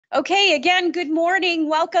Okay, again, good morning.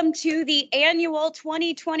 Welcome to the annual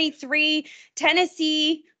 2023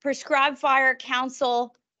 Tennessee Prescribed Fire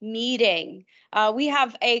Council meeting. We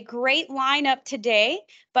have a great lineup today,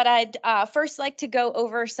 but I'd first like to go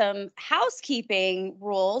over some housekeeping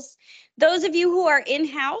rules. Those of you who are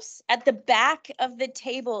in-house, at the back of the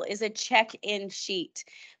table is a check-in sheet.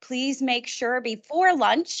 Please make sure before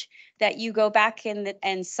lunch that you go back in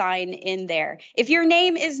and sign in there. If your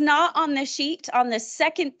name is not on the sheet, on the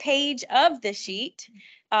second page of the sheet,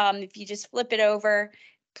 if you just flip it over,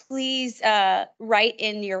 please write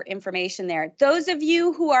in your information there. Those of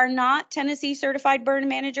you who are not Tennessee certified burn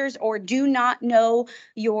managers or do not know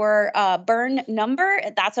your burn number,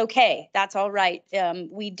 that's okay. That's all right.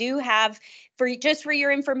 We do have, just for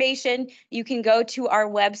your information, you can go to our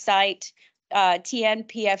website, tnpfc.org,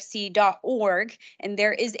 and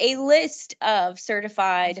there is a list of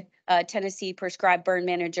certified Tennessee prescribed burn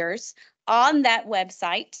managers on that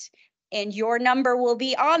website, and your number will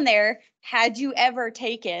be on there had you ever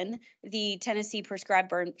taken the Tennessee prescribed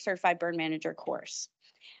burn certified burn manager course.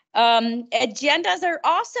 Agendas are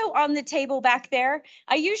also on the table back there.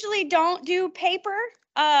 I usually don't do paper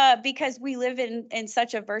because we live in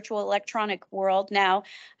such a virtual electronic world now.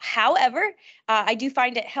 However, I do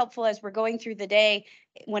find it helpful as we're going through the day.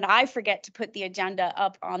 When I forget to put the agenda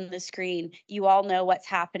up on the screen, you all know what's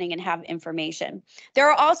happening and have information.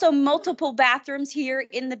 There are also multiple bathrooms here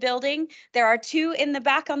in the building. There are 2 in the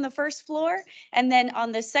back on the first floor, and then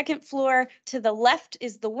on the second floor to the left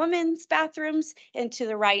is the women's bathrooms, and to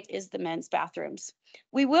the right is the men's bathrooms.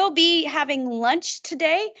 We will be having lunch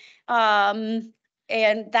today.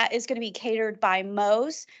 And that is going to be catered by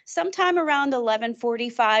Moe's sometime around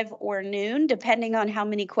 11:45 or noon, depending on how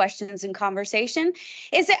many questions and conversation.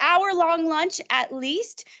 It's an hour-long lunch at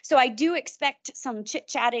least, so I do expect some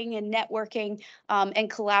chit-chatting and networking and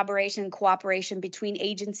collaboration and cooperation between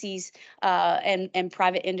agencies and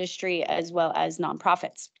private industry as well as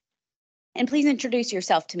nonprofits. And please introduce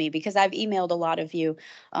yourself to me because I've emailed a lot of you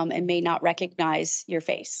and may not recognize your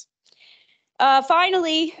face.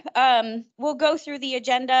 Finally, we'll go through the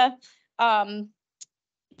agenda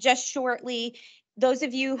just shortly. Those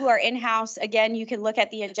of you who are in-house, again, you can look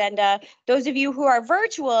at the agenda. Those of you who are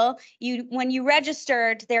virtual, when you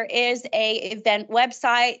registered, there is a event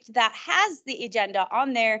website that has the agenda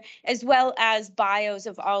on there, as well as bios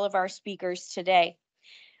of all of our speakers today.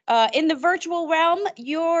 In the virtual realm,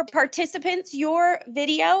 your participants, your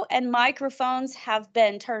video and microphones have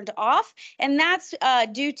been turned off, and that's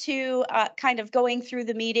due to kind of going through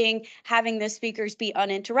the meeting, having the speakers be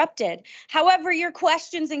uninterrupted. However, your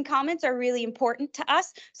questions and comments are really important to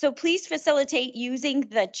us, so please facilitate using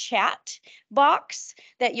the chat box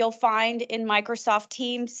that you'll find in Microsoft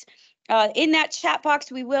Teams. In that chat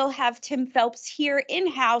box, we will have Tim Phelps here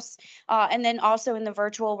in-house and then also in the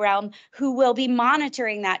virtual realm, who will be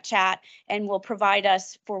monitoring that chat and will provide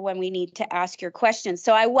us for when we need to ask your questions.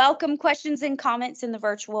 So I welcome questions and comments in the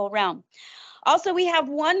virtual realm. Also, we have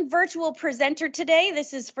one virtual presenter today.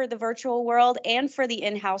 This is for the virtual world and for the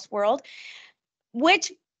in-house world,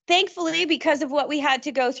 which thankfully, because of what we had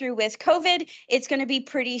to go through with COVID, it's going to be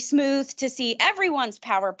pretty smooth to see everyone's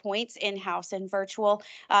PowerPoints in-house and virtual.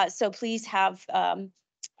 So please have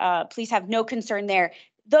no concern there.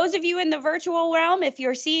 Those of you in the virtual realm, if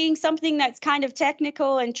you're seeing something that's kind of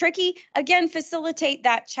technical and tricky, again, facilitate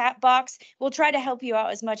that chat box. We'll try to help you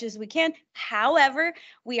out as much as we can. However,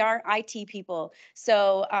 we are IT people.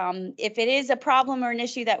 So if it is a problem or an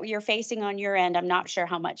issue that you're facing on your end, I'm not sure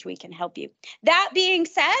how much we can help you. That being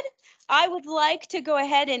said, I would like to go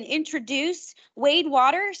ahead and introduce Wade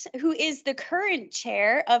Waters, who is the current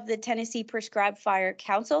chair of the Tennessee Prescribed Fire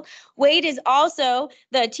Council. Wade is also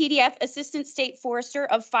the TDF Assistant State Forester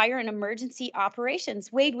of Fire and Emergency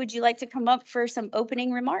Operations. Wade, would you like to come up for some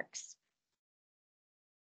opening remarks?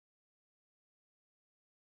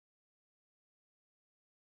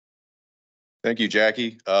 Thank you,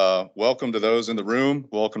 Jackie. Welcome to those in the room.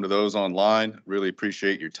 Welcome to those online. Really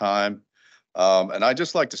appreciate your time. And I'd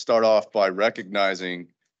just like to start off by recognizing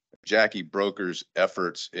Jackie Broker's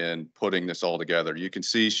efforts in putting this all together. You can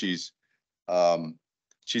see she's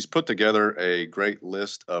put together a great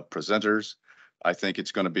list of presenters. I think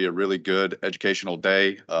it's going to be a really good educational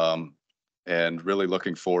day and really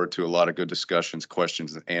looking forward to a lot of good discussions,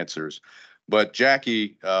 questions, and answers. But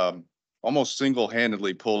Jackie almost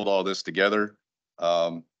single-handedly pulled all this together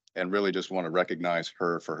and really just want to recognize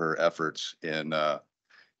her for her efforts in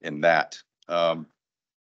that.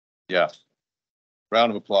 Yeah, round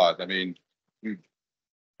of applause. I mean,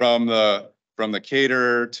 from the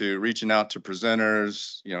caterer to reaching out to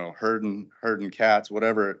presenters, you know, herding cats,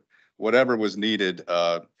 whatever whatever was needed,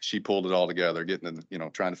 she pulled it all together, getting,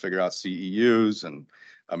 trying to figure out CEUs. And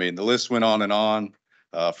I mean, the list went on and on.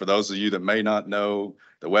 For those of you that may not know,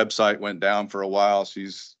 the website went down for a while.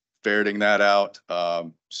 She's ferreting that out.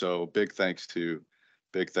 So big thanks to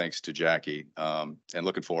Jackie, and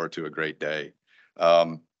looking forward to a great day.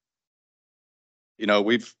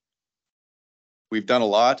 We've done a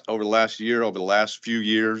lot over the last year, over the last few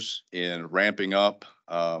years in ramping up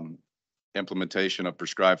implementation of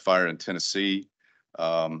prescribed fire in Tennessee,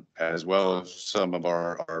 as well as some of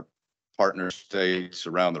our partner states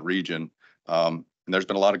around the region. And there's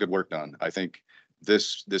been a lot of good work done. I think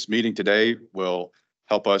this meeting today will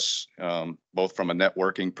help us both from a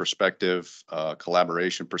networking perspective,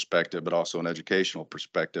 collaboration perspective, but also an educational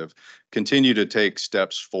perspective, continue to take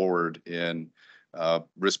steps forward in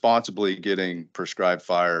responsibly getting prescribed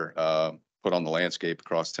fire put on the landscape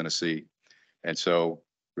across Tennessee. And so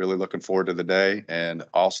really looking forward to the day, and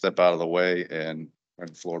I'll step out of the way and turn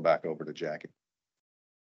the floor back over to Jackie.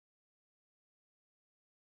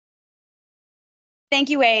 Thank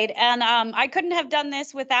you, Wade. And I couldn't have done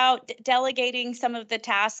this without delegating some of the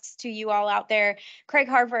tasks to you all out there. Craig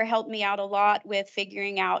Harper helped me out a lot with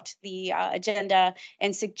figuring out the agenda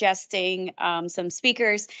and suggesting some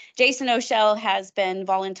speakers. Jason O'Shell has been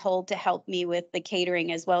voluntold to help me with the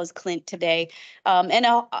catering, as well as Clint today. And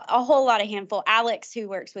a whole lot of handful. Alex, who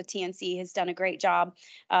works with TNC, has done a great job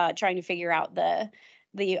trying to figure out the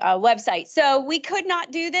website. So we could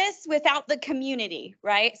not do this without the community,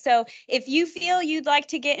 right? So if you feel you'd like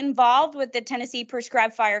to get involved with the Tennessee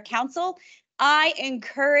Prescribed Fire Council, I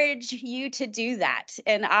encourage you to do that,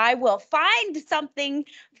 and I will find something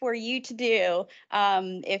for you to do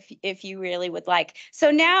if you really would like.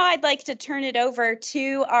 So now I'd like to turn it over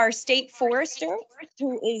to our state forester,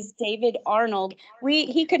 who is David Arnold.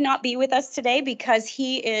 He could not be with us today because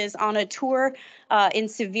he is on a tour in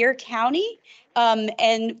Sevier County.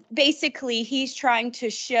 And basically, he's trying to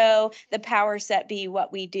show the powers that be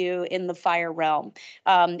what we do in the fire realm.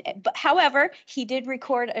 But however, he did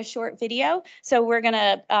record a short video, so we're going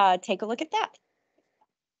to take a look at that.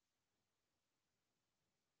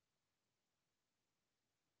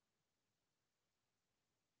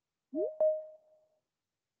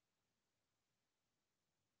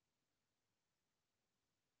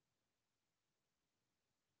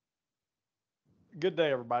 Good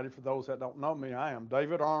day, everybody. For those that don't know me, I am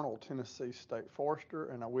David Arnold, Tennessee State Forester,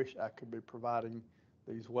 and I wish I could be providing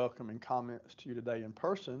these welcoming comments to you today in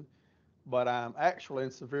person, but I'm actually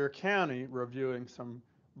in Sevier County reviewing some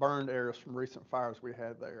burned areas from recent fires we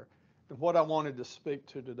had there. And what I wanted to speak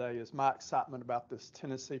to today is my excitement about this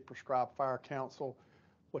Tennessee Prescribed Fire Council,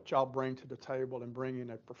 what y'all bring to the table in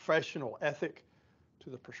bringing a professional ethic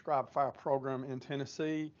to the prescribed fire program in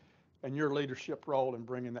Tennessee, and your leadership role in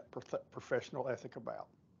bringing that professional ethic about.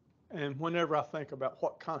 And whenever I think about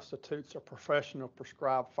what constitutes a professional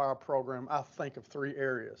prescribed fire program, I think of three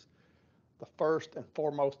areas. The first and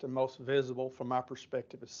foremost and most visible from my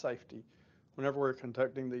perspective is safety. Whenever we're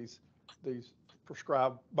conducting these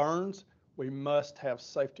prescribed burns, we must have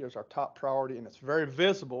safety as our top priority, and it's very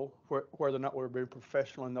visible whether or not we're being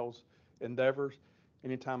professional in those endeavors.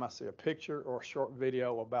 Anytime I see a picture or a short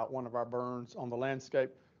video about one of our burns on the landscape,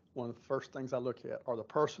 one of the first things I look at are the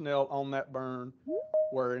personnel on that burn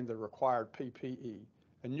wearing the required PPE.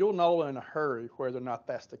 And you'll know in a hurry whether or not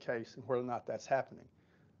that's the case and whether or not that's happening.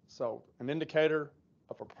 So an indicator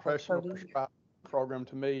of a professional prescribed program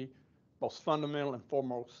to me, most fundamental and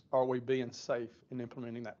foremost, are we being safe in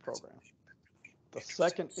implementing that program? The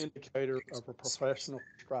second indicator of a professional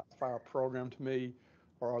prescribed fire program to me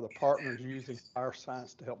are the partners using fire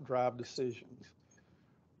science to help drive decisions.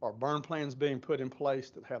 Are burn plans being put in place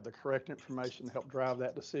that have the correct information to help drive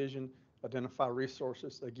that decision, identify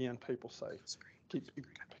resources, again, people safe, keep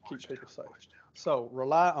people safe. So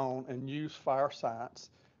rely on and use fire science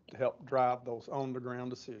to help drive those on the ground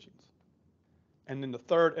decisions. And then the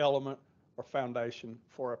third element or foundation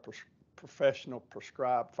for a professional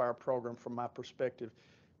prescribed fire program, from my perspective,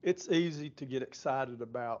 it's easy to get excited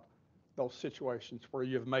about those situations where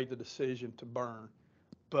you've made the decision to burn,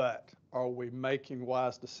 but are we making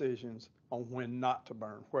wise decisions on when not to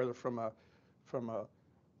burn, whether from a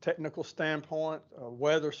technical standpoint, a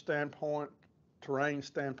weather standpoint, terrain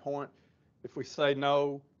standpoint? If we say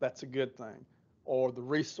no, that's a good thing. Or the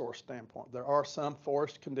resource standpoint. There are some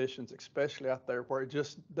forest conditions, especially out there, where it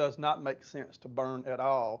just does not make sense to burn at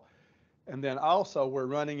all. And then also we're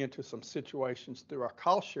running into some situations through our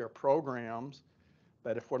cost share programs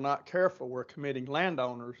that if we're not careful, we're committing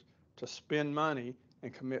landowners to spend money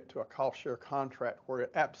and commit to a cost share contract where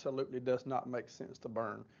it absolutely does not make sense to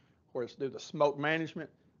burn, where it's due to smoke management,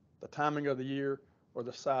 the timing of the year, or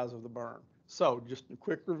the size of the burn. So just a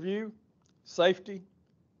quick review: safety,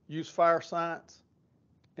 use fire science,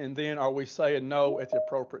 and then are we saying no at the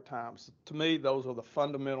appropriate times? To me, those are the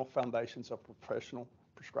fundamental foundations of a professional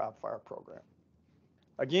prescribed fire program.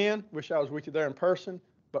 Again, wish I was with you there in person,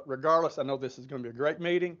 but regardless, I know this is going to be a great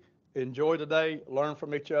meeting. Enjoy today, learn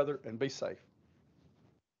from each other, and be safe.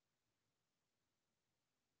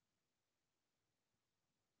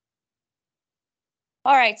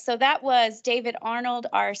 All right, so that was David Arnold,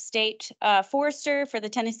 our state forester for the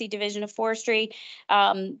Tennessee Division of Forestry.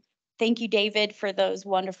 Thank you, David, for those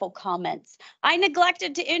wonderful comments. I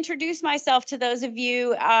neglected to introduce myself to those of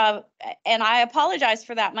you, and I apologize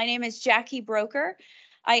for that. My name is Jackie Broker.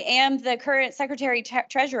 I am the current Secretary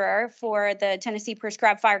Treasurer for the Tennessee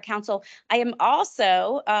Prescribed Fire Council. I am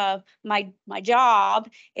also, my job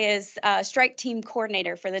is Strike Team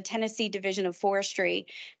Coordinator for the Tennessee Division of Forestry.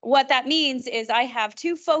 What that means is I have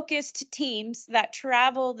two focused teams that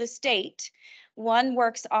travel the state. One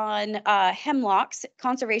works on hemlocks,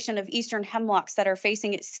 conservation of eastern hemlocks that are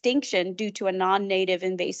facing extinction due to a non-native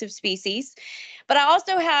invasive species. But I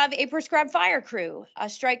also have a prescribed fire crew, a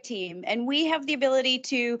strike team, and we have the ability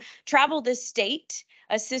to travel the state,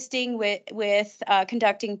 assisting with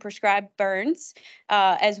conducting prescribed burns,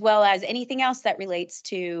 as well as anything else that relates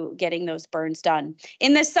to getting those burns done.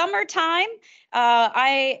 In the summertime,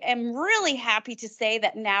 I am really happy to say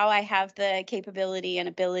that now I have the capability and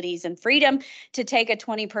abilities and freedom to take a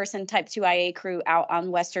 20-person Type 2IA crew out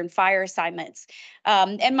on Western fire assignments.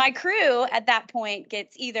 And my crew at that point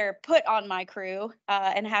gets either put on my crew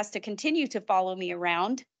and has to continue to follow me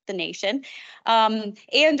around the nation,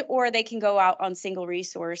 and or they can go out on single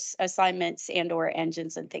resource assignments and or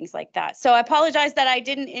engines and things like that. So I apologize that I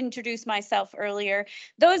didn't introduce myself earlier.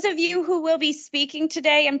 Those of you who will be speaking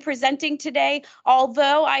today and presenting today,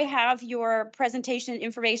 although I have your presentation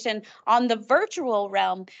information on the virtual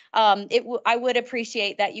realm, I would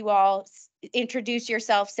appreciate that you all introduce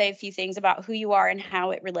yourself, say a few things about who you are and how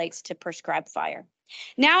it relates to prescribed fire.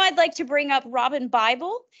 Now I'd like to bring up Robin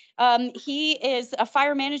Bible. He is a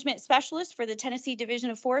fire management specialist for the Tennessee Division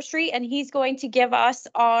of Forestry, and he's going to give us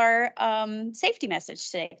our safety message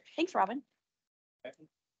today. Thanks, Robin.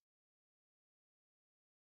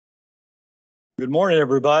 Good morning,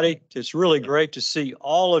 everybody. It's really great to see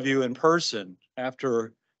all of you in person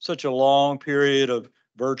after such a long period of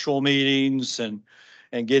virtual meetings and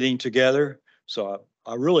getting together. So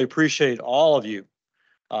I really appreciate all of you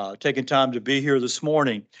taking time to be here this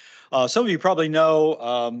morning. Some of you probably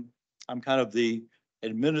know I'm kind of the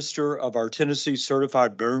administrator of our Tennessee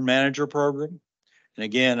Certified Burn Manager program. And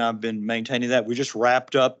again, I've been maintaining that. We just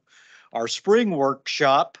wrapped up our spring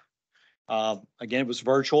workshop. Again, it was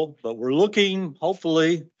virtual, but we're looking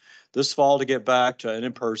hopefully this fall to get back to an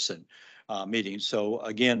in-person meeting. So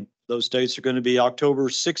again, those dates are going to be October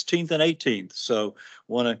 16th and 18th. So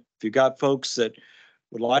if you got folks that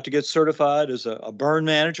would like to get certified as a burn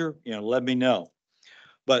manager, let me know.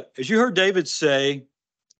 But as you heard David say,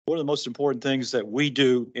 one of the most important things that we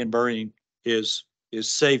do in burning is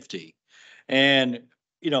safety. And,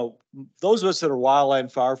 those of us that are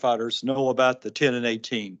wildland firefighters know about the 10 and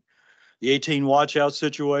 18. The 18 watch out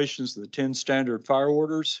situations, the 10 standard fire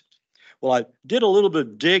orders. Well, I did a little bit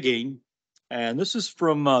of digging, and this is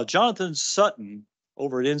from Jonathan Sutton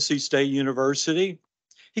over at NC State University.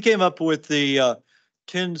 He came up with the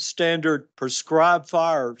 10 standard prescribed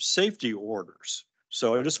fire safety orders.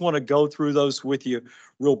 So I just want to go through those with you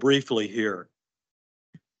real briefly here.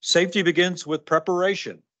 Safety begins with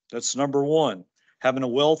preparation. That's number one. Having a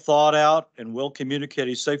well thought out and well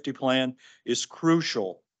communicated safety plan is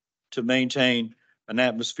crucial to maintain an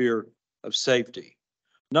atmosphere of safety.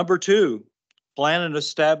 Number two, plan and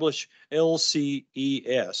establish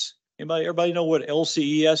LCES. Everybody know what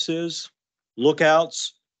LCES is?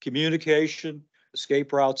 Lookouts, communication,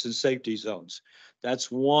 escape routes, and safety zones.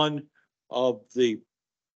 That's one of the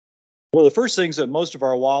first things that most of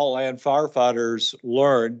our wildland firefighters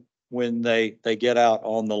learn when they get out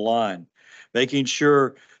on the line. Making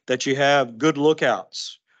sure that you have good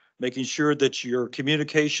lookouts, making sure that your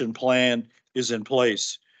communication plan is in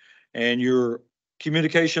place and your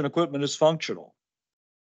communication equipment is functional.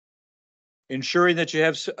 Ensuring that you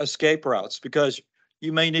have escape routes, because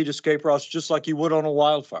you may need escape routes just like you would on a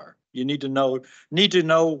wildfire. You need to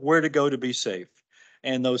know where to go to be safe,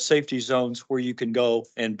 and those safety zones where you can go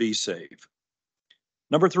and be safe.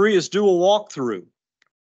 Number three is do a walkthrough.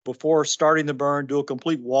 Before starting the burn, do a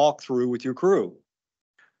complete walkthrough with your crew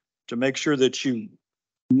to make sure that you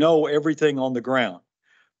know everything on the ground.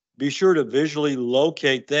 Be sure to visually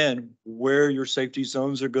locate then where your safety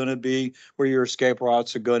zones are going to be, where your escape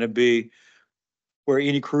routes are going to be, where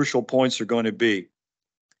any crucial points are going to be.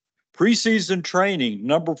 Preseason training,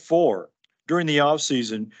 number 4. During the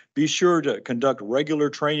off-season, be sure to conduct regular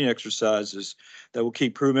training exercises that will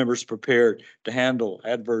keep crew members prepared to handle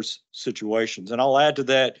adverse situations. And I'll add to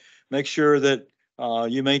that, make sure that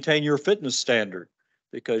you maintain your fitness standard,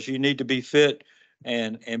 because you need to be fit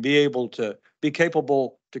and be able to be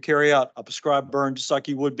capable to carry out a prescribed burn just like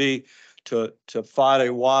you would be to fight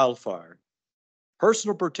a wildfire.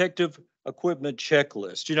 Personal protective equipment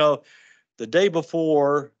checklist. You know, the day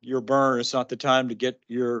before your burn is not the time to get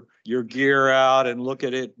your gear out and look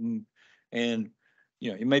at it, and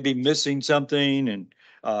you know, you may be missing something, and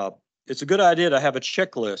it's a good idea to have a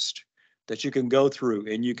checklist that you can go through,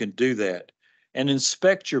 and you can do that. And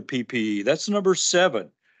inspect your PPE. That's number 7.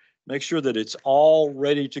 Make sure that it's all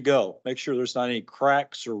ready to go. Make sure there's not any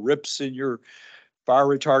cracks or rips in your fire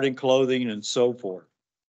retardant clothing and so forth.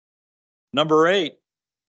 Number 8,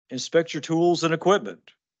 inspect your tools and equipment.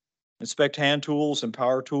 Inspect hand tools and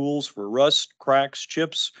power tools for rust, cracks,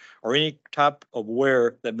 chips, or any type of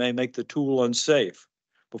wear that may make the tool unsafe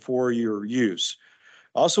before your use.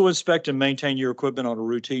 Also inspect and maintain your equipment on a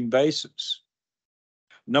routine basis.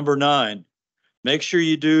 Number 9, make sure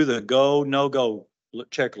you do the go, no-go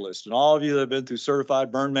checklist. And all of you that have been through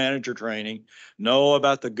certified burn manager training know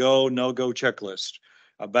about the go, no-go checklist,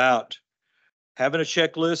 about having a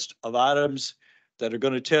checklist of items that are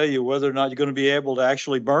going to tell you whether or not you're going to be able to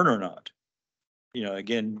actually burn or not. You know,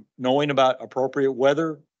 again, knowing about appropriate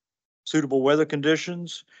weather, suitable weather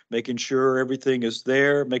conditions, making sure everything is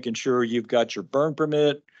there, making sure you've got your burn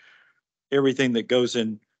permit, everything that goes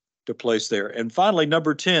into place there. And finally,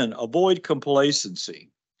 number 10, avoid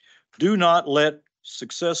complacency. Do not let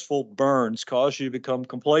successful burns cause you to become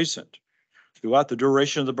complacent. Throughout the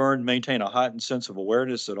duration of the burn, maintain a heightened sense of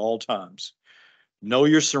awareness at all times. Know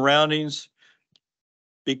your surroundings.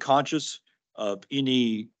 Be conscious of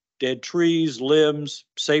any dead trees, limbs,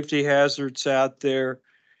 safety hazards out there,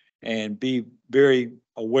 and be very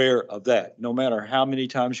aware of that. No matter how many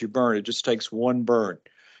times you burn, it just takes one burn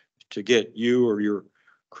to get you or your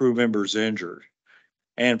crew members injured.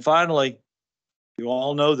 And finally, you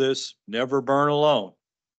all know this, never burn alone.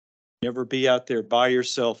 Never be out there by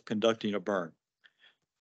yourself conducting a burn.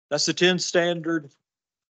 That's the 10 standard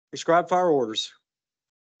prescribed fire orders.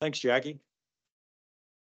 Thanks, Jackie.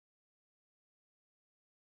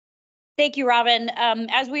 Thank you, Robin.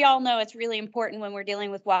 As we all know, it's really important when we're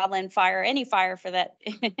dealing with wildland fire, any fire for that,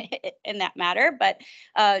 in that matter, but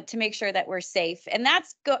to make sure that we're safe. And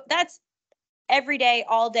that's every day,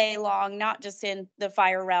 all day long, not just in the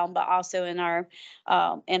fire realm, but also in our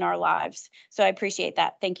lives. So I appreciate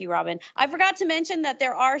that. Thank you, Robin. I forgot to mention that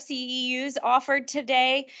there are CEUs offered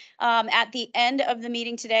today. At the end of the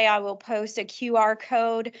meeting today, I will post a QR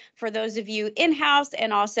code for those of you in-house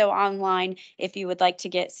and also online if you would like to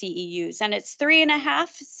get CEUs. And it's 3.5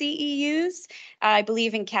 CEUs, I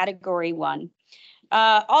believe, in category 1.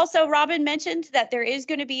 Also, Robin mentioned that there is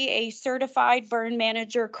going to be a certified burn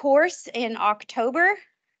manager course in October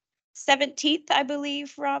 17th, I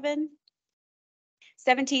believe, Robin.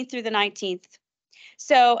 17th through the 19th.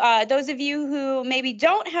 So those of you who maybe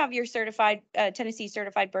don't have your certified Tennessee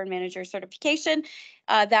Certified Burn Manager certification,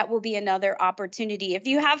 that will be another opportunity. If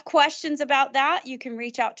you have questions about that, you can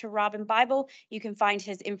reach out to Robin Bible. You can find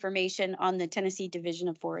his information on the Tennessee Division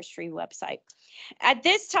of Forestry website. At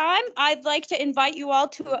this time, I'd like to invite you all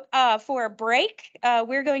to for a break.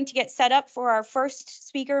 We're going to get set up for our first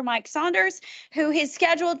speaker, Mike Saunders, who is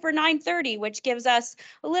scheduled for 9:30, which gives us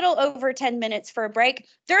a little over 10 minutes for a break.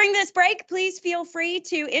 During this break, please feel free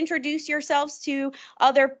to introduce yourselves to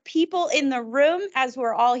other people in the room, as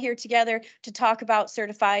we're all here together to talk about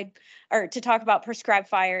prescribed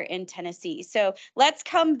fire in Tennessee. So let's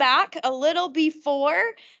come back a little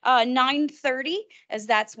before 9:30, as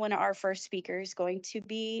that's when our first speaker is going to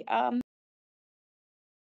be. All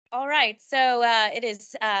right, so it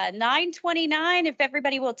is 9:29. If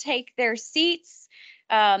everybody will take their seats.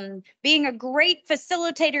 Being a great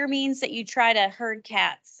facilitator means that you try to herd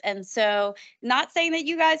cats. And so not saying that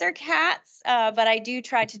you guys are cats, but I do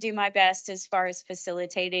try to do my best as far as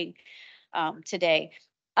facilitating today.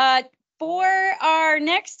 For our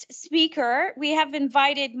next speaker, we have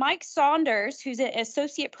invited Mike Saunders, who's an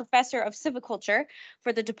associate professor of silviculture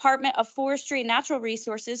for the Department of Forestry and Natural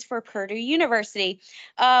Resources for Purdue University.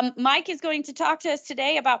 Mike is going to talk to us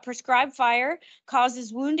today about prescribed fire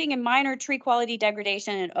causes wounding and minor tree quality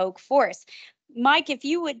degradation in oak forests. Mike, if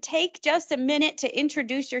you would take just a minute to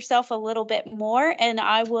introduce yourself a little bit more, and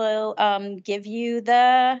I will give you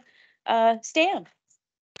the stand.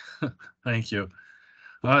 Thank you.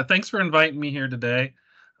 Thanks for inviting me here today.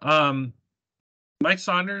 Mike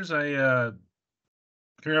Saunders, I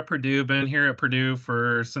here at Purdue. Been here at Purdue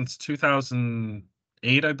since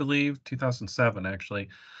 2008, I believe, 2007 actually.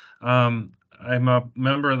 I'm a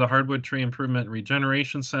member of the Hardwood Tree Improvement and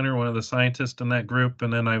Regeneration Center, one of the scientists in that group,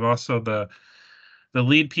 and then I've also the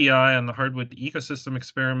lead PI on the hardwood ecosystem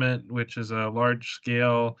experiment, which is a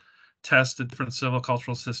large-scale test of different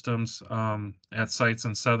silvicultural systems at sites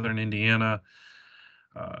in southern Indiana.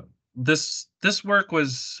 This work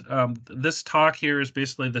was this talk here is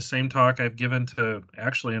basically the same talk I've given to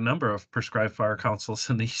actually a number of prescribed fire councils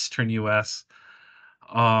in the eastern U.S.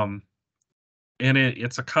 And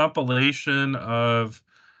it's a compilation of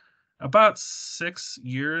about 6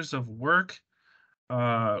 years of work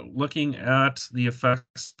looking at the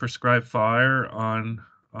effects of prescribed fire on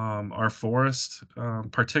our forest,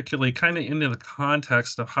 particularly kind of into the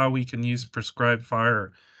context of how we can use prescribed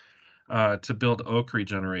fire to build oak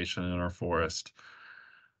regeneration in our forest.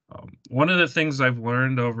 One of the things I've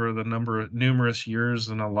learned over the numerous years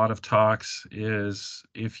and a lot of talks is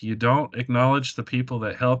if you don't acknowledge the people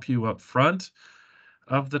that help you up front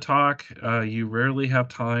of the talk, you rarely have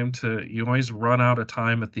time you always run out of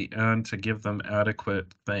time at the end to give them adequate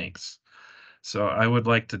thanks. So I would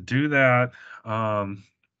like to do that.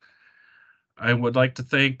 I would like to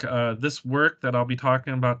thank this work that I'll be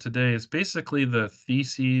talking about today is basically the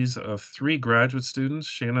theses of 3 graduate students,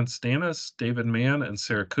 Shannon Stanis, David Mann, and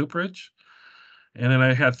Sarah Cooperage. And then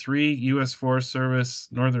I had 3 U.S. Forest Service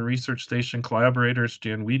Northern Research Station collaborators,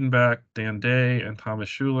 Jan Wiedenbach, Dan Day, and Thomas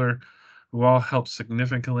Schuler, who all helped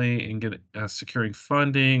significantly in securing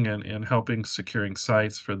funding and helping securing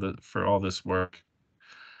sites for all this work.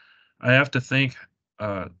 I have to thank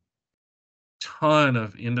a ton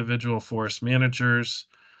of individual forest managers,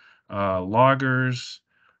 loggers,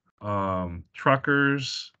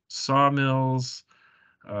 truckers, sawmills,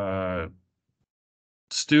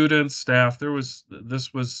 students, staff.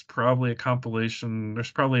 This was probably a compilation.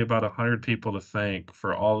 There's probably about 100 people to thank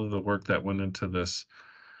for all of the work that went into this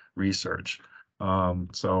research.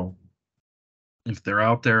 So if they're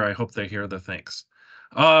out there, I hope they hear the thanks.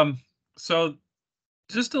 So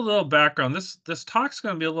just a little background. This talk's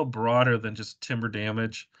going to be a little broader than just timber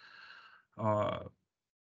damage.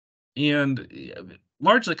 And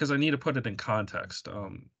largely because I need to put it in context.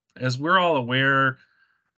 As we're all aware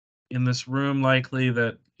in this room, likely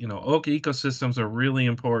that, oak ecosystems are really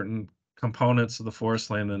important components of the forest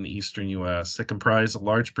land in the eastern U.S. They comprise a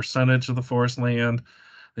large percentage of the forest land.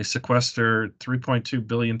 They sequester 3.2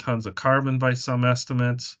 billion tons of carbon by some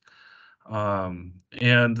estimates.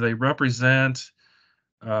 And they represent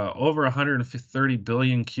over 130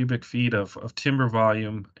 billion cubic feet of timber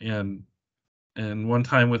volume. And one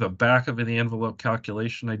time with a back of the envelope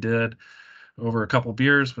calculation I did over a couple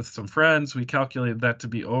beers with some friends, we calculated that to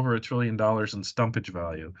be over $1 trillion in stumpage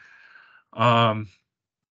value.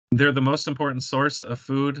 They're the most important source of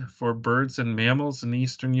food for birds and mammals in the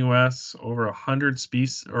eastern U.S. Over 100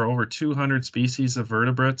 species or over 200 species of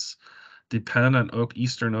vertebrates depend on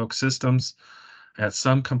eastern oak systems at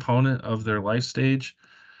some component of their life stage.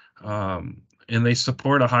 And they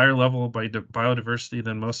support a higher level of biodiversity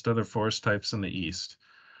than most other forest types in the east,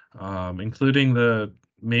 including the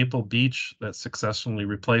maple beech that successfully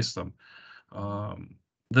replaced them.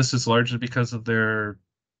 This is largely because of their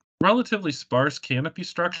relatively sparse canopy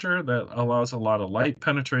structure that allows a lot of light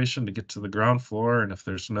penetration to get to the ground floor. And if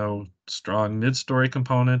there's no strong mid-story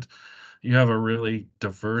component, you have a really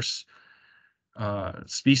diverse,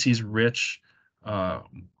 species-rich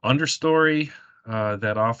understory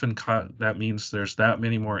that means there's that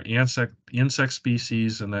many more insect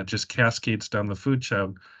species, and that just cascades down the food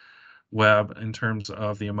web in terms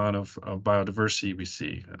of the amount of biodiversity we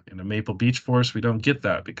see. In a maple beech forest, we don't get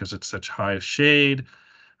that because it's such high shade.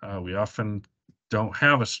 We often don't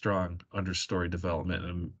have a strong understory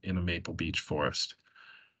development in a maple beech forest.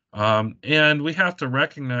 And we have to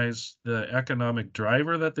recognize the economic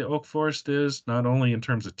driver that the oak forest is, not only in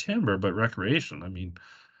terms of timber, but recreation. I mean,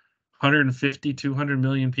 150, 200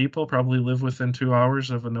 million people probably live within 2 hours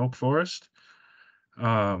of an oak forest.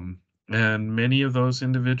 And many of those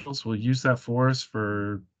individuals will use that forest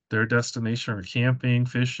for their destination or camping,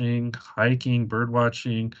 fishing, hiking, bird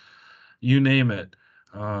watching, you name it.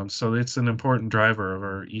 So it's an important driver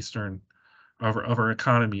of our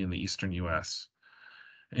economy in the eastern U.S.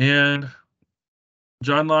 And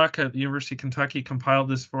John Locke at the University of Kentucky compiled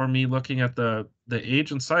this for me, looking at the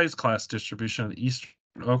age and size class distribution of the eastern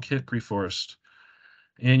oak hickory forest.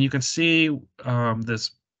 And you can see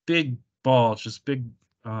this big bulge, this big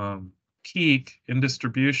peak in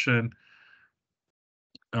distribution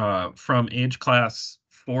from age class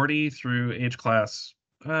 40 through age class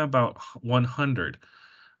about 100.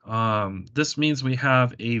 This means we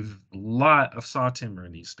have a lot of saw timber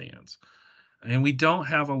in these stands. And we don't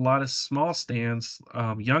have a lot of small stands,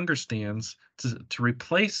 younger stands to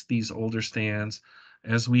replace these older stands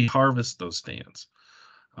as we harvest those stands.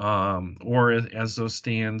 Or as those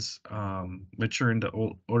stands mature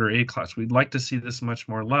into older age class. We'd like to see this much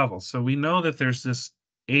more level. So we know that there's this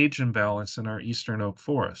age imbalance in our eastern oak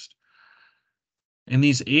forest. In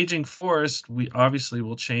these aging forests, we obviously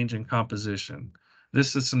will change in composition.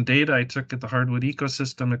 This is some data I took at the Hardwood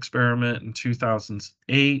Ecosystem Experiment in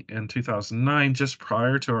 2008 and 2009, just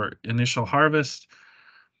prior to our initial harvest.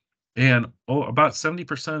 And about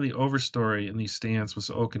 70% of the overstory in these stands was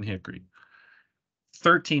oak and hickory.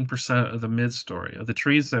 13% of the midstory of the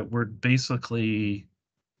trees that were basically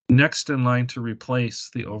next in line to replace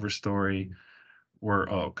the overstory were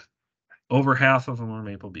oak. Over half of them were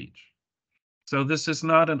maple beech. So this is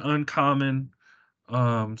not an uncommon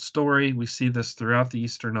story. We see this throughout the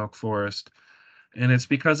eastern oak forest, and it's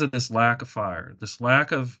because of this lack of fire. This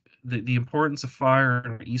lack of the importance of fire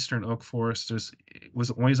in the eastern oak forest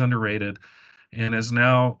was always underrated, and is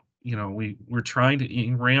now, you know, we're trying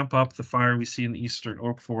to ramp up the fire we see in the eastern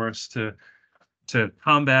oak forest to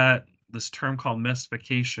combat this term called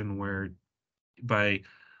mesification, where by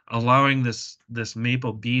allowing this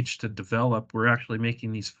maple beech to develop, we're actually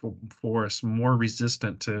making these forests more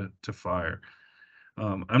resistant to fire.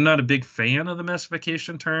 I'm not a big fan of the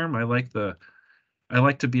mesification term. I like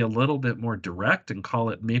to be a little bit more direct and call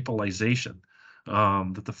it mapleization.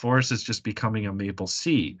 That the forest is just becoming a maple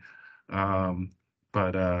sea.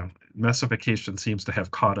 But mesification seems to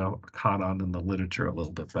have caught on in the literature a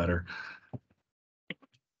little bit better.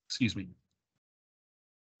 Excuse me.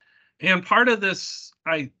 And part of this,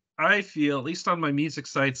 I feel, at least on my music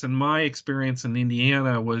sites and my experience in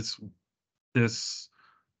Indiana, was this,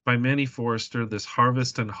 by many foresters, this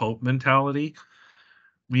harvest and hope mentality.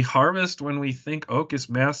 We harvest when we think oak is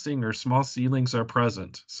massing or small seedlings are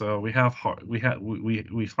present. So we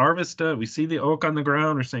harvest it, we see the oak on the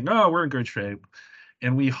ground, we're saying, oh, we're in good shape.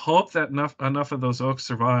 And we hope that enough of those oaks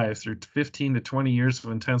survive through 15 to 20 years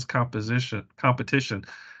of intense competition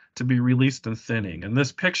to be released and thinning. And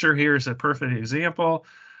this picture here is a perfect example.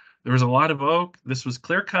 There was a lot of oak. This was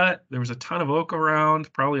clear cut. There was a ton of oak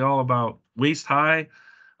around, probably all about waist high.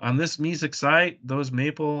 On this music site, those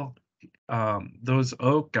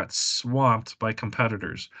oak got swamped by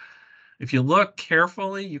competitors. If you look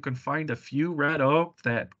carefully, you can find a few red oak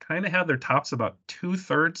that kind of have their tops about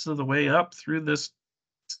 2/3 of the way up through this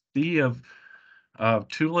sea of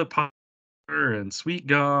tulip poplar and sweet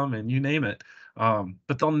gum and you name it.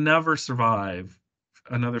 But they'll never survive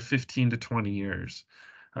another 15 to 20 years.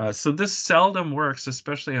 So this seldom works,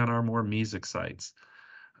 especially on our more music sites.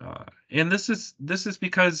 And this is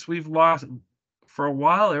because we've lost, for a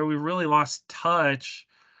while there, we really lost touch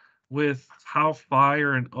with how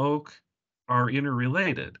fire and oak are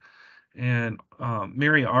interrelated. And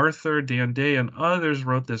Mary Arthur, Dan Day, and others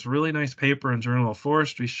wrote this really nice paper in Journal of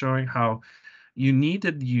Forestry showing how you need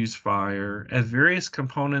to use fire as various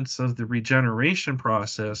components of the regeneration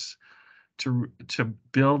process to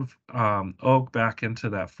build oak back into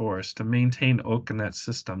that forest, to maintain oak in that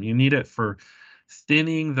system. You need it for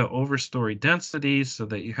thinning the overstory densities so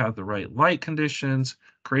that you have the right light conditions,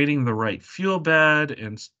 creating the right fuel bed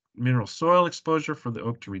and mineral soil exposure for the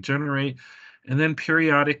oak to regenerate, and then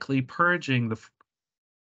periodically purging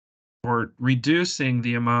or reducing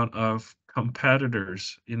the amount of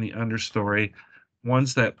competitors in the understory,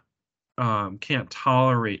 ones that can't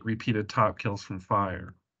tolerate repeated top kills from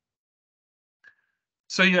fire.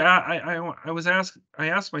 So yeah, I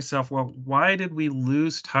asked myself, well, why did we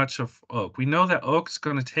lose touch of oak? We know that oak's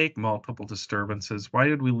going to take multiple disturbances. Why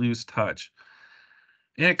did we lose touch?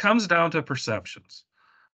 And it comes down to perceptions.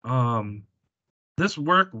 This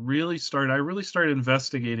work really started, I really started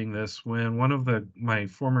investigating this when one of my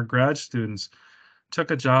former grad students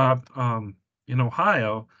took a job in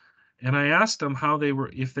Ohio, and I asked him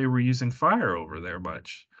if they were using fire over there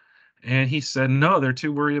much. And he said, no, they're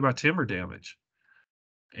too worried about timber damage.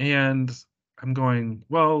 And I'm going,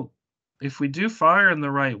 well, if we do fire in the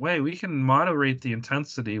right way, we can moderate the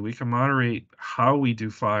intensity. We can moderate how we do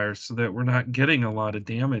fire so that we're not getting a lot of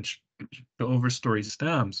damage to overstory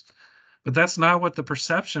stems. But that's not what the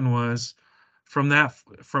perception was from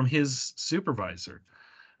his supervisor.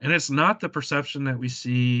 And it's not the perception that we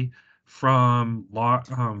see from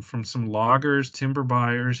some loggers, timber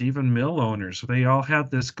buyers, even mill owners. They all have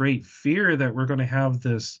this great fear that we're going to have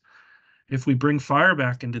this, if we bring fire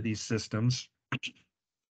back into these systems,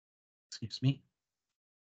 excuse me,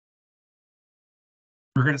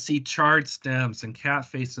 we're going to see charred stems and cat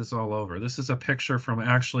faces all over. This is a picture from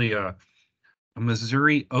actually a a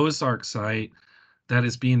Missouri Ozark site that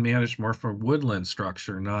is being managed more for woodland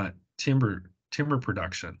structure, not timber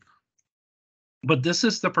production. But this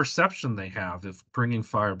is the perception they have of bringing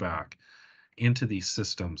fire back into these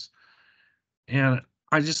systems. And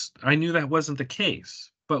I knew that wasn't the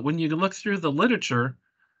case. But when you look through the literature,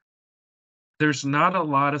 there's not a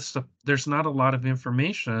lot of stuff, there's not a lot of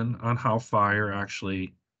information on how fire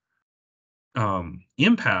actually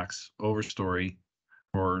impacts overstory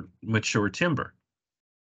or mature timber.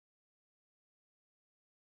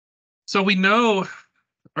 So we know,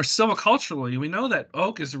 or silviculturally, we know that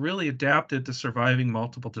oak is really adapted to surviving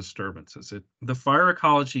multiple disturbances. The fire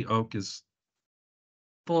ecology oak is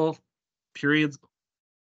full periods,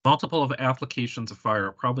 multiple of applications of fire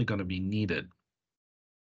are probably going to be needed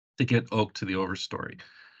to get oak to the overstory.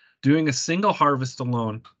 Doing a single harvest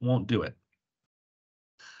alone won't do it.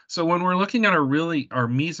 So when we're looking at our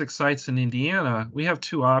mesic sites in Indiana, we have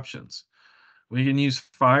two options. We can use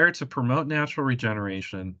fire to promote natural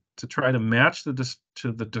regeneration to try to match the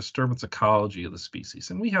disturbance ecology of the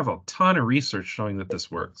species. And we have a ton of research showing that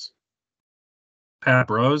this works. Pat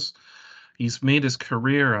Brose, he's made his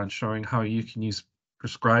career on showing how you can use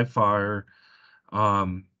prescribed fire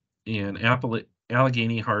in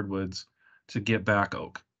Allegheny hardwoods to get back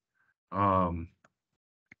oak. And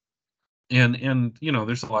you know,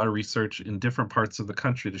 there's a lot of research in different parts of the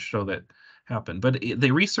country to show that happen, but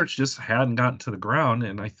the research just hadn't gotten to the ground,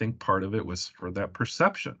 and I think part of it was for that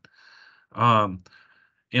perception.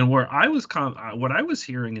 And what I was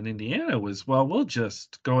hearing in Indiana was, well, we'll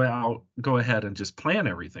just go ahead and just plant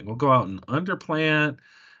everything. We'll go out and underplant,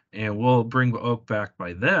 and we'll bring oak back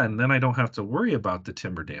by then. Then I don't have to worry about the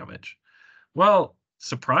timber damage. Well,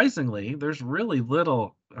 surprisingly, there's really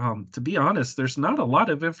little, to be honest, there's not a lot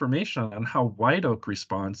of information on how white oak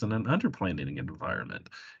responds in an underplanting environment,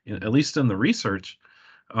 at least in the research,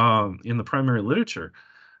 in the primary literature.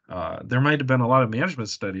 There might have been a lot of management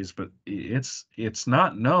studies, but it's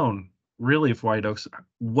not known really if white oaks,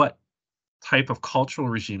 what type of cultural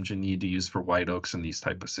regimes you need to use for white oaks in these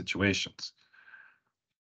type of situations.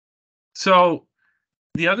 So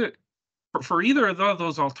for either of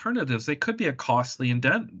those alternatives, they could be a costly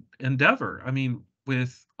endeavor. I mean,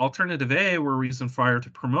 with alternative A, we're using fire to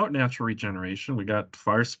promote natural regeneration. We got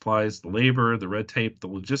fire supplies, the labor, the red tape, the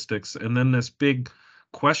logistics, and then this big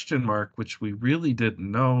question mark, which we really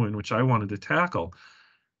didn't know and which I wanted to tackle,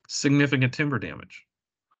 significant timber damage.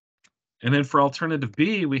 And then for alternative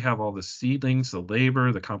B, we have all the seedlings, the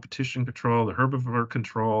labor, the competition control, the herbivore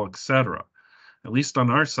control, etc. At least on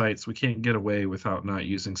our sites, we can't get away without not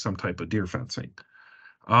using some type of deer fencing.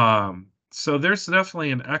 So there's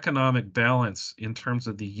definitely an economic balance in terms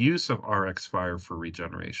of the use of RX fire for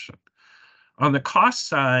regeneration. On the cost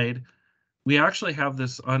side, we actually have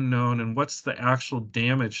this unknown, and what's the actual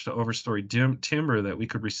damage to overstory timber that we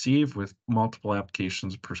could receive with multiple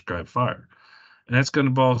applications of prescribed fire. And that's going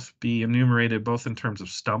to both be enumerated both in terms of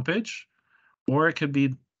stumpage, or it could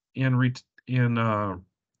be at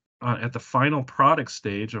the final product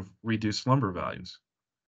stage of reduced lumber values.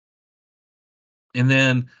 And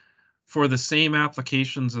then for the same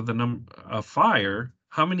applications of of fire,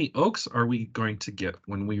 how many oaks are we going to get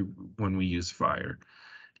when we use fire?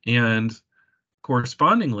 And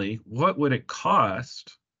correspondingly, what would it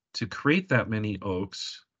cost to create that many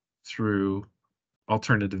oaks through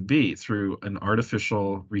alternative B, through an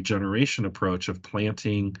artificial regeneration approach of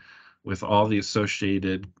planting with all the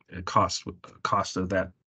associated cost of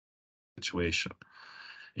that situation?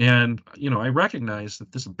 And, you know, I recognize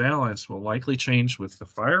that this balance will likely change with the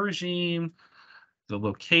fire regime, the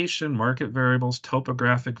location, market variables,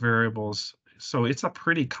 topographic variables. So it's a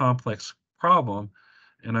pretty complex problem.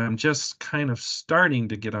 And I'm just kind of starting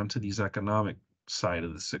to get onto these economic side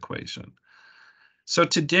of this equation. So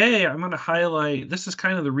today I'm going to highlight, this is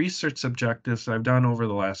kind of the research objectives I've done over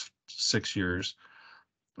the last 6 years.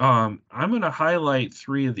 I'm going to highlight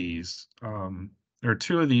 3 of these. There are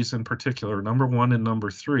 2 of these in particular, number 1 and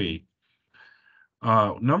number 3.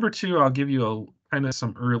 Number 2, I'll give you kind of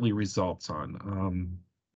some early results on.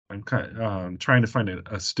 I'm trying to find a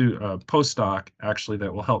postdoc actually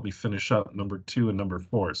that will help me finish up number 2 and number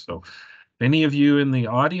 4. So if any of you in the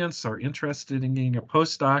audience are interested in getting a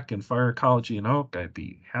postdoc in fire ecology and oak, I'd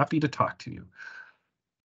be happy to talk to you.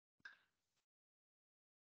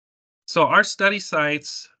 So our study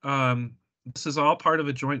sites, this is all part of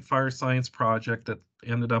a joint fire science project that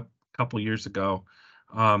ended up a couple years ago.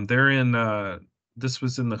 This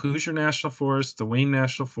was in the Hoosier National Forest, the Wayne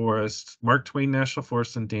National Forest, Mark Twain National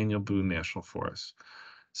Forest, and Daniel Boone National Forest.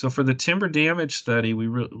 So for the timber damage study, we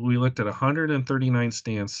looked at 139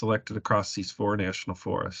 stands selected across these 4 national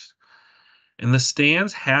forests. And the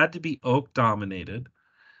stands had to be oak dominated.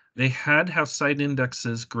 They had to have site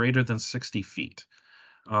indexes greater than 60 feet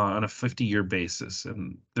on a 50-year basis.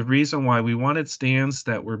 And the reason why we wanted stands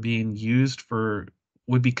that were being used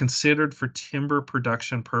would be considered for timber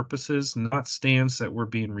production purposes, not stands that were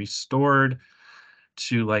being restored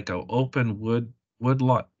to like a open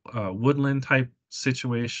woodland type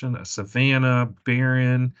situation, a savanna,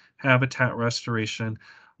 barren habitat restoration.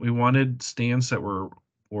 We wanted stands that were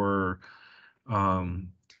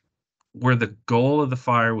where the goal of the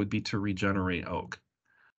fire would be to regenerate oak.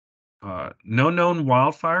 No known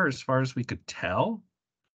wildfire as far as we could tell.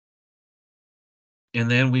 And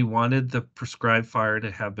then we wanted the prescribed fire to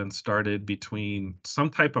have been started between some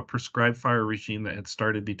type of prescribed fire regime that had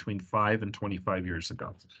started between 5 and 25 years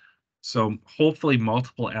ago. So hopefully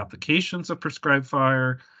multiple applications of prescribed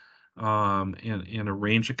fire in a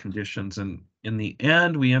range of conditions. And in the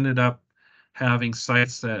end, we ended up having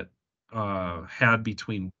sites that had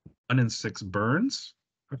between 1 and 6 burns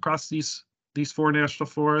across these 4 national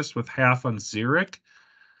forests, with half on xeric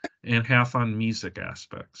and half on mesic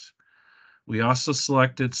aspects. We also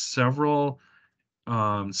selected several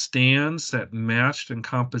stands that matched in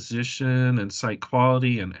composition and site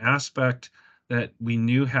quality and aspect that we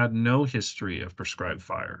knew had no history of prescribed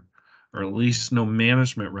fire, or at least no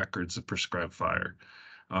management records of prescribed fire,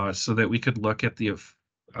 so that we could look at the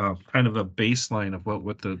kind of a baseline of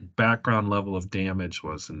what the background level of damage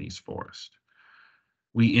was in these forests.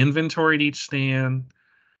 We inventoried each stand,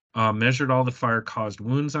 measured all the fire-caused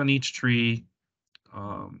wounds on each tree,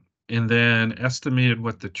 and then estimated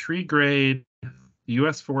what the tree grade, the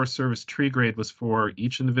U.S. Forest Service tree grade, was for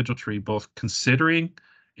each individual tree, both considering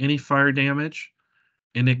any fire damage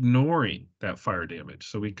and ignoring that fire damage.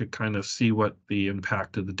 So we could kind of see what the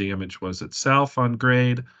impact of the damage was itself on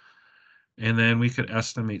grade. And then we could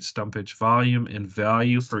estimate stumpage volume and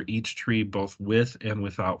value for each tree, both with and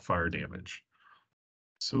without fire damage.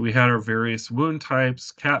 So we had our various wound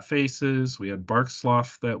types, cat faces. We had bark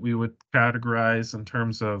slough that we would categorize in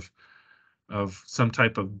terms of some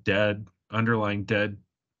type of underlying dead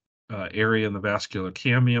area in the vascular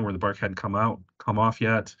cambium where the bark hadn't come off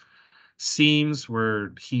yet. Seams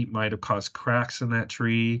where heat might have caused cracks in that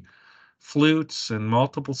tree. Flutes and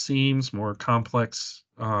multiple seams, more complex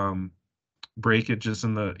breakages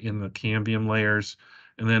in the cambium layers,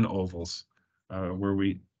 and then ovals, where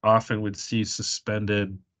we often would see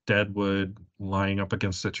suspended dead wood lying up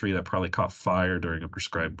against a tree that probably caught fire during a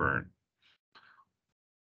prescribed burn.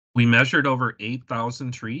 We measured over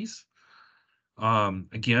 8,000 trees.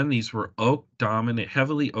 Again, these were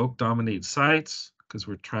heavily oak dominated sites, because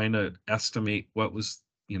we're trying to estimate what was,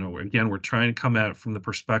 again, we're trying to come at it from the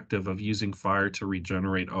perspective of using fire to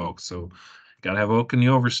regenerate oak. So got to have oak in the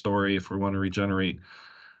overstory if we want to regenerate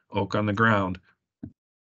oak on the ground.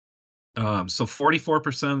 So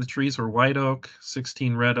 44% of the trees were white oak,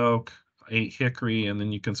 16 red oak, 8 hickory, and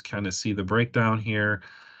then you can kind of see the breakdown here.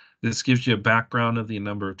 This gives you a background of the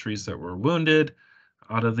number of trees that were wounded.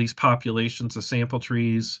 Out of these populations of sample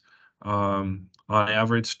trees, on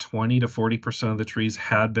average, 20 to 40% of the trees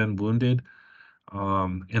had been wounded.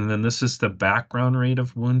 And then this is the background rate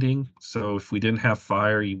of wounding. So if we didn't have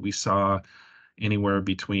fire, we saw anywhere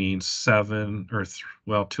between 7 or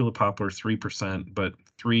tulip poplar 3%, but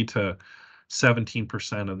 3 to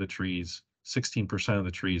 17% of the trees, 16% of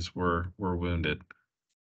the trees were wounded.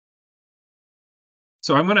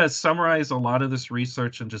 So I'm going to summarize a lot of this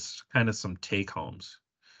research and just kind of some take homes.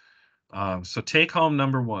 So take home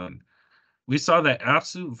number 1, we saw that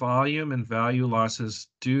absolute volume and value losses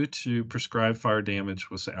due to prescribed fire damage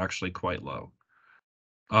was actually quite low.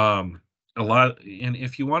 And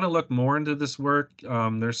if you want to look more into this work,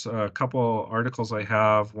 there's a couple articles I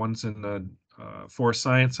have. One's in the Forest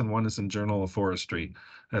Science and one is in Journal of Forestry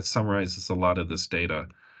that summarizes a lot of this data.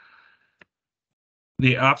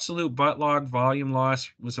 The absolute butt log volume loss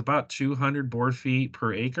was about 200 board feet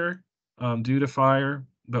per acre due to fire.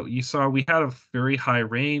 But you saw we had a very high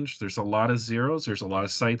range. There's a lot of zeros. There's a lot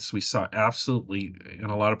of sites we saw in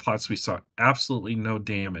a lot of plots, we saw absolutely no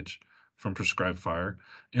damage from prescribed fire.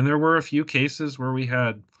 And there were a few cases where we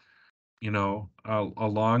had, a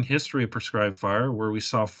long history of prescribed fire where we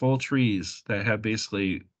saw full trees that had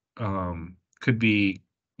basically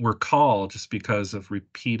were called just because of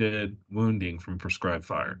repeated wounding from prescribed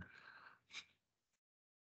fire.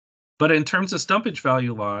 But in terms of stumpage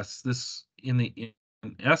value loss, in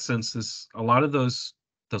essence, a lot of those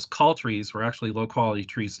call trees were actually low quality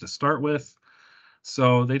trees to start with.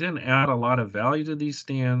 So they didn't add a lot of value to these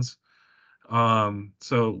stands.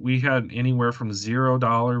 So we had anywhere from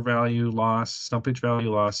 $0 value loss, stumpage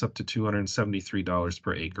value loss, up to $273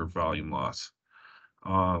 per acre volume loss.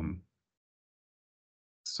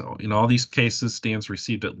 So in all these cases, stands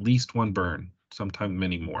received at least one burn, sometimes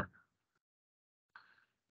many more.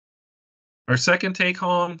 Our second take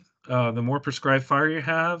home, the more prescribed fire you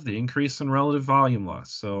have, the increase in relative volume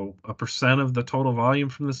loss. So a percent of the total volume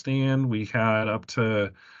from the stand, we had up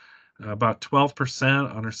to about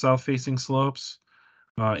 12% on our south-facing slopes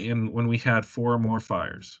when we had 4 or more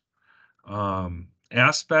fires.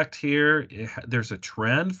 Aspect here, there's a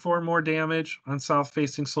trend for more damage on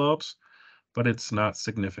south-facing slopes, but it's not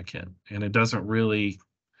significant, and it doesn't really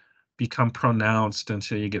become pronounced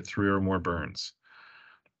until you get 3 or more burns.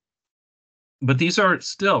 But these are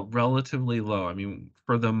still relatively low. I mean,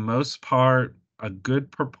 for the most part, a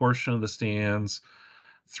good proportion of the stands,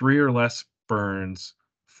 3 or less burns,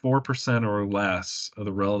 4% or less of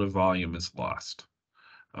the relative volume is lost.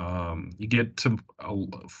 You get to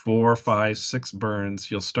 4, 5, 6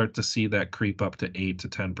 burns, you'll start to see that creep up to 8 to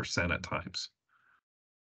 10% at times.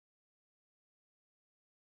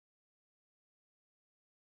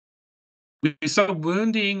 We saw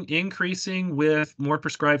wounding increasing with more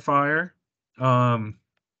prescribed fire. So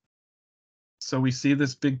we see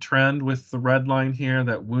this big trend with the red line here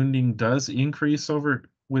that wounding does increase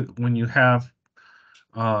when you have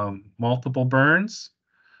multiple burns.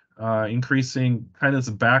 Increasing kind of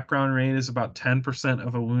the background rate is about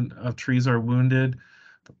 10% of trees are wounded.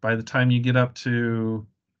 But by the time you get up to,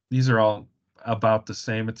 these are all about the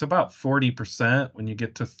same. It's about 40% when you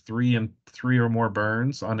get to 3 or more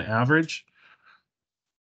burns on average.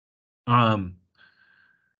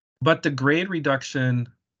 But the grade reduction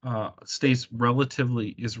is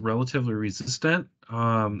relatively resistant.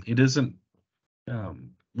 It isn't.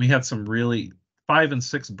 We had some really 5 and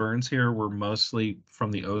 6 burns here were mostly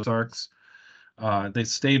from the Ozarks. They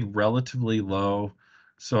stayed relatively low,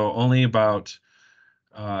 so only about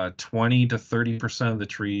 20 to 30% of the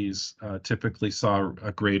trees typically saw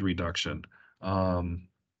a grade reduction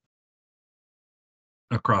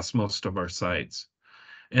across most of our sites.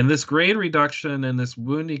 And this grade reduction and this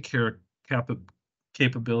wounding care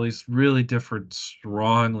capabilities really differed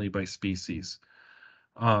strongly by species.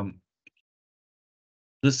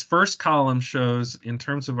 This first column shows, in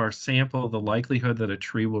terms of our sample, the likelihood that a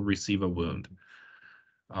tree will receive a wound.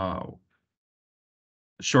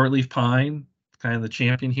 Shortleaf pine, kind of the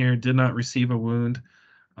champion here, did not receive a wound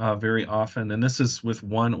very often, and this is with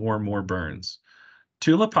 1 or more burns.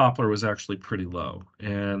 Tulip poplar was actually pretty low,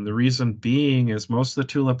 and the reason being is most of the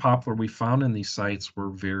tulip poplar we found in these sites were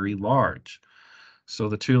very large. So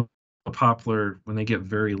the tulip poplar, when they get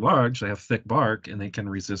very large, they have thick bark and they can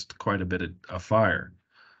resist quite a bit of fire.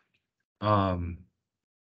 All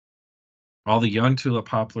the young tulip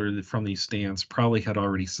poplar from these stands probably had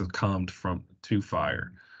already succumbed to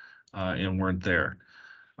fire and weren't there.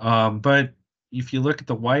 But if you look at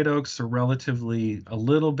the white oaks, are relatively a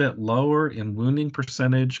little bit lower in wounding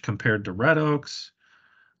percentage compared to red oaks,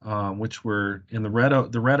 which were in the red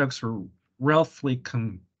oaks were roughly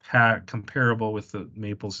comparable with the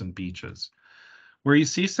maples and beeches. Where you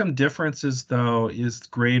see some differences, though, is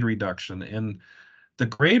grade reduction, and the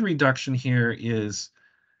grade reduction here is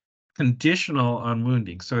conditional on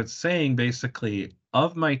wounding. So it's saying basically,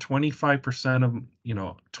 of my 25% of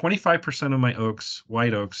 25% of my oaks,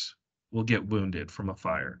 white oaks, will get wounded from a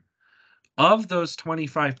fire. Of those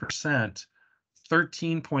 25%,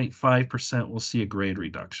 13.5% will see a grade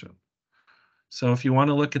reduction. So if you want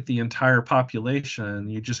to look at the entire population,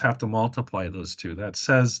 you just have to multiply those two. That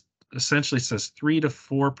essentially says 3 to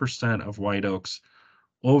 4% of white oaks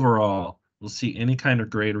overall will see any kind of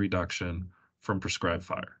grade reduction from prescribed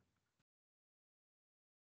fire.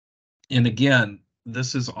 And again,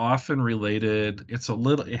 this is often related.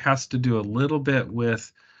 It has to do a little bit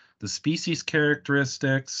with the species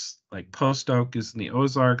characteristics, like post oak is in the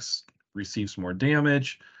Ozarks, receives more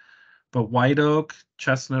damage, but white oak,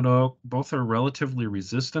 chestnut oak, both are relatively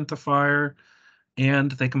resistant to fire,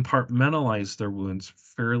 and they compartmentalize their wounds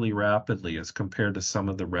fairly rapidly as compared to some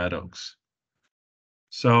of the red oaks.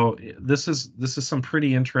 So this is some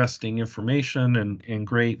pretty interesting information and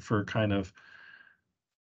great for kind of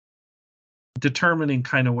determining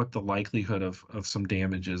kind of what the likelihood of some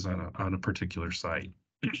damage is on a particular site.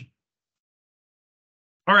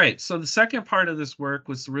 All right, so the second part of this work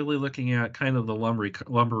was really looking at kind of the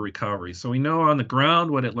lumber recovery. So we know on the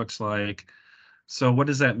ground what it looks like. So what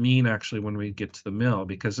does that mean actually when we get to the mill?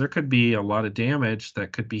 Because there could be a lot of damage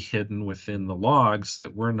that could be hidden within the logs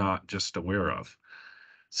that we're not just aware of.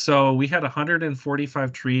 So we had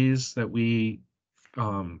 145 trees that we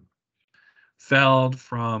felled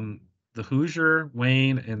from the Hoosier,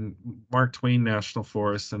 Wayne, and Mark Twain National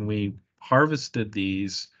Forests, and we harvested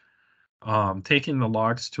these, taking the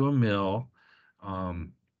logs to a mill.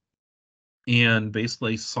 and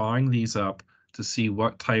basically sawing these up to see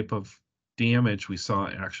what type of damage we saw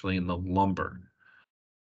actually in the lumber.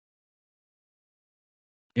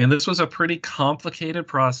 And this was a pretty complicated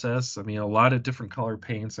process. I mean, a lot of different color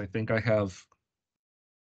paints. I think I have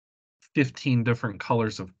 15 different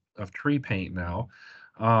colors of tree paint now,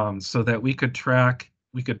 so that we could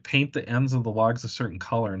paint the ends of the logs a certain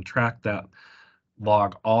color and track that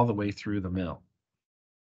log all the way through the mill.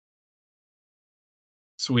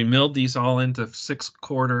 So we milled these all into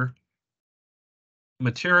 6/4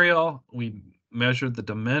 material. We measured the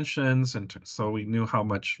dimensions, and so we knew how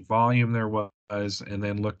much volume there was, and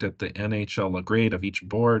then looked at the NHL grade of each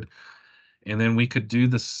board. And then we could do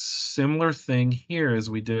the similar thing here as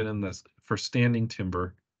we did in this for standing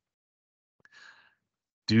timber.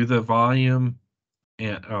 Do the volume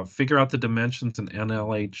and figure out the dimensions and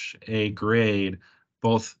NLHA grade,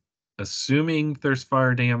 both assuming there's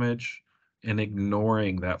fire damage and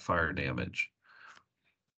ignoring that fire damage.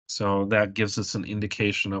 So that gives us an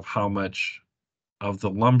indication of how much of the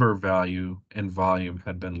lumber value and volume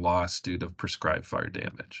had been lost due to prescribed fire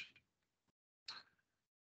damage.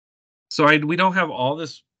 So we don't have all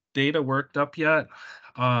this data worked up yet,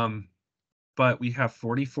 but we have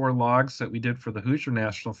 44 logs that we did for the Hoosier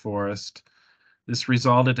National Forest. This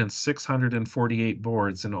resulted in 648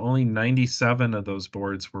 boards, and only 97 of those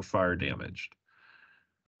boards were fire damaged.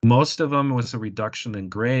 Most of them was a reduction in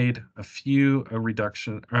grade, most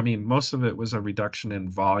of it was a reduction in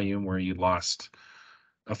volume where you lost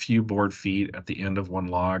a few board feet at the end of one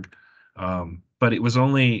log. But it was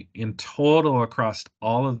only in total across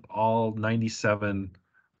all 97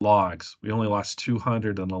 logs, we only lost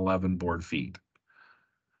 211 board feet.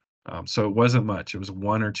 So it wasn't much. It was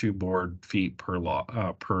 1 or 2 board feet per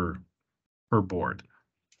board.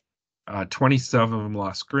 27 of them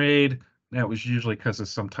lost grade. That was usually because of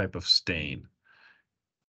some type of stain.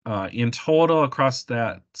 In total, across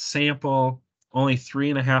that sample, only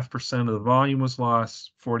 3.5% of the volume was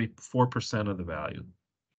lost, 44% of the value.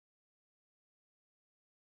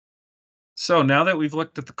 So now that we've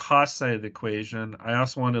looked at the cost side of the equation, I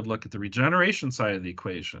also wanted to look at the regeneration side of the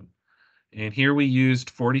equation. And here we used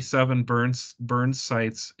 47 burn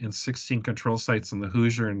sites and 16 control sites in the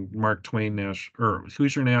Hoosier and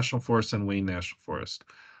Hoosier National Forest and Wayne National Forest.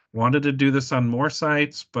 Wanted to do this on more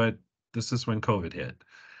sites, but this is when COVID hit,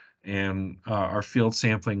 and our field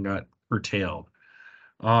sampling got curtailed.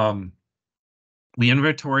 We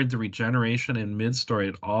inventoried the regeneration in mid-story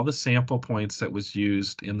at all the sample points that was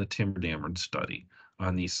used in the timber damage study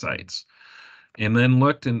on these sites, and then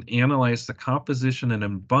looked and analyzed the composition and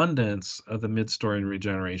abundance of the mid-story and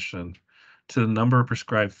regeneration to the number of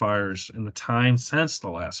prescribed fires in the time since the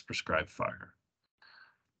last prescribed fire.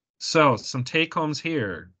 So some take-homes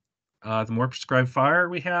here. The more prescribed fire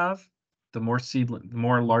we have, the more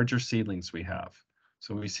larger seedlings we have.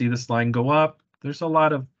 So we see this line go up. There's a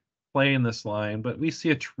lot of play in this line, but we see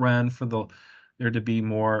a trend for there to be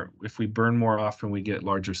more. If we burn more often, we get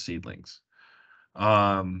larger seedlings.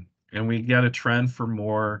 And we get a trend for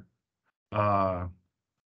more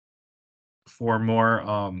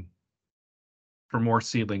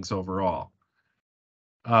seedlings overall.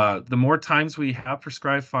 The more times we have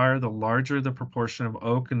prescribed fire, the larger the proportion of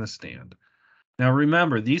oak in the stand. Now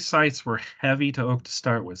remember, these sites were heavy to oak to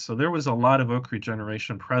start with, so there was a lot of oak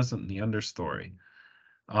regeneration present in the understory.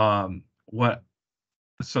 So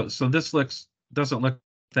this doesn't look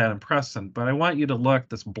that impressive, but I want you to look,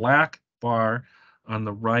 this black bar on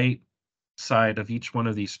the right side of each one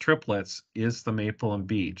of these triplets is the maple and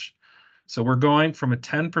beech. So we're going from a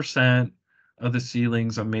 10% of the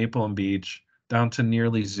seedlings of maple and beech down to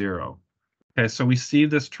nearly 0. Okay, so we see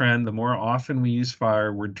this trend. The more often we use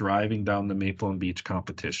fire, we're driving down the maple and beech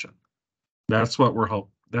competition. That's what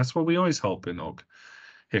we always hope in oak,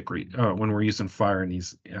 hickory, when we're using fire in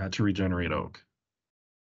these to regenerate oak.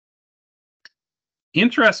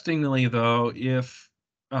 Interestingly, though, if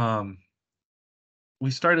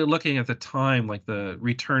we started looking at the time, like the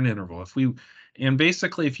return interval, if you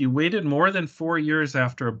waited more than 4 years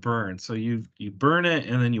after a burn, so you burn it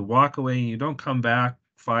and then you walk away and you don't come back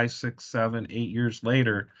 5, 6, 7, 8 years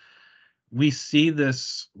later, we see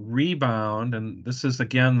this rebound, and this is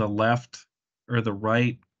again the left or the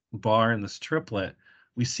right bar in this triplet.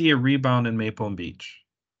 We see a rebound in maple and beech.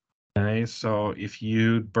 Okay, so if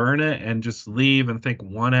you burn it and just leave and think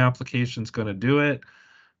one application is going to do it,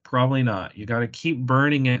 probably not. You got to keep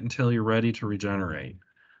burning it until you're ready to regenerate.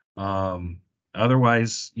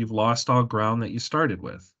 Otherwise, you've lost all ground that you started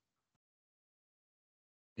with.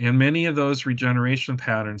 And many of those regeneration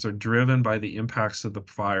patterns are driven by the impacts of the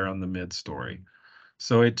fire on the mid-story.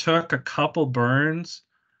 So it took a couple burns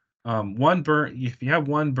One burn, if you have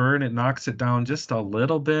one burn, it knocks it down just a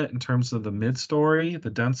little bit in terms of the mid-story, the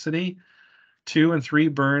density. 2 and 3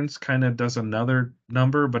 burns kind of does another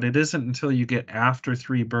number, but it isn't until you get after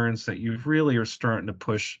 3 burns that you really are starting to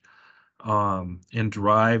push and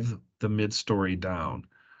drive the mid-story down.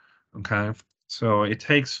 Okay, so it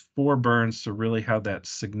takes 4 burns to really have that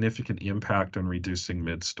significant impact on reducing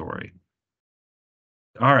mid-story.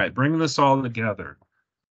 All right, bring this all together.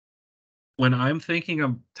 When I'm thinking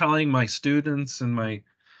of telling my students and my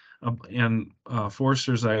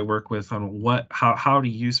foresters I work with on how to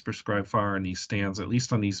use prescribed fire in these stands, at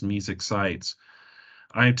least on these mesic sites,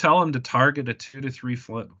 I tell them to target a 2 to 3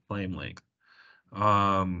 foot flame length.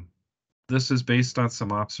 This is based on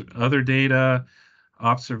some other data,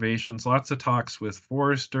 observations, lots of talks with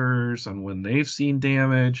foresters and when they've seen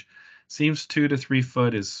damage. Seems 2 to 3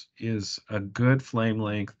 foot is a good flame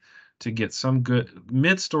length to get some good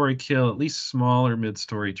mid-story kill, at least smaller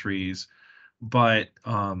mid-story trees, but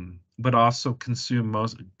also consume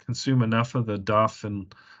enough of the duff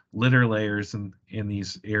and litter layers in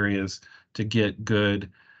these areas to get good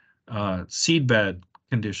seedbed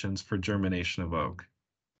conditions for germination of oak.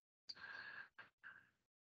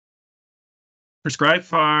 Prescribed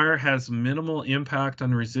fire has minimal impact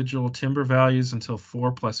on residual timber values until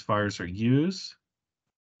 4+ fires are used.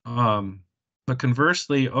 But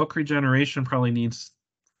conversely, oak regeneration probably needs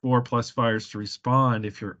 4+ fires to respond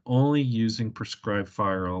if you're only using prescribed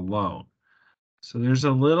fire alone. So there's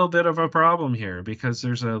a little bit of a problem here because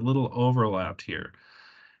there's a little overlap here.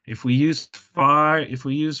 If we use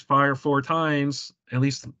fire 4 times, at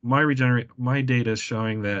least my data is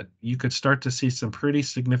showing that you could start to see some pretty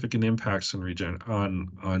significant impacts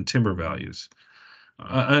on timber values,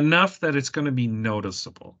 enough that it's going to be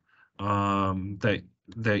noticeable.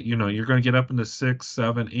 That you're going to get up into 6,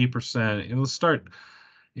 7, 8%.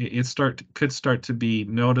 Could start to be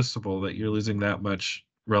noticeable that you're losing that much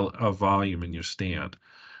of volume in your stand.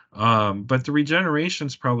 But the regeneration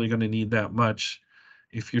is probably going to need that much.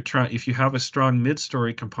 If you have a strong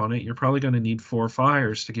mid-story component, you're probably going to need 4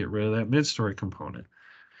 fires to get rid of that mid-story component.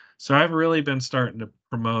 So I've really been starting to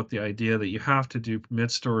promote the idea that you have to do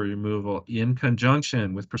mid-story removal in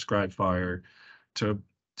conjunction with prescribed fire to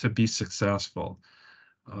be successful.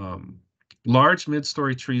 Large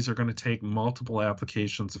mid-story trees are going to take multiple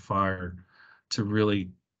applications of fire to really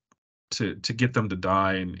to get them to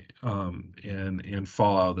die and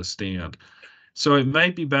fall out of the stand. So it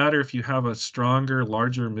might be better if you have a stronger,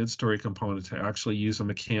 larger mid-story component to actually use a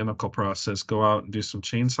mechanical process, go out and do some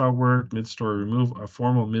chainsaw work, mid-story removal, a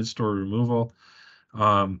formal mid-story removal,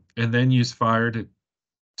 and then use fire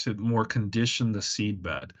to more condition the seed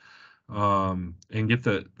bed and get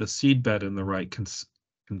the seed bed in the right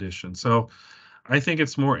condition. So I think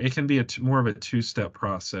it can be more of a 2-step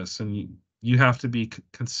process, and you have to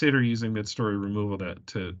consider using mid-story removal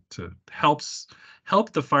to help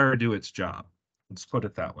the fire do its job. Let's put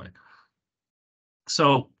it that way.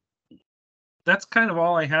 So that's kind of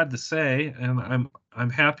all I had to say, and I'm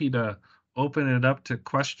happy to open it up to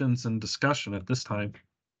questions and discussion at this time.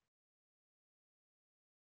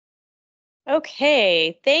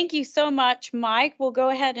 Okay, thank you so much, Mike. We'll go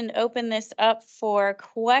ahead and open this up for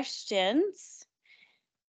questions.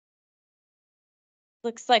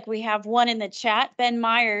 Looks like we have one in the chat. Ben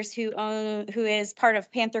Myers, who is part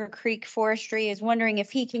of Panther Creek Forestry, is wondering if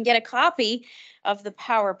he can get a copy of the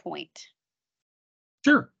PowerPoint.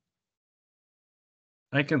 Sure.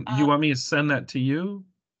 I can. You want me to send that to you?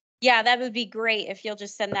 Yeah, that would be great if you'll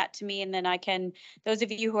just send that to me, and then I can, those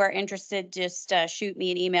of you who are interested, just shoot me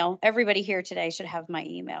an email. Everybody here today should have my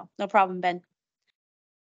email. No problem, Ben.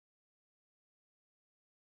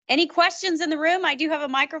 Any questions in the room? I do have a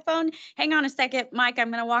microphone. Hang on a second, Mike, I'm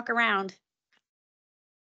going to walk around.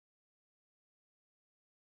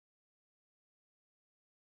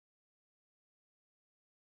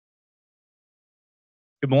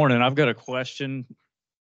 Good morning. I've got a question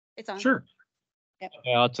It's on. Sure. Yep.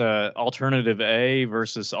 about alternative A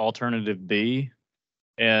versus alternative B.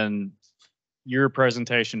 And your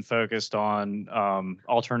presentation focused on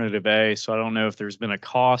alternative A. So I don't know if there's been a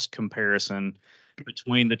cost comparison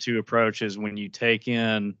between the two approaches when you take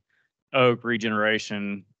in oak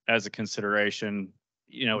regeneration as a consideration.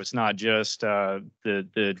 You know, it's not just the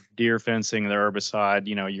deer fencing, the herbicide.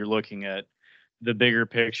 You know, you're looking at the bigger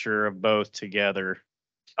picture of both together.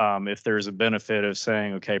 If there's a benefit of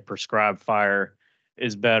saying, okay, prescribed fire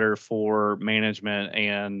is better for management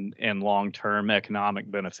and long-term economic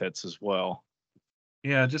benefits as well.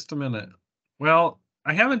 Yeah, just a minute. Well,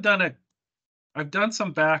 I haven't done it. I've done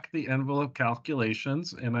some back the envelope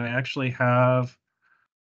calculations, and I actually have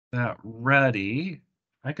that ready.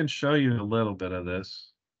 I can show you a little bit of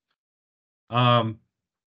this. Let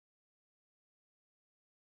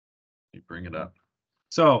me bring it up.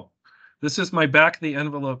 So this is my back of the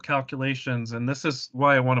envelope calculations, and this is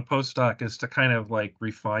why I want a postdoc, is to kind of like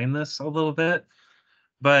refine this a little bit.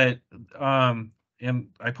 But and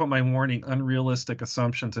I put my warning: unrealistic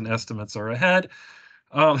assumptions and estimates are ahead.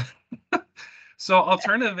 So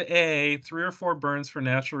alternative A, 3 or 4 burns for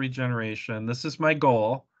natural regeneration. This is my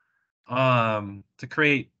goal, to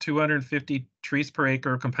create 250 trees per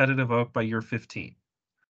acre competitive oak by year 15.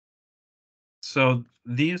 So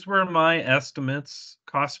these were my estimates: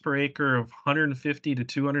 cost per acre of $150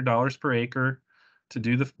 to $200 per acre to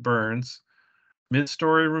do the burns,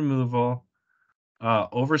 mid-story removal,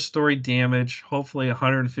 overstory damage, hopefully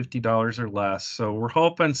 $150 or less. So we're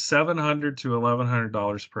hoping $700 to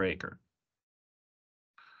 $1,100 per acre.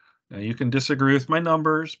 Now you can disagree with my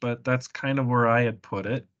numbers, but that's kind of where I had put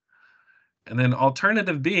it. And then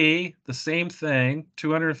alternative B, the same thing,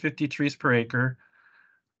 250 trees per acre.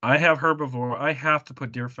 I have herbivore. I have to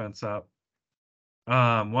put deer fence up.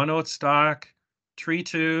 1 oat stock, tree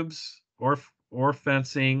tubes, or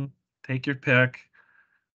fencing. Take your pick.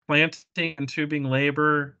 Planting and tubing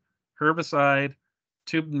labor, herbicide,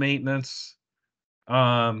 tube maintenance.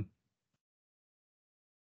 I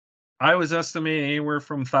was estimating anywhere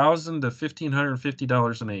from $1,000 to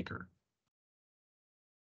 $1,550 an acre.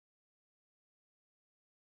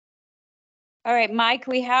 All right, Mike,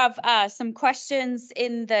 we have some questions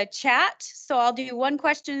in the chat. So I'll do one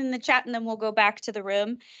question in the chat and then we'll go back to the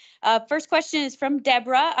room. First question is from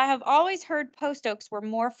Deborah. I have always heard post oaks were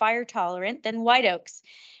more fire tolerant than white oaks,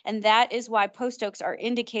 and that is why post oaks are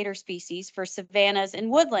indicator species for savannas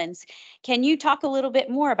and woodlands. Can you talk a little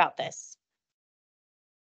bit more about this?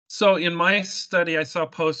 So in my study, I saw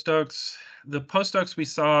post oaks. The post oaks we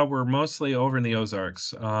saw were mostly over in the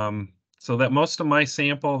Ozarks. So that most of my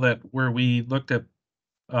sample where we looked at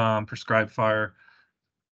prescribed fire,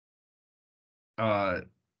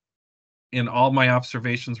 in all my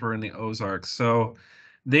observations were in the Ozarks. So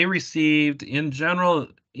they received, in general,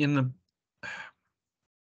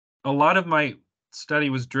 a lot of my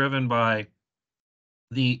study was driven by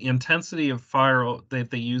the intensity of fire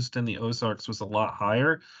that they used in the Ozarks was a lot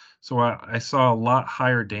higher. So I saw a lot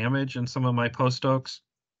higher damage in some of my post oaks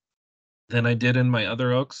than I did in my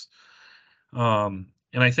other oaks. And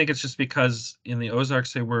I think it's just because in the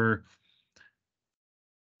Ozarks, they're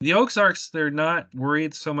not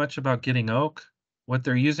worried so much about getting oak. What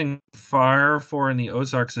they're using fire for in the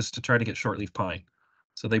Ozarks is to try to get shortleaf pine.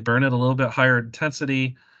 So they burn it a little bit higher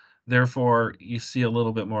intensity. Therefore, you see a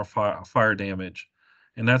little bit more fire damage.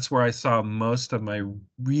 And that's where I saw most of my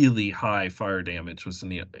really high fire damage was in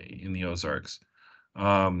the Ozarks.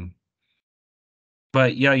 But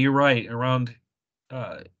yeah, you're right. Around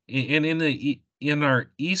in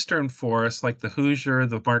our eastern forests, like the Hoosier,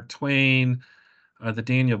 the Mark Twain, the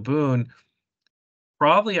Daniel Boone,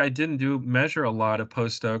 probably I didn't measure a lot of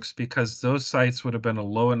post oaks because those sites would have been a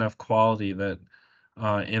low enough quality that,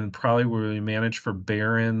 and probably would be managed for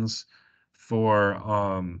barrens,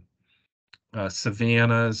 for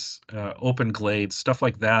savannas, open glades, stuff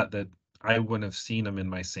like that I wouldn't have seen them in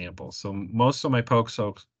my sample. So most of my post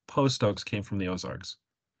oaks came from the Ozarks.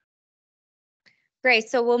 Great.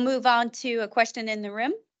 So we'll move on to a question in the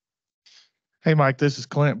room. Hey, Mike, this is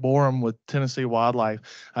Clint Borum with Tennessee Wildlife.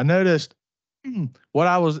 I noticed I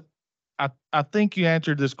think you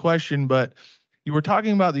answered this question, but you were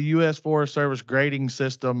talking about the U.S. Forest Service grading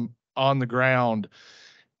system on the ground.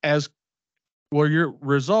 Were your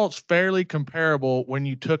results fairly comparable when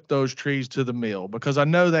you took those trees to the mill? Because I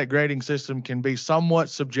know that grading system can be somewhat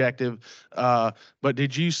subjective, but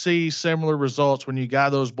did you see similar results when you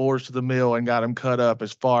got those boards to the mill and got them cut up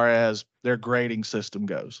as far as their grading system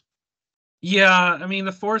goes? Yeah, I mean,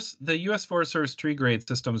 the U.S. Forest Service tree grade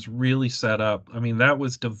system is really set up. I mean, that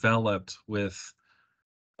was developed with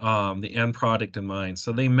the end product in mind.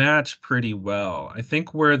 So they match pretty well. I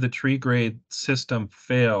think where the tree grade system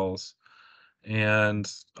fails, and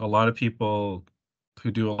a lot of people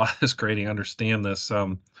who do a lot of this grading understand this,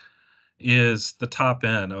 is the top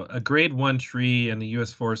end. A grade 1 tree in the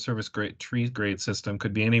U.S. Forest Service tree grade system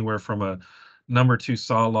could be anywhere from a number 2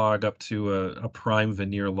 saw log up to a prime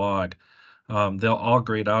veneer log. They'll all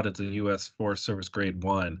grade out at the U.S. Forest Service grade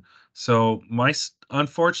 1. So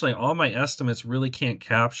unfortunately, all my estimates really can't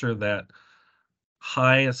capture that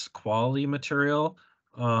highest quality material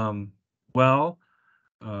well.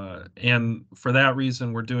 And for that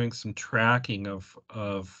reason, we're doing some tracking of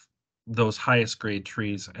those highest grade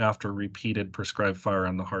trees after repeated prescribed fire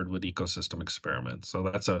on the hardwood ecosystem experiment. So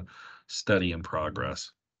that's a study in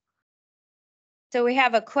progress. So we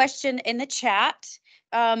have a question in the chat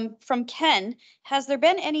from Ken, has there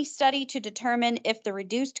been any study to determine if the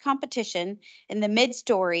reduced competition in the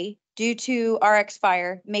mid-story due to RX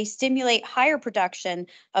fire may stimulate higher production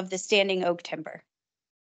of the standing oak timber?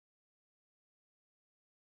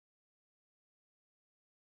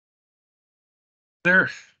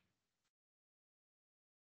 There,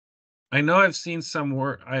 I know I've seen some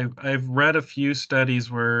work. I've read a few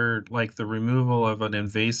studies where like the removal of an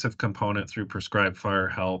invasive component through prescribed fire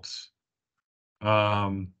helps.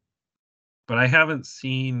 But I haven't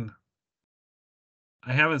seen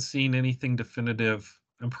anything definitive.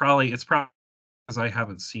 And it's probably because I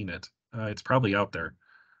haven't seen it. It's probably out there.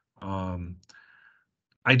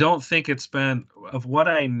 I don't think it's been, of what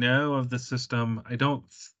I know of the system, I don't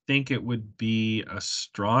think it would be a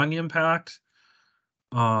strong impact.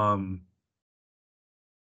 But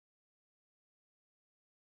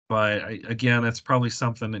again, it's probably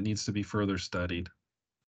something that needs to be further studied.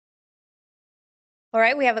 All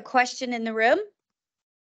right, we have a question in the room.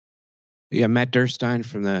 Yeah, Matt Durstein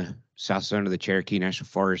from the south zone of the Cherokee National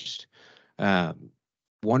Forest.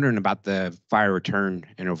 Wondering about the fire return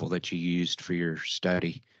interval that you used for your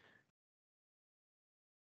study.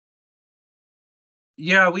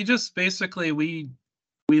 Yeah, we just basically we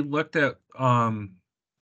looked at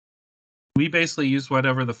we basically used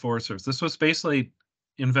whatever the Forest Service. This was basically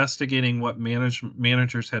investigating what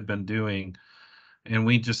managers had been doing, and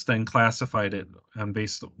we just then classified it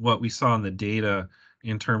based on what we saw in the data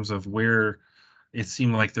in terms of where it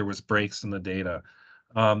seemed like there was breaks in the data.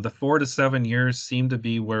 The 4 to 7 years seemed to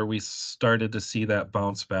be where we started to see that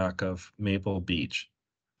bounce back of Maple Beach.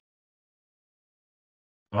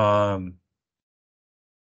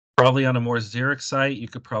 Probably on a more xeric site, you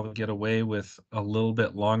could probably get away with a little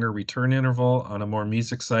bit longer return interval. On a more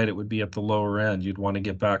mesic site, it would be at the lower end. You'd want to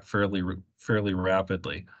get back fairly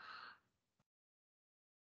rapidly.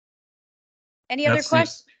 Any other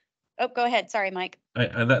questions? Oh, go ahead. Sorry, Mike.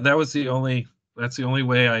 That was the only. That's the only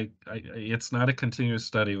way it's not a continuous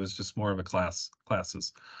study. It was just more of a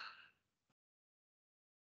classes.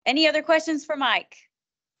 Any other questions for Mike?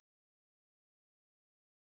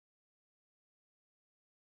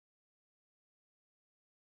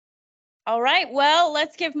 All right, well,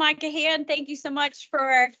 let's give Mike a hand. Thank you so much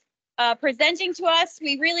for presenting to us.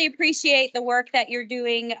 We really appreciate the work that you're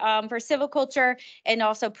doing for silviculture and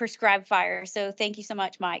also prescribed fire. So thank you so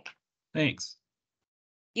much, Mike. Thanks.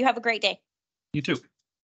 You have a great day. You too.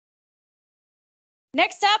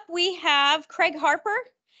 Next up, we have Craig Harper.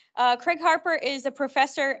 Craig Harper is a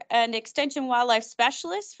professor and extension wildlife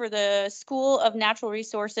specialist for the School of Natural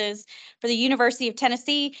Resources for the University of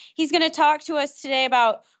Tennessee. He's going to talk to us today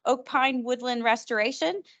about oak pine woodland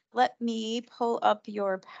restoration. Let me pull up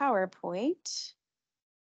your PowerPoint.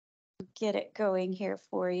 Get it going here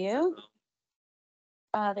for you.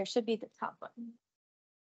 There should be the top button.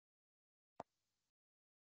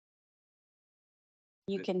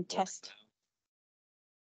 You can test.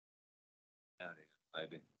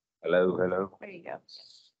 Hello, hello. There you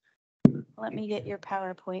go. Let me get your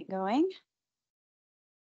PowerPoint going.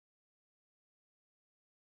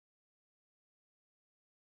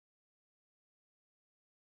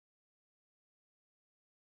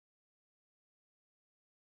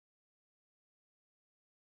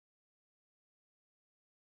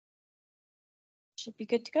 Should be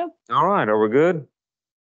good to go. All right, are we good?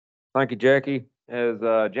 Thank you, Jackie. As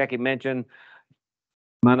Jackie mentioned,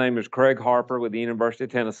 my name is Craig Harper with the University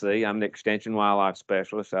of Tennessee. I'm the Extension Wildlife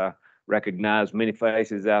Specialist. I recognize many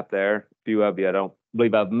faces out there. A few of you I don't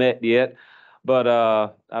believe I've met yet, but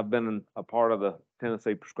I've been a part of the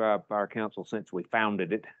Tennessee Prescribed Fire Council since we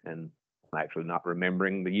founded it, and I'm actually not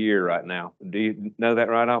remembering the year right now. Do you know that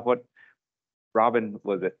right off? What, Robin,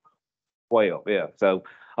 was it 12? Yeah, so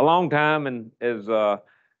a long time, and as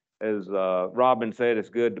Robin said, it's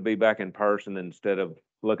good to be back in person instead of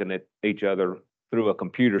looking at each other through a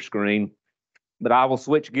computer screen. But I will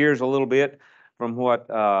switch gears a little bit from what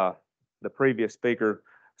the previous speaker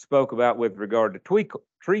spoke about with regard to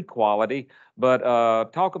tree quality,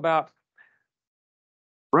 but talk about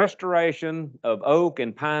restoration of oak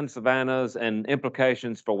and pine savannas and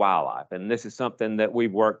implications for wildlife. And this is something that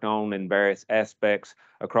we've worked on in various aspects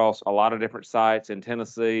across a lot of different sites in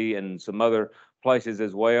Tennessee and some other places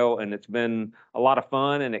as well. And it's been a lot of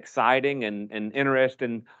fun and exciting and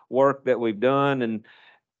interesting work that we've done. And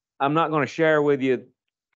I'm not going to share with you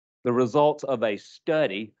the results of a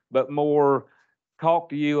study, but more talk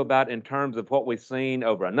to you about in terms of what we've seen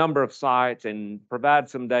over a number of sites and provide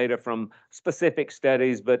some data from specific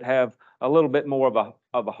studies, but have a little bit more of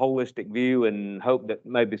a holistic view, and hope that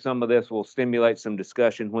maybe some of this will stimulate some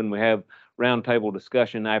discussion when we have roundtable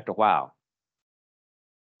discussion after a while.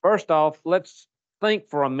 First off, let's think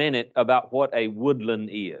for a minute about what a woodland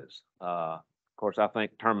is. Of course, I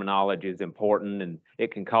think terminology is important and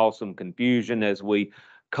it can cause some confusion as we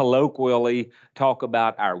colloquially talk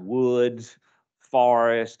about our woods,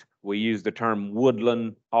 forest. We use the term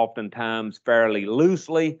woodland oftentimes fairly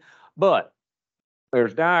loosely, but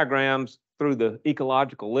there's diagrams through the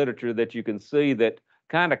ecological literature that you can see that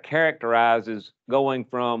kind of characterizes going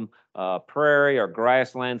from prairie or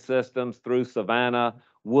grassland systems through savanna,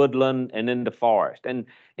 woodland, and into forest. And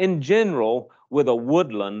in general, with a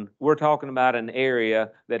woodland, we're talking about an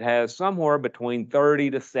area that has somewhere between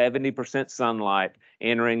 30 to 70% sunlight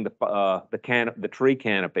entering the tree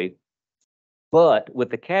canopy, but with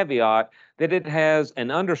the caveat that it has an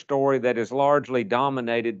understory that is largely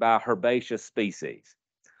dominated by herbaceous species.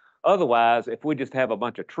 Otherwise, if we just have a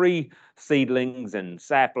bunch of tree seedlings and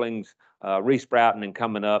saplings resprouting and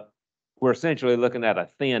coming up, we're essentially looking at a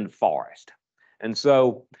thin forest. And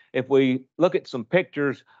so if we look at some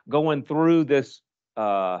pictures going through this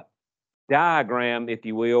diagram, if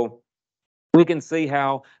you will, we can see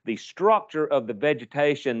how the structure of the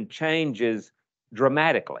vegetation changes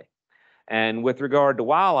dramatically. And with regard to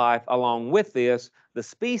wildlife, along with this, the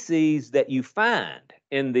species that you find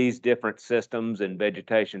in these different systems and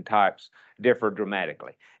vegetation types differ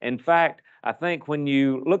dramatically. In fact, I think when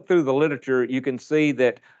you look through the literature, you can see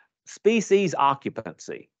that species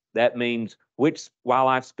occupancy, that means which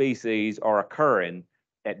wildlife species are occurring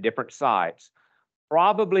at different sites,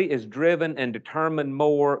 probably is driven and determined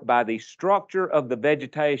more by the structure of the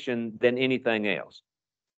vegetation than anything else.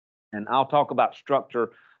 And I'll talk about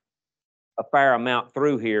structure a fair amount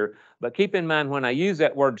through here, but keep in mind when I use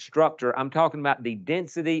that word structure, I'm talking about the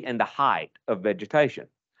density and the height of vegetation.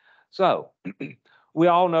 So we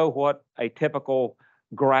all know what a typical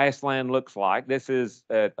grassland looks like. This is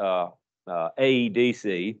at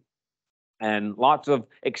AEDC, and lots of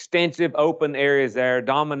extensive open areas there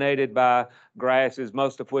dominated by grasses,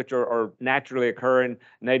 most of which are naturally occurring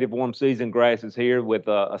native warm season grasses here with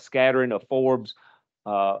a scattering of forbs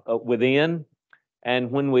within.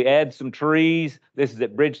 And when we add some trees, this is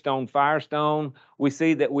at Bridgestone Firestone, we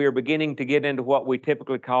see that we are beginning to get into what we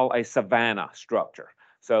typically call a savanna structure.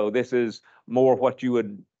 So this is more what you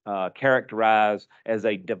would characterize as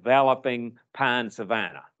a developing pine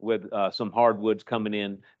savanna with some hardwoods coming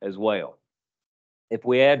in as well. If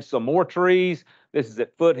we add some more trees, this is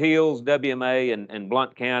at Foothills, WMA, and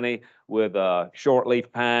Blount County with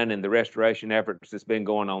shortleaf pine and the restoration efforts that's been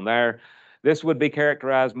going on there. This would be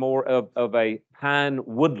characterized more of a pine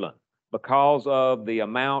woodland because of the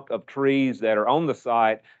amount of trees that are on the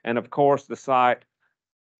site. And of course, the site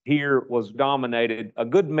here was dominated, a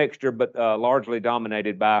good mixture, but largely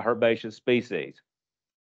dominated by herbaceous species.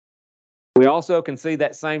 We also can see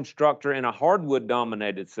that same structure in a hardwood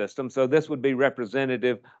dominated system. So this would be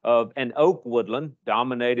representative of an oak woodland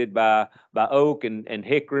dominated by oak and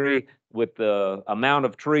hickory. With the amount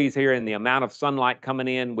of trees here and the amount of sunlight coming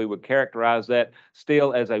in, we would characterize that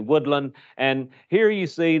still as a woodland. And here you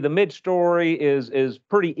see the mid-story is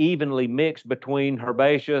pretty evenly mixed between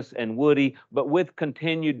herbaceous and woody, but with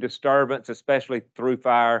continued disturbance, especially through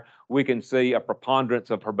fire, we can see a preponderance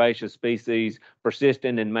of herbaceous species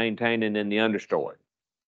persisting and maintaining in the understory.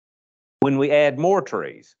 When we add more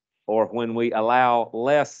trees, or when we allow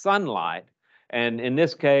less sunlight, and in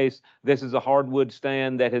this case, this is a hardwood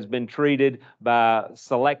stand that has been treated by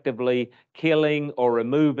selectively killing or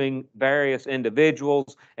removing various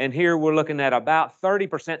individuals. And here we're looking at about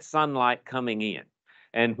 30% sunlight coming in.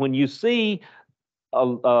 And when you see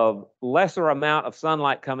a lesser amount of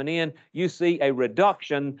sunlight coming in, you see a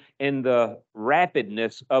reduction in the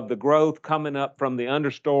rapidness of the growth coming up from the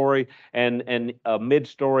understory and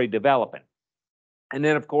mid-story developing. And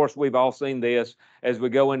then, of course, we've all seen this as we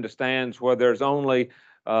go into stands where there's only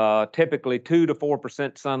typically 2 to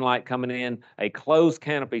 4% sunlight coming in, a closed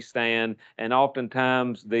canopy stand, and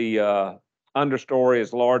oftentimes the understory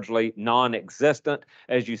is largely non-existent,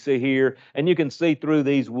 as you see here. And you can see through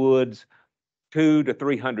these woods 200 to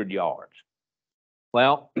 300 yards.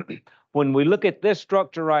 Well, when we look at this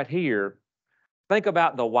structure right here, think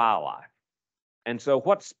about the wildlife. And so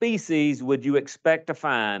what species would you expect to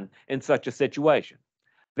find in such a situation?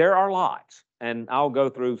 There are lots, and I'll go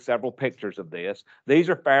through several pictures of this. These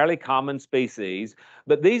are fairly common species,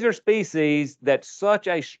 but these are species that such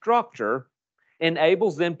a structure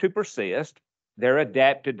enables them to persist. They're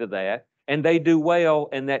adapted to that, and they do well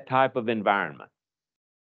in that type of environment.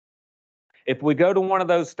 If we go to one of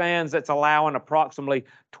those stands that's allowing approximately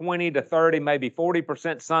 20 to 30, maybe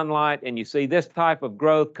 40% sunlight, and you see this type of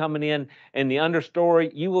growth coming in the understory,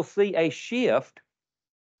 you will see a shift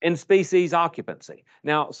in species occupancy.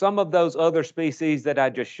 Now, some of those other species that I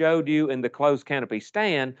just showed you in the closed canopy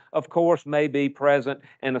stand, of course, may be present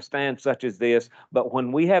in a stand such as this, but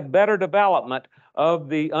when we have better development of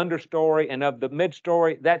the understory and of the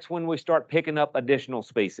midstory, that's when we start picking up additional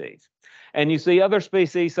species. And you see other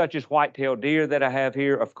species such as white-tailed deer that I have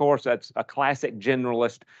here. Of course, that's a classic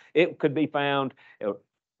generalist. It could be found,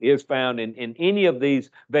 is found in any of these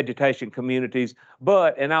vegetation communities,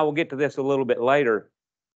 but, and I will get to this a little bit later,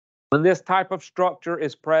 when this type of structure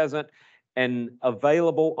is present and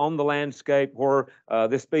available on the landscape where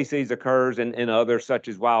this species occurs in others such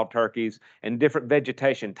as wild turkeys and different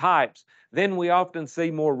vegetation types, then we often see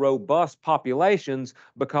more robust populations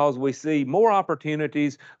because we see more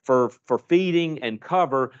opportunities for feeding and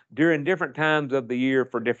cover during different times of the year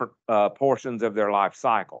for different portions of their life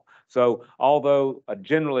cycle. So although a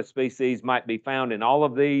generalist species might be found in all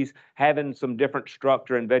of these, having some different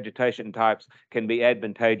structure and vegetation types can be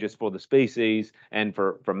advantageous for the species and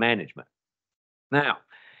for management. Now,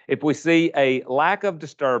 if we see a lack of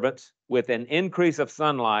disturbance with an increase of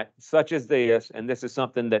sunlight such as this, and this is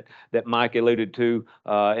something that Mike alluded to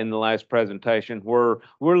in the last presentation, where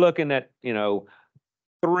we're looking at,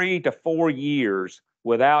 3 to 4 years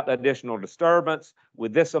without additional disturbance,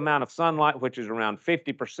 with this amount of sunlight, which is around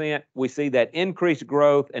 50%, we see that increased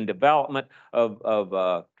growth and development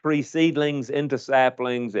of tree seedlings into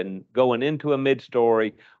saplings and going into a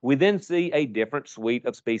mid-story. We then see a different suite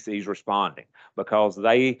of species responding because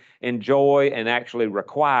they enjoy and actually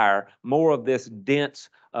require more of this dense,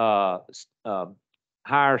 higher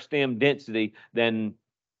stem density than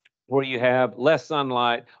where you have less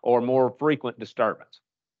sunlight or more frequent disturbance.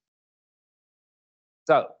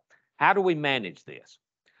 So, how do we manage this?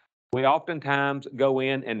 We oftentimes go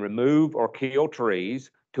in and remove or kill trees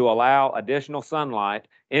to allow additional sunlight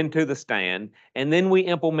into the stand, and then we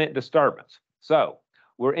implement disturbance. So,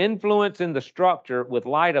 we're influencing the structure with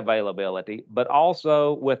light availability, but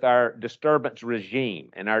also with our disturbance regime.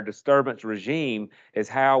 And our disturbance regime is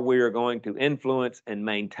how we are going to influence and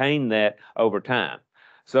maintain that over time.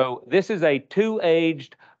 So, this is a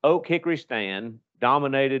 2-aged oak hickory stand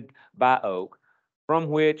dominated by oak, from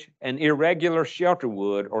which an irregular shelter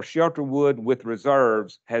wood or shelter wood with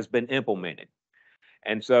reserves has been implemented.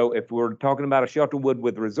 And so if we're talking about a shelter wood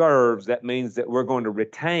with reserves, that means that we're going to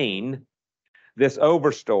retain this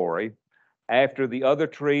overstory after the other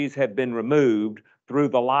trees have been removed through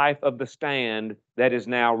the life of the stand that is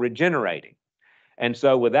now regenerating. And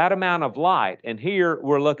so with that amount of light, and here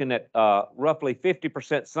we're looking at roughly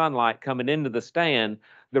 50% sunlight coming into the stand,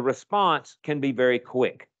 the response can be very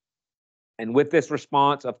quick. And with this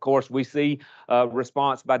response, of course, we see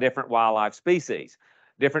response by different wildlife species.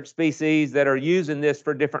 Different species that are using this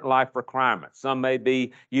for different life requirements. Some may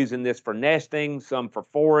be using this for nesting, some for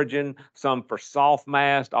foraging, some for soft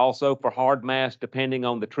mast, also for hard mast, depending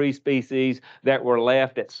on the tree species that were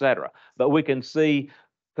left, etc. But we can see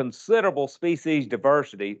considerable species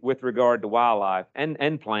diversity with regard to wildlife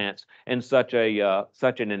and plants in such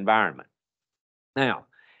an environment. Now,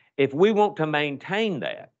 if we want to maintain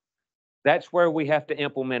that, that's where we have to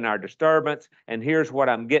implement our disturbance. And here's what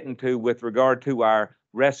I'm getting to with regard to our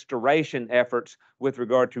restoration efforts with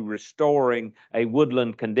regard to restoring a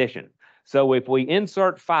woodland condition. So if we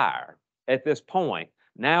insert fire at this point,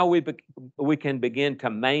 now we can begin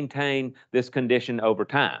to maintain this condition over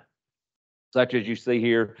time, such as you see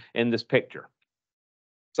here in this picture.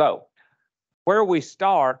 So where we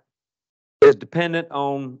start is dependent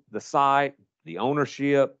on the site, the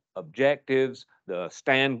ownership, objectives, the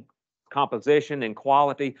stand composition and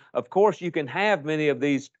quality. Of course, you can have many of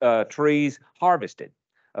these trees harvested.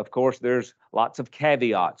 Of course, there's lots of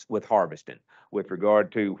caveats with harvesting with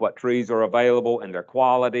regard to what trees are available and their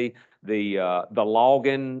quality, the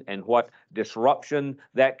logging and what disruption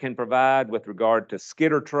that can provide with regard to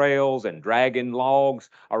skidder trails and dragging logs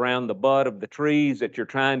around the butt of the trees that you're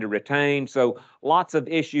trying to retain. So lots of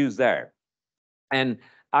issues there. And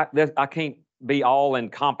I can't be all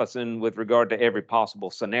encompassing with regard to every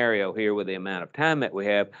possible scenario here with the amount of time that we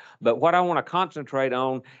have. But what I want to concentrate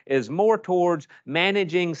on is more towards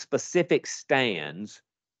managing specific stands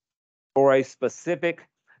for a specific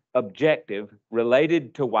objective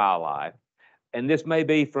related to wildlife. And this may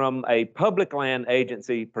be from a public land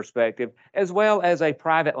agency perspective, as well as a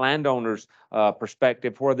private landowner's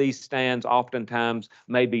perspective, where these stands oftentimes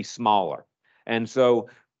may be smaller. And so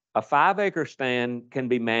a 5-acre stand can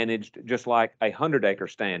be managed just like a 100-acre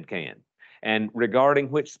stand can. And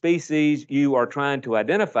regarding which species you are trying to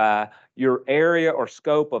identify, your area or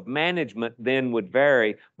scope of management then would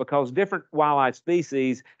vary because different wildlife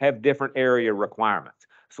species have different area requirements.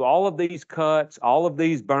 So all of these cuts, all of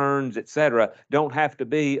these burns, et cetera, don't have to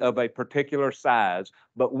be of a particular size,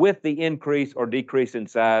 but with the increase or decrease in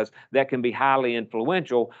size, that can be highly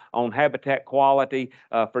influential on habitat quality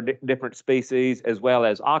for different species as well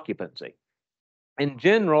as occupancy. In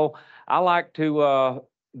general, I like to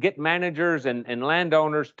get managers and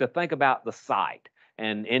landowners to think about the site.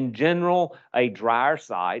 And in general, a drier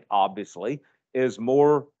site, obviously, is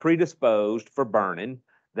more predisposed for burning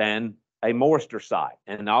than a moister site.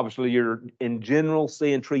 And obviously, you're in general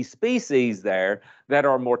seeing tree species there that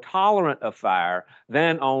are more tolerant of fire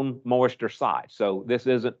than on moister sites. So this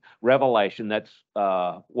isn't revelation. That's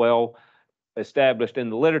well established in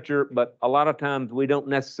the literature, but a lot of times we don't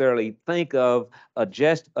necessarily think of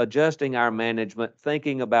adjusting our management,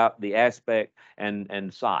 thinking about the aspect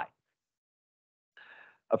and site.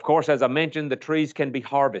 Of course, as I mentioned, the trees can be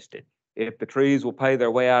harvested if the trees will pay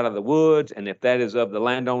their way out of the woods and if that is of the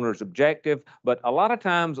landowner's objective. But a lot of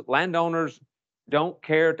times landowners don't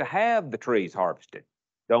care to have the trees harvested,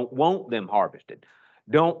 don't want them harvested,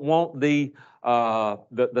 don't want the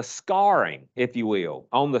scarring, if you will,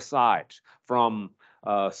 on the sites from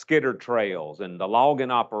skidder trails and the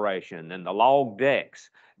logging operation and the log decks.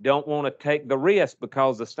 Don't want to take the risk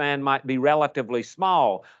because the stand might be relatively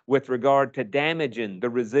small with regard to damaging the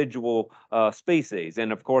residual species.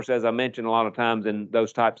 And of course, as I mentioned, a lot of times in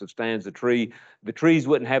those types of stands, the trees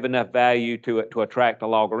wouldn't have enough value to attract a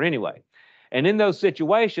logger anyway. And in those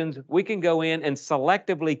situations, we can go in and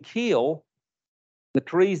selectively kill the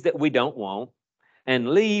trees that we don't want and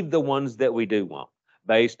leave the ones that we do want,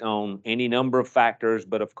 based on any number of factors,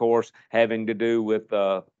 but of course having to do with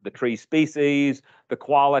the tree species, the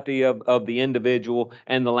quality of the individual,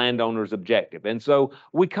 and the landowner's objective. And so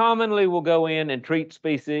we commonly will go in and treat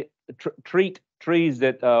trees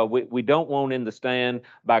that we don't want in the stand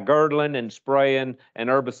by girdling and spraying an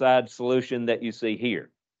herbicide solution that you see here.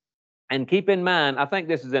 And keep in mind, I think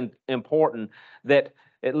this is important, that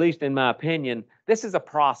at least in my opinion, this is a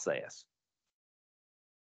process.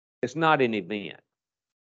 It's not an event.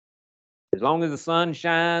 As long as the sun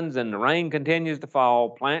shines and the rain continues to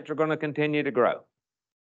fall, plants are going to continue to grow.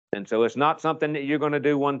 And so it's not something that you're going to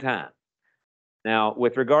do one time. Now,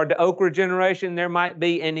 with regard to oak regeneration, there might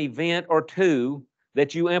be an event or two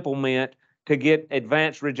that you implement to get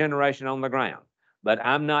advanced regeneration on the ground. But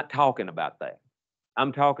I'm not talking about that.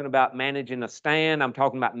 I'm talking about managing a stand. I'm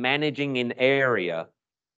talking about managing an area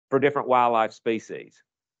for different wildlife species.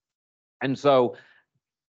 And so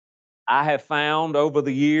I have found over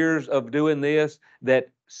the years of doing this that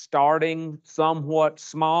starting somewhat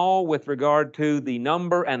small with regard to the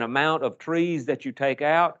number and amount of trees that you take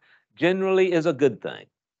out generally is a good thing.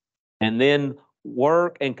 And then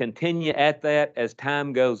work and continue at that as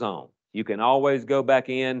time goes on. You can always go back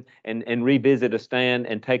in and revisit a stand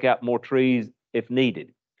and take out more trees if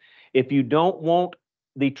needed. If you don't want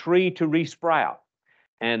the tree to resprout,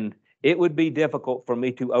 and it would be difficult for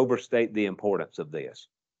me to overstate the importance of this.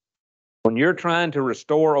 When you're trying to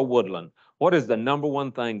restore a woodland, what is the number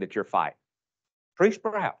one thing that you're fighting? Tree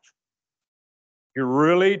sprouts. You're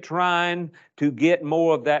really trying to get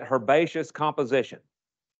more of that herbaceous composition.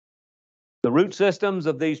 The root systems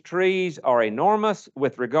of these trees are enormous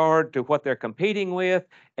with regard to what they're competing with,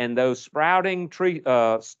 and those sprouting tree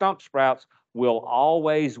stump sprouts will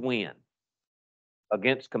always win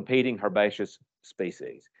against competing herbaceous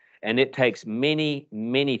species. And it takes many,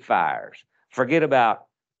 many fires. Forget about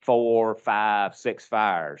 4, 5, 6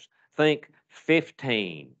 fires. Think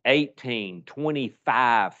 15, 18,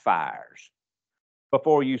 25 fires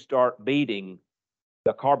before you start beating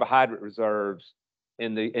the carbohydrate reserves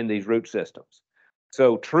in these root systems.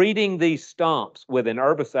 So treating these stumps with an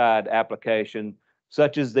herbicide application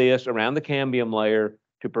such as this around the cambium layer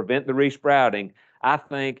to prevent the resprouting, I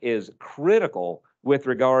think is critical with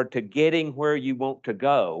regard to getting where you want to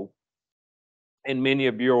go in many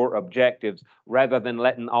of your objectives rather than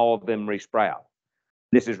letting all of them resprout.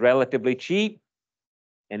 This is relatively cheap,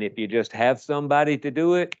 and if you just have somebody to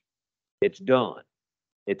do it, it's done.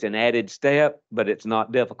 It's an added step, but it's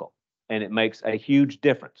not difficult, and it makes a huge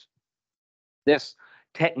difference. This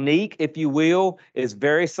technique, if you will, is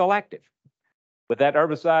very selective. With that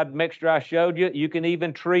herbicide mixture I showed you, you can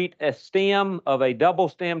even treat a stem of a double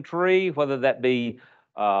stem tree, whether that be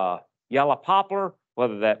yellow poplar,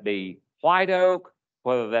 whether that be white oak,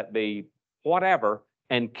 whether that be whatever,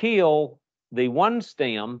 and kill the one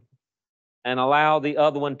stem and allow the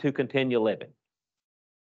other one to continue living.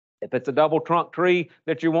 If it's a double trunk tree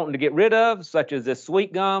that you're wanting to get rid of, such as this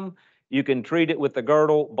sweet gum, you can treat it with the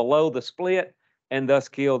girdle below the split and thus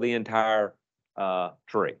kill the entire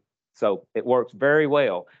tree. So it works very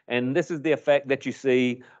well. And this is the effect that you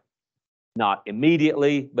see not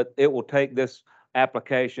immediately, but it will take this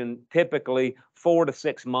application typically 4 to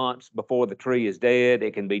 6 months before the tree is dead.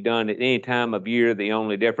 It can be done at any time of year. The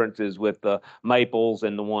only difference is with the maples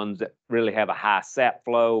and the ones that really have a high sap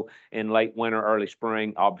flow in late winter, early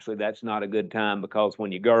spring. Obviously, that's not a good time because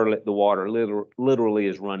when you girdle it, the water literally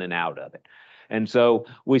is running out of it. And so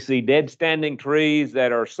we see dead standing trees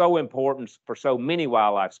that are so important for so many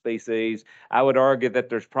wildlife species. I would argue that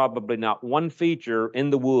there's probably not one feature in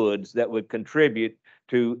the woods that would contribute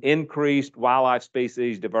to increased wildlife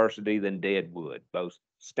species diversity than dead wood. Both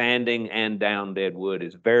standing and down dead wood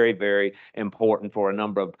is very, very important for a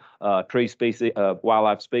number of tree species,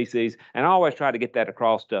 wildlife species. And I always try to get that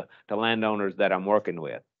across to landowners that I'm working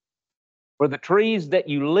with. For the trees that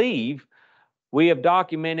you leave, we have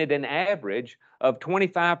documented an average of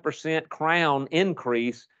 25% crown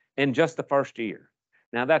increase in just the first year.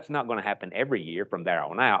 Now, that's not going to happen every year from there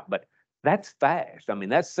on out, but that's fast. I mean,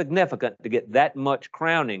 that's significant to get that much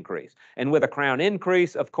crown increase. And with a crown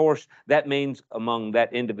increase, of course, that means among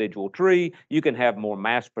that individual tree, you can have more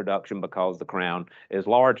mass production because the crown is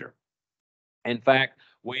larger. In fact,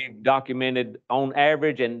 we've documented on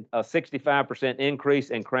average a 65% increase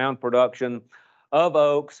in crown production of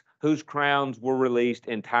oaks whose crowns were released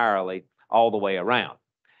entirely all the way around.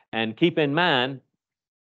 And keep in mind,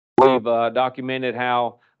 we've documented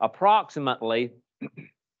how approximately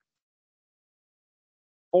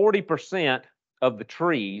 40% of the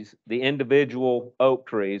trees, the individual oak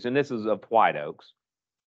trees, and this is of white oaks,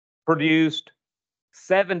 produced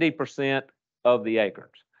 70% of the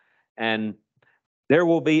acorns. And there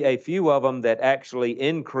will be a few of them that actually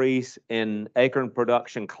increase in acorn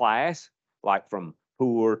production class, like from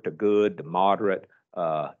poor to good to moderate,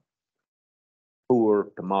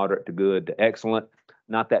 poor to moderate to good to excellent.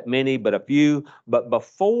 Not that many, but a few. But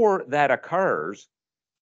before that occurs,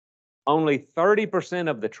 only 30%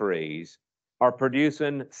 of the trees are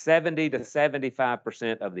producing 70 to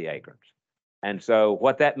 75% of the acorns. And so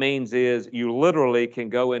what that means is you literally can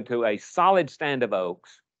go into a solid stand of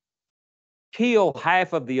oaks, kill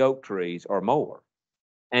half of the oak trees or more,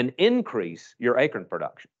 and increase your acorn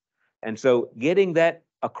production. And so getting that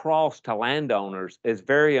across to landowners is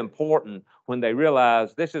very important when they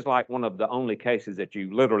realize this is like one of the only cases that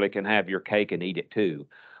you literally can have your cake and eat it too,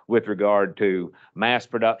 with regard to mass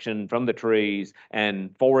production from the trees and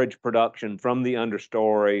forage production from the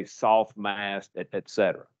understory, soft mass, et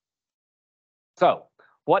cetera. So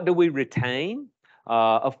what do we retain?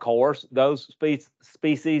 Of course, those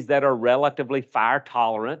species that are relatively fire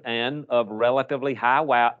tolerant and of relatively high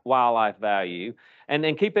wildlife value. And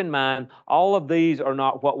then keep in mind, all of these are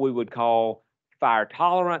not what we would call fire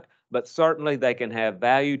tolerant, but certainly they can have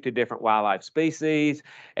value to different wildlife species.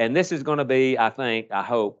 And this is going to be, I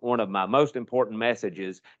hope, one of my most important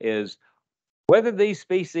messages is whether these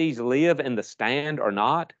species live in the stand or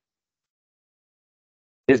not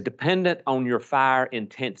is dependent on your fire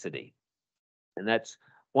intensity. And that's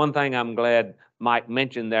one thing I'm glad Mike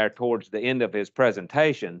mentioned there towards the end of his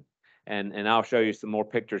presentation. And I'll show you some more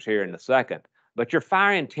pictures here in a second. But your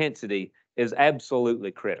fire intensity is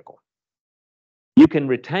absolutely critical. You can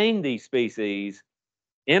retain these species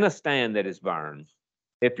in a stand that is burned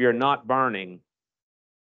if you're not burning,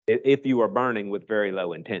 if you are burning with very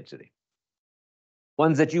low intensity.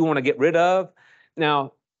 Ones that you want to get rid of.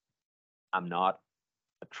 Now, I'm not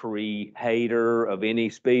a tree hater of any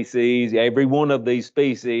species. Every one of these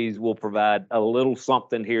species will provide a little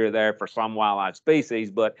something here or there for some wildlife species,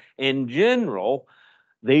 but in general,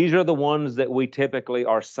 these are the ones that we typically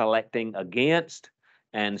are selecting against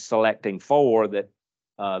and selecting for, that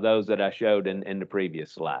those that I showed in the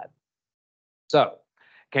previous slide. So,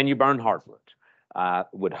 can you burn hardwoods? I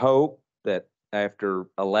would hope that after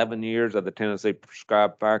 11 years of the Tennessee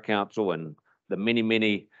Prescribed Fire Council and the many,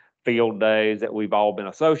 many field days that we've all been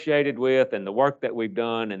associated with and the work that we've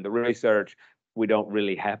done and the research, we don't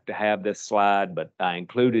really have to have this slide, but I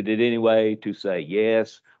included it anyway to say,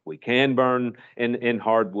 yes, we can burn in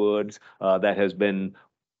hardwoods. That has been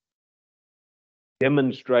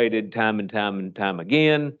demonstrated time and time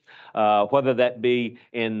again, whether that be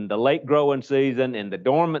in the late growing season, in the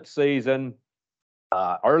dormant season,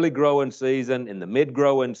 early growing season, in the mid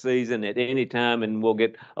growing season, at any time, and we'll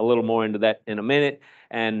get a little more into that in a minute.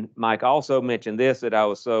 And Mike also mentioned this that I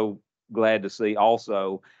was so glad to see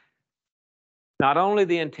also, not only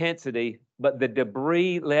the intensity, but the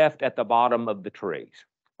debris left at the bottom of the trees.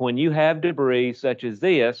 When you have debris such as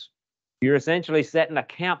this, you're essentially setting a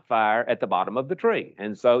campfire at the bottom of the tree.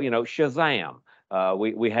 And so, you know, Shazam,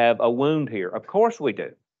 we have a wound here. Of course we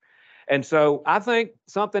do. And so I think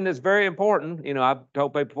something that's very important, you know, I've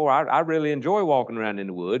told people before, I really enjoy walking around in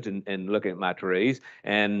the woods and looking at my trees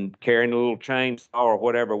and carrying a little chainsaw or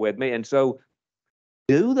whatever with me. And so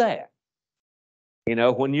do that. You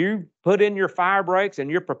know, when you put in your fire breaks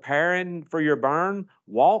and you're preparing for your burn,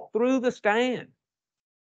 walk through the stand.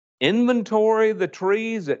 Inventory the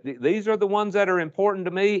trees. These are the ones that are important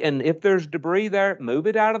to me. And if there's debris there, move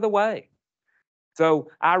it out of the way.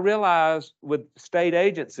 So I realize with state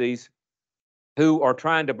agencies who are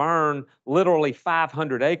trying to burn literally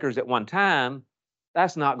 500 acres at one time,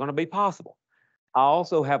 that's not going to be possible. I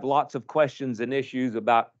also have lots of questions and issues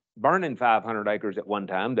about burning 500 acres at one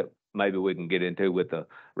time that maybe we can get into with the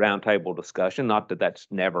roundtable discussion. Not that that's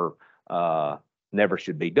never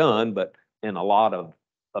should be done, but in a lot of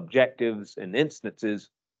objectives and instances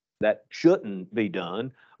that shouldn't be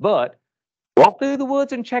done. But walk through the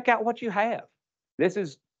woods and check out what you have. This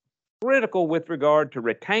is critical with regard to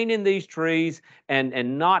retaining these trees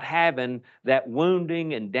and not having that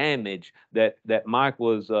wounding and damage that Mike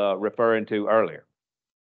was referring to earlier.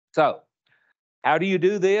 So how do you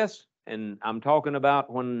do this? And I'm talking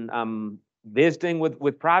about when I'm visiting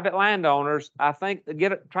with private landowners, I think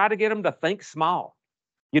try to get them to think small.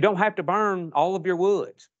 You don't have to burn all of your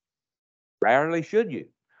woods. Rarely should you.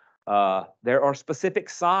 There are specific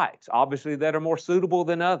sites, obviously, that are more suitable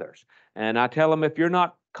than others. And I tell them, if you're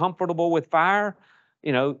not comfortable with fire,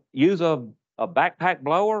 you know, use a backpack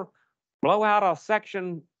blower, blow out a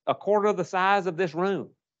section a quarter of the size of this room.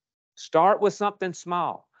 Start with something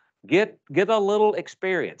small. Get a little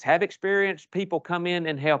experience. Have experienced people come in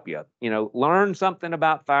and help you. You know, learn something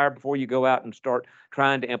about fire before you go out and start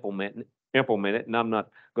trying to implement it. And I'm not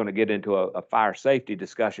going to get into a fire safety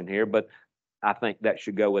discussion here, but I think that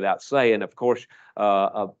should go without saying. Of course,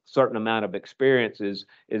 a certain amount of experience is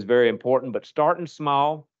very important, but starting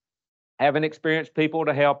small, having experienced people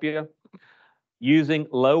to help you, using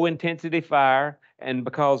low intensity fire. And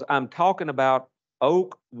because I'm talking about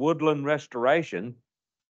oak woodland restoration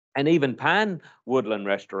and even pine woodland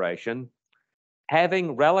restoration,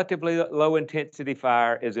 having relatively low intensity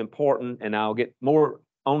fire is important. And I'll get more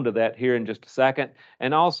onto that here in just a second.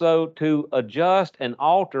 And also to adjust and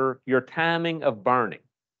alter your timing of burning.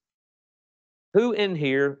 Who in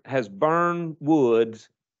here has burned woods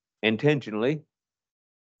intentionally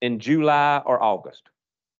in July or August?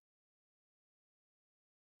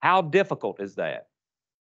 How difficult is that?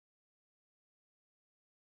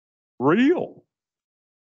 Real.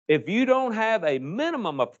 If you don't have a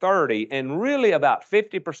minimum of 30 and really about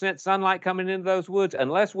 50% sunlight coming into those woods,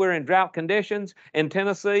 unless we're in drought conditions in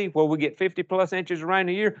Tennessee where we get 50+ inches of rain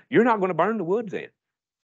a year, you're not going to burn the woods in.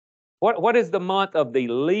 What is the month of the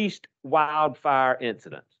least wildfire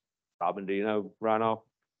incidents? Robin, do you know right off?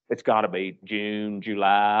 It's got to be June,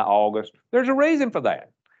 July, August. There's a reason for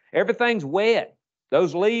that. Everything's wet.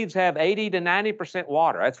 Those leaves have 80 to 90%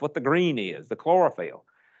 water. That's what the green is, the chlorophyll.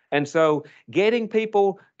 And so getting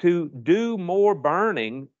people to do more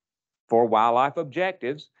burning for wildlife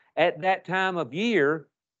objectives at that time of year,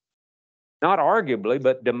 not arguably,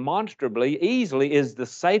 but demonstrably easily, is the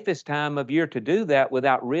safest time of year to do that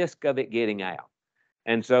without risk of it getting out.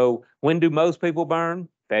 And so when do most people burn?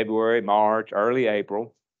 February, March, early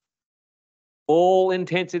April. Full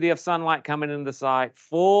intensity of sunlight coming into the site,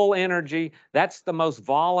 full energy. That's the most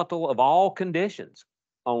volatile of all conditions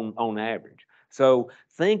on average. So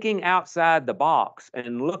thinking outside the box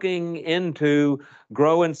and looking into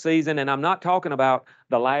growing season, and I'm not talking about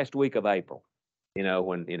the last week of April, you know,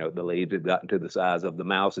 when, you know, the leaves have gotten to the size of the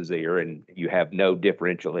mouse's ear and you have no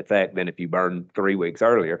differential effect than if you burn 3 weeks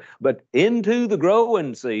earlier. But into the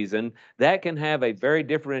growing season, that can have a very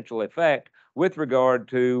differential effect with regard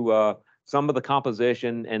to some of the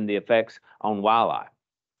composition and the effects on wildlife.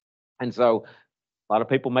 And so a lot of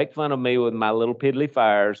people make fun of me with my little piddly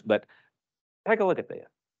fires, but take a look at this.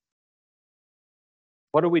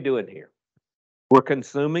 What are we doing here? We're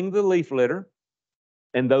consuming the leaf litter,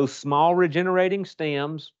 and those small regenerating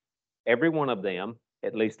stems, every one of them,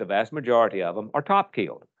 at least the vast majority of them, are top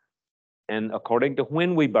killed. And according to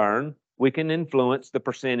when we burn, we can influence the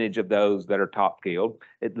percentage of those that are top killed,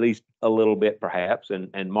 at least a little bit perhaps,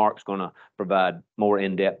 and Mark's going to provide more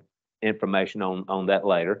in-depth information on that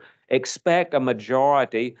later. Expect a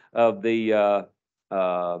majority of the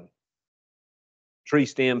tree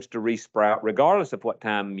stems to resprout regardless of what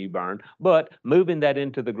time you burn, but moving that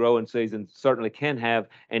into the growing season certainly can have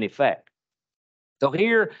an effect. So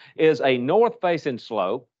here is a north-facing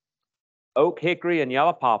slope, oak, hickory, and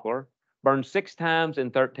yellow poplar, burned 6 times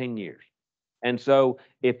in 13 years. And so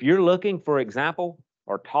if you're looking, for example,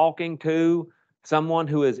 or talking to someone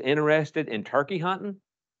who is interested in turkey hunting,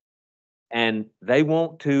 and they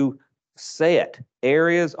want to set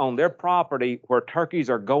areas on their property where turkeys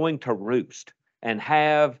are going to roost and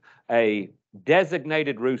have a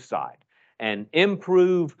designated roost site and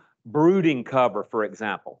improve brooding cover, for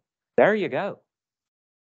example, there you go.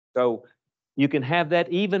 So you can have that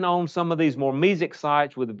even on some of these more mesic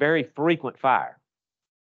sites with very frequent fire.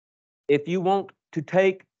 If you want to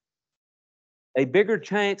take a bigger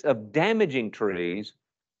chance of damaging trees,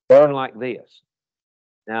 burn like this.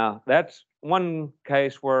 Now, that's one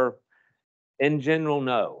case where, in general,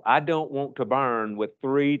 no, I don't want to burn with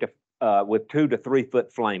 2 to 3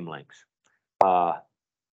 foot flame lengths.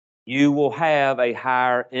 You will have a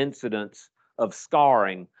higher incidence of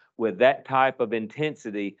scarring with that type of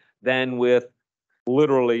intensity than with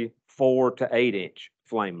literally 4 to 8 inch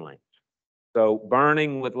flame lengths. So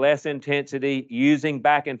burning with less intensity, using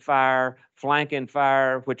back and fire, flank and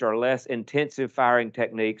fire, which are less intensive firing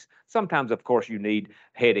techniques. Sometimes, of course, you need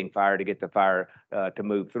heading fire to get the fire to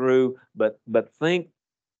move through, but think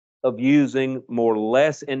of using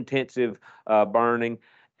less intensive burning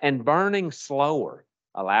and burning slower,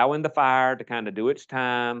 allowing the fire to kind of do its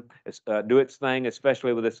time, do its thing,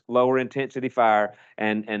 especially with this lower intensity fire.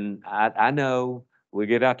 And I know we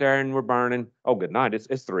get out there and we're burning. Oh, good night.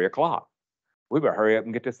 It's 3 o'clock. We better hurry up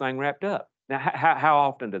and get this thing wrapped up. Now, how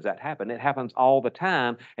often does that happen? It happens all the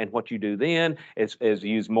time. And what you do then is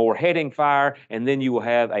use more heading fire, and then you will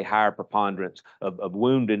have a higher preponderance of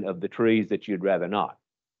wounding of the trees that you'd rather not.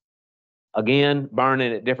 Again,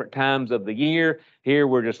 burning at different times of the year. Here,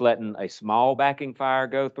 we're just letting a small backing fire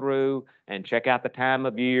go through and check out the time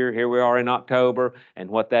of year. Here we are in October. And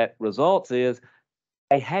what that results is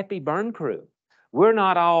a happy burn crew. We're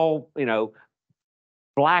not all,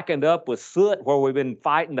 blackened up with soot where we've been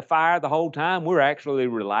fighting the fire the whole time. We're actually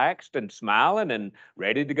relaxed and smiling and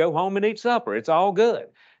ready to go home and eat supper. It's all good.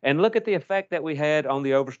 And look at the effect that we had on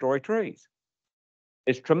the overstory trees.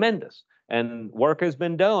 It's tremendous. And work has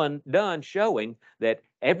been done showing that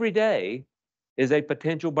every day is a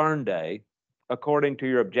potential burn day according to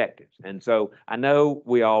your objectives. And so I know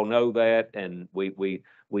we all know that, and we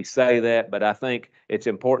say that, but I think it's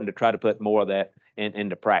important to try to put more of that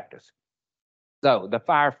into practice. So the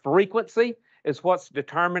fire frequency is what's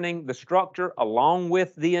determining the structure along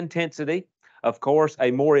with the intensity. Of course, a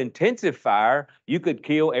more intensive fire, you could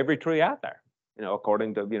kill every tree out there,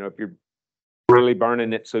 according to, if you're really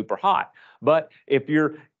burning it super hot. But if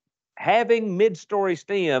you're having mid-story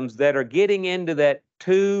stems that are getting into that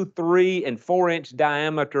 2, 3, and 4 inch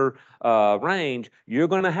diameter range, you're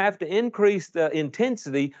going to have to increase the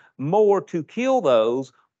intensity more to kill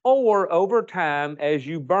those. Or over time, as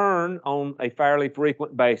you burn on a fairly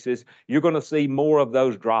frequent basis, you're going to see more of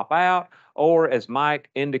those drop out, or as Mike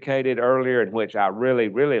indicated earlier, in which I really,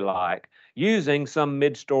 really like, using some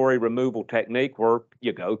mid-story removal technique where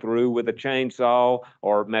you go through with a chainsaw,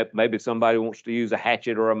 or maybe somebody wants to use a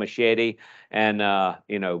hatchet or a machete and,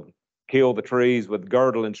 kill the trees with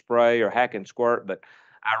girdle and spray or hack and squirt. But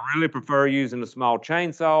I really prefer using a small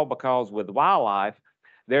chainsaw because with wildlife,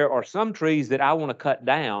 there are some trees that I want to cut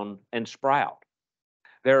down and sprout.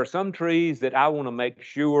 There are some trees that I want to make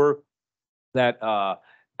sure that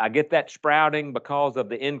I get that sprouting because of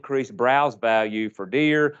the increased browse value for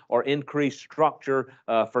deer or increased structure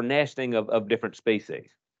for nesting of different species.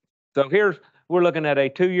 So we're looking at a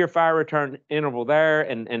 2-year fire return interval there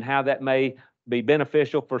and how that may be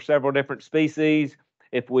beneficial for several different species.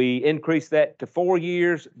 If we increase that to 4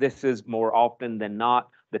 years, this is more often than not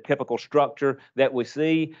the typical structure that we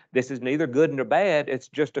see. This is neither good nor bad. It's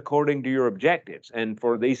just according to your objectives. And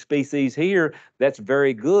for these species here, that's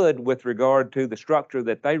very good with regard to the structure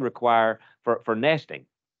that they require for nesting.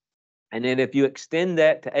 And then if you extend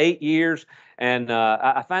that to 8 years, and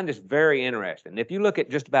I find this very interesting. If you look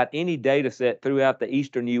at just about any data set throughout the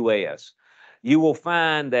eastern U.S., you will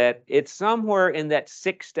find that it's somewhere in that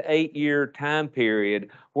 6 to 8 year time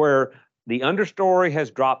period where the understory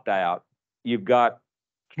has dropped out. You've got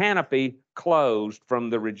canopy closed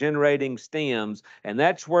from the regenerating stems, and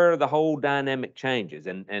that's where the whole dynamic changes.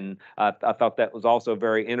 And I thought that was also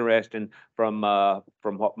very interesting from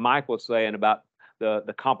what Mike was saying about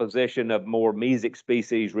the composition of more mesic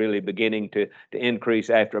species really beginning to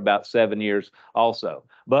increase after about 7 years also.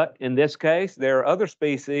 But in this case, there are other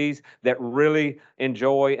species that really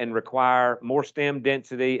enjoy and require more stem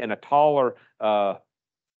density and a taller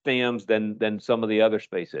stems than some of the other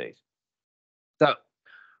species. So,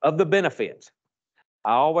 of the benefits,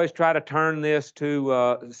 I always try to turn this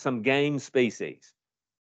to some game species,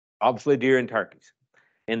 obviously deer and turkeys.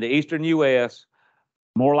 In the eastern U.S.,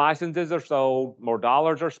 more licenses are sold, more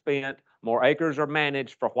dollars are spent, more acres are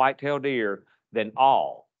managed for whitetail deer than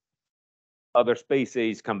all other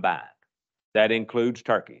species combined. That includes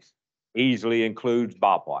turkeys. easily includes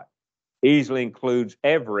bobwhite, easily includes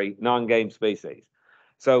every non-game species.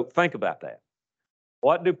 So think about that.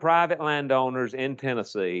 What do private landowners in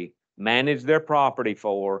Tennessee manage their property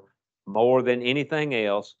for more than anything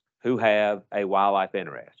else who have a wildlife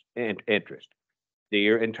interest?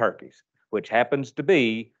 Deer and turkeys, which happens to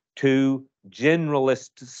be two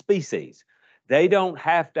generalist species. They don't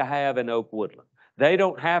have to have an oak woodland. They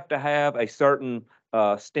don't have to have a certain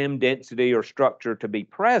stem density or structure to be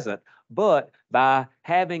present, but by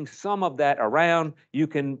having some of that around, you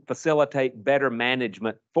can facilitate better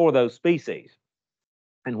management for those species.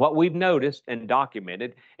 And what we've noticed and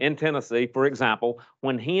documented in Tennessee, for example,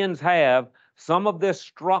 when hens have some of this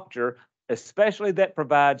structure, especially that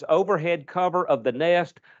provides overhead cover of the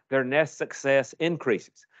nest, their nest success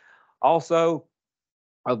increases. Also,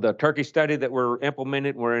 of the turkey study that we're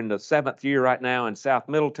implementing, we're in the 7th year right now in South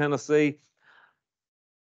Middle Tennessee,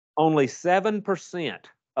 only 7%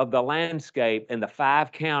 of the landscape in the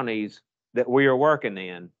 5 counties that we are working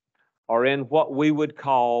in are in what we would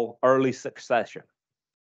call early succession.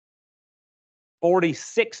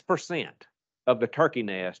 46% of the turkey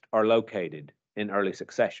nest are located in early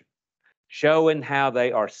succession, showing how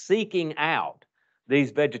they are seeking out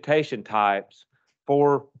these vegetation types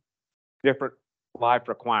for different life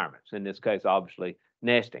requirements, in this case, obviously,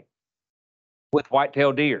 nesting. With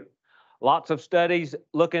white-tailed deer, lots of studies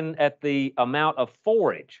looking at the amount of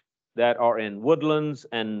forage that are in woodlands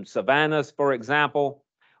and savannas, for example,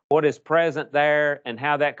 what is present there and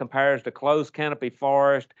how that compares to closed canopy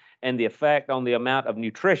forest and the effect on the amount of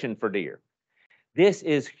nutrition for deer. This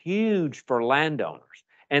is huge for landowners.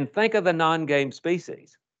 And think of the non-game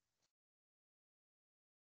species.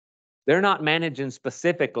 They're not managing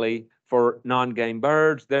specifically for non-game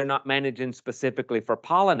birds. They're not managing specifically for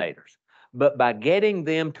pollinators. But by getting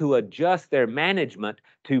them to adjust their management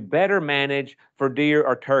to better manage for deer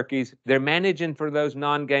or turkeys, they're managing for those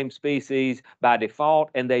non-game species by default,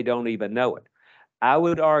 and they don't even know it. I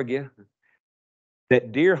would argue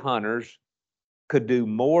that deer hunters could do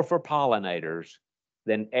more for pollinators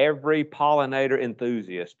than every pollinator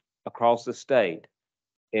enthusiast across the state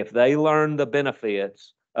if they learn the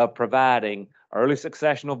benefits of providing early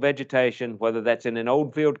successional vegetation, whether that's in an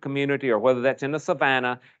old field community or whether that's in a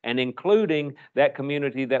savanna, and including that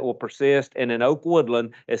community that will persist in an oak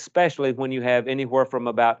woodland, especially when you have anywhere from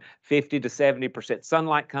about 50 to 70%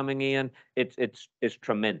 sunlight coming in. It's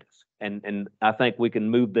tremendous. And I think we can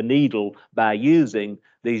move the needle by using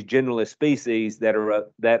these generalist species that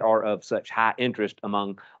are of such high interest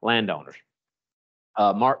among landowners.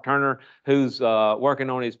 Mark Turner, who's working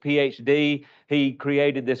on his PhD, he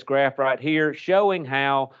created this graph right here showing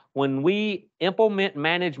how when we implement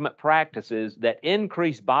management practices that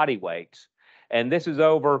increase body weights, and this is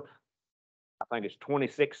over, I think it's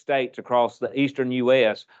 26 states across the eastern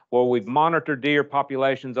U.S., where we've monitored deer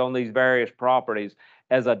populations on these various properties.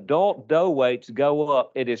 As adult doe weights go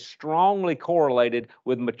up, it is strongly correlated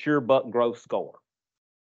with mature buck growth score.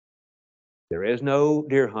 There is no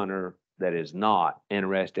deer hunter that is not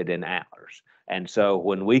interested in antlers. And so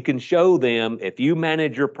when we can show them, if you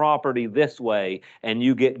manage your property this way and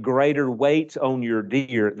you get greater weights on your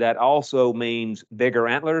deer, that also means bigger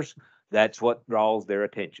antlers. That's what draws their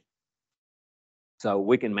attention. So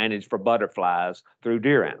we can manage for butterflies through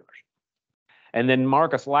deer antlers. And then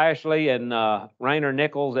Marcus Lashley and Rainer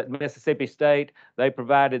Nichols at Mississippi State, they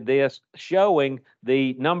provided this showing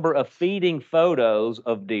the number of feeding photos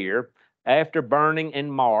of deer after burning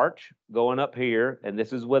in March, going up here, and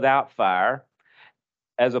this is without fire,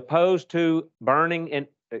 as opposed to burning in,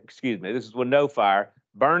 this is with no fire,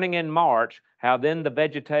 burning in March, how then the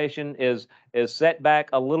vegetation is set back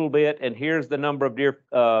a little bit, and here's the number of deer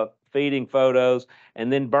feeding photos,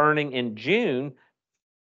 and then burning in June,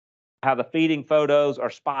 how the feeding photos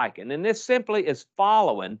are spiking. And this simply is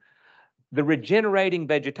following the regenerating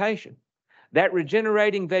vegetation. That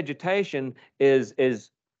regenerating vegetation is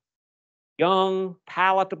young,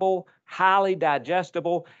 palatable, highly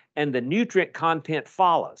digestible, and the nutrient content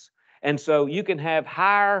follows. And so you can have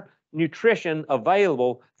higher nutrition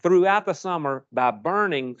available throughout the summer by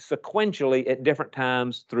burning sequentially at different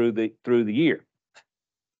times through the year.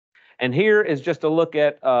 And here is just a look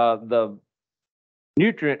at the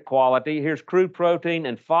nutrient quality. Here's crude protein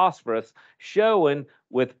and phosphorus showing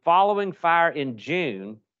with following fire in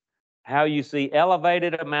June how you see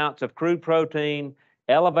elevated amounts of crude protein,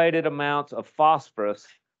 elevated amounts of phosphorus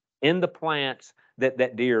in the plants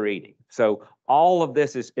that deer are eating. So all of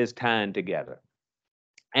this is tying together.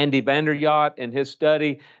 Andy Vanderyacht in his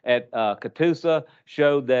study at Catoosa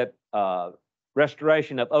showed that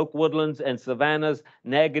restoration of oak woodlands and savannas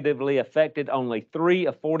negatively affected only 3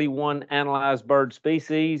 of 41 analyzed bird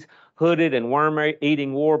species, hooded and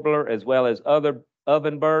worm-eating warbler, as well as other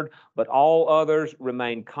ovenbird, but all others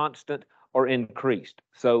remain constant or increased.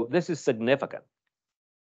 So this is significant.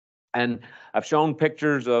 And I've shown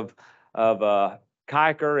pictures of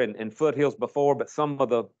kuykar and foothills before, but some of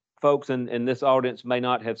the folks in this audience may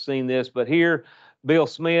not have seen this. But here, Bill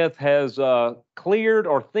Smith has cleared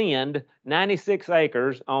or thinned 96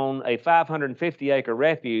 acres on a 550-acre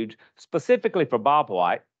refuge, specifically for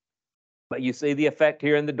bobwhite. But you see the effect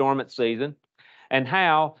here in the dormant season, and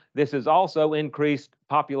how this has also increased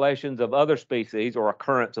populations of other species or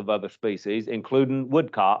occurrence of other species, including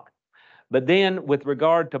woodcock. But then with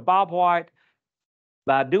regard to bobwhite,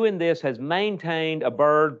 by doing this has maintained a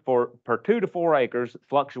bird per 2 to 4 acres,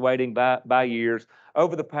 fluctuating by years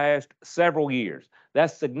over the past several years.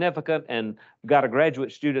 That's significant, and we've got a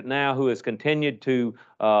graduate student now who has continued to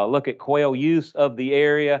look at quail use of the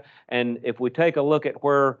area. And if we take a look at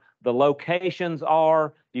where the locations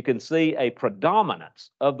are, you can see a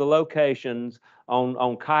predominance of the locations on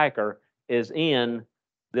kuykar is in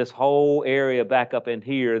this whole area back up in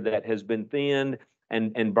here that has been thinned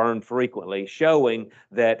and burned frequently, showing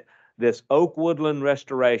that this oak woodland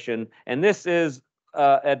restoration, and this is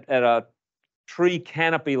at a tree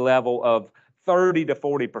canopy level of 30 to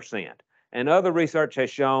 40%. And other research has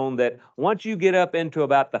shown that once you get up into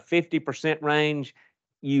about the 50% range,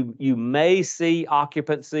 you may see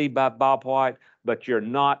occupancy by bobwhite, but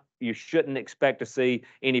you shouldn't expect to see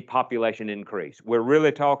any population increase. We're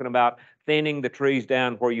really talking about thinning the trees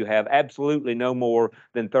down where you have absolutely no more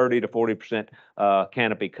than 30 to 40%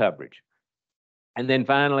 canopy coverage. And then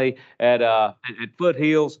finally, at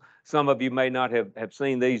foothills, some of you may not have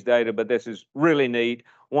seen these data, but this is really neat.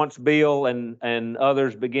 Once Bill and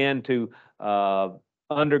others began to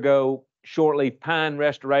undergo shortleaf pine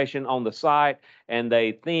restoration on the site, and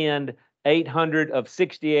they thinned 800 of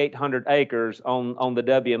 6,800 acres on the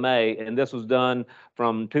WMA, and this was done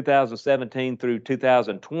from 2017 through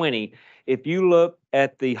 2020. If you look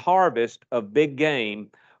at the harvest of big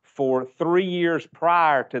game for 3 years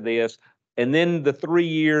prior to this, and then the 3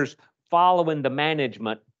 years following the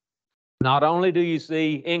management, not only do you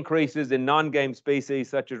see increases in non-game species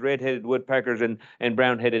such as red-headed woodpeckers and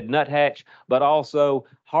brown-headed nuthatch, but also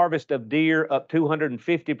harvest of deer up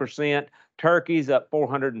 250%, turkeys up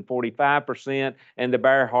 445%, and the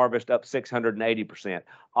bear harvest up 680%,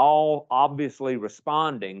 all obviously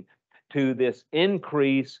responding to this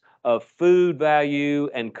increase of food value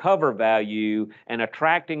and cover value and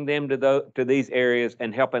attracting them to these areas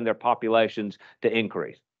and helping their populations to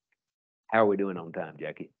increase. How are we doing on time,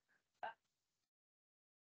 Jackie?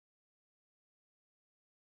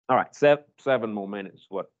 All right, 7 more minutes.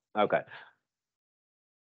 What? Okay.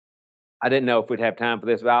 I didn't know if we'd have time for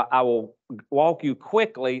this, but I will walk you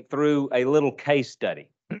quickly through a little case study.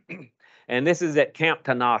 And this is at Camp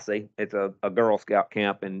Tanasi. It's a Girl Scout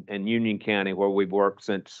camp in Union County where we've worked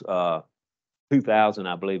since 2000,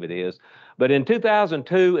 I believe it is. But in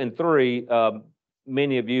 2002 and 3,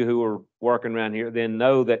 many of you who were working around here then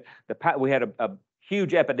know that we had a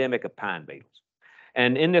huge epidemic of pine beetles.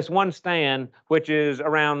 And in this one stand, which is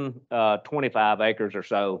around 25 acres or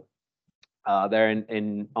so, there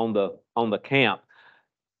on the camp,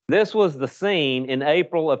 this was the scene in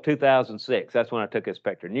April of 2006. That's when I took this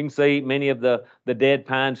picture. And you can see many of the dead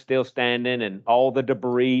pines still standing and all the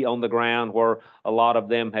debris on the ground where a lot of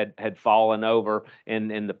them had fallen over in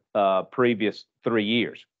the previous 3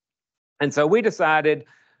 years. And so we decided,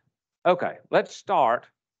 okay, let's start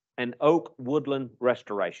an oak woodland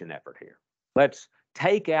restoration effort here. Let's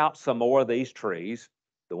take out some more of these trees,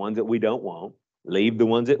 the ones that we don't want, leave the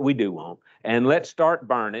ones that we do want, and let's start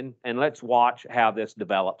burning and let's watch how this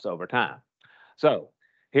develops over time. So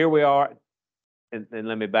here we are, and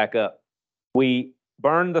let me back up. We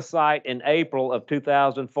burned the site in April of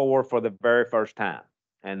 2004 for the very first time,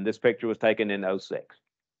 and this picture was taken in 06.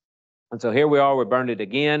 And so here we are, we burned it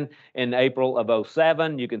again in April of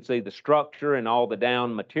 07. You can see the structure and all the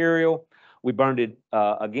down material. We burned it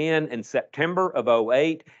again in September of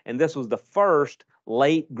 08, and this was the first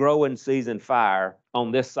late growing season fire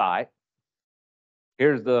on this site.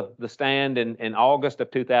 Here's the stand in August of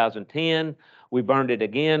 2010. We burned it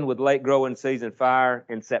again with late growing season fire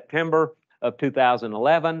in September of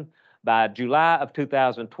 2011. By July of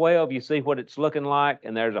 2012, you see what it's looking like,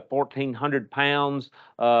 and there's a 1,400 pounds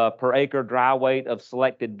per acre dry weight of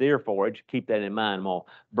selected deer forage. Keep that in mind. I'm going to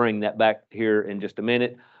bring that back here in just a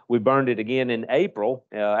minute. We burned it again in April,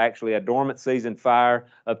 actually a dormant season fire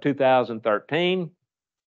of 2013.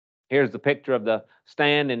 Here's the picture of the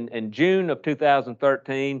stand in June of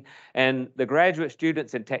 2013. And the graduate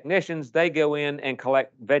students and technicians, they go in and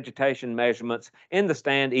collect vegetation measurements in the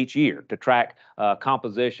stand each year to track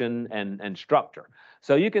composition and structure.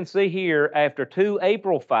 So you can see here, after 2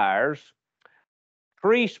 April fires,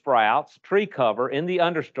 tree sprouts, tree cover in the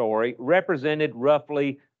understory represented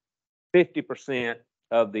roughly 50%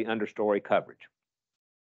 of the understory coverage.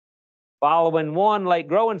 Following 1 late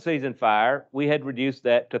growing season fire, we had reduced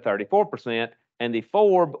that to 34%, and the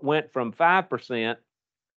forb went from 5%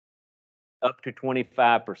 up to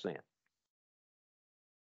 25%.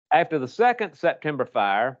 After the second September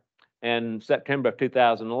fire in September of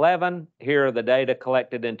 2011, here are the data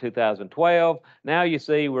collected in 2012. Now you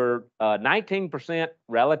see we're 19%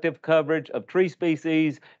 relative coverage of tree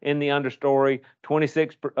species in the understory,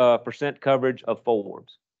 26% coverage of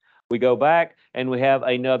forbs. We go back and we have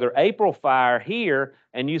another April fire here,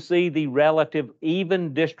 and you see the relative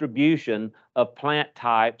even distribution of plant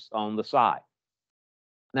types on the site.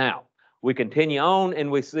 Now, we continue on and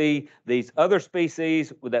we see these other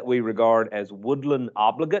species that we regard as woodland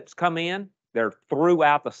obligates come in. They're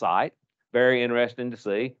throughout the site. Very interesting to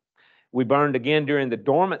see. We burned again during the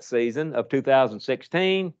dormant season of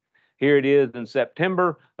 2016. Here it is in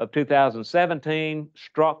September of 2017.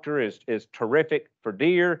 Structure is terrific for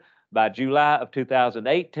deer. By July of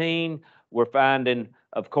 2018, we're finding,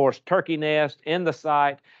 of course, turkey nest in the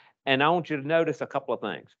site. And I want you to notice a couple of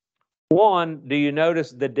things. One, do you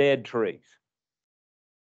notice the dead trees?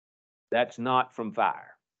 That's not from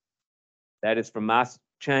fire. That is from my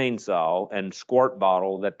chainsaw and squirt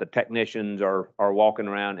bottle that the technicians are walking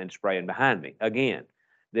around and spraying behind me. Again,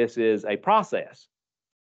 this is a process.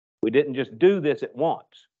 We didn't just do this at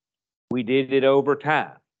once. We did it over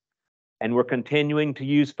time. And we're continuing to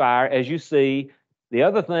use fire, as you see. The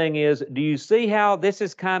other thing is, do you see how this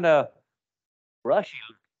is kind of brushy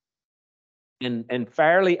and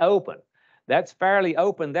fairly open? That's fairly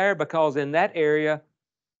open there because in that area,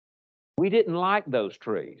 we didn't like those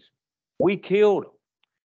trees. We killed them.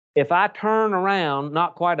 If I turn around,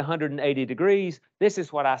 not quite 180 degrees, this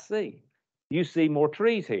is what I see. You see more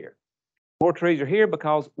trees here. More trees are here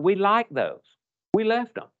because we like those. We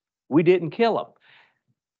left them. We didn't kill them.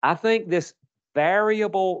 I think this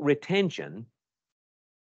variable retention,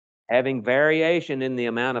 having variation in the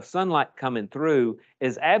amount of sunlight coming through,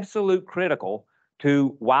 is absolute critical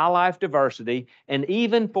to wildlife diversity and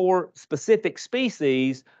even for specific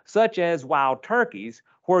species such as wild turkeys,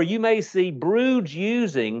 where you may see broods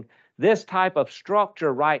using this type of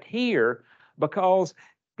structure right here because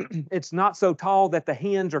it's not so tall that the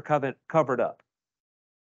hens are covered up.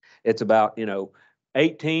 It's about,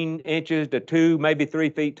 18 inches to 2, maybe 3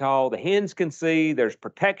 feet tall. The hens can see, there's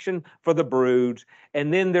protection for the broods.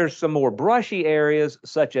 And then there's some more brushy areas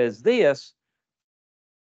such as this,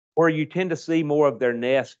 where you tend to see more of their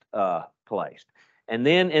nest placed. And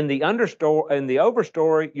then in the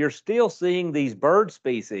overstory, you're still seeing these bird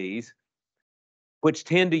species, which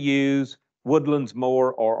tend to use woodlands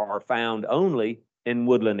more or are found only in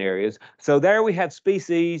woodland areas. So there we have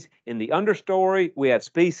species in the understory, we have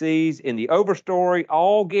species in the overstory,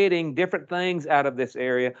 all getting different things out of this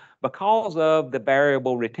area because of the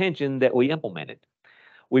variable retention that we implemented.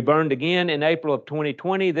 We burned again in April of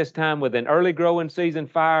 2020, this time with an early growing season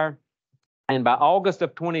fire. And by August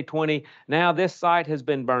of 2020, now this site has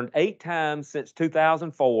been burned 8 times since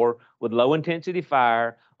 2004 with low intensity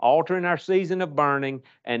fire, altering our season of burning,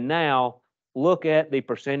 and now look at the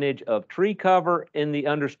percentage of tree cover in the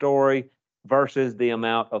understory versus the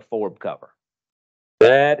amount of forb cover.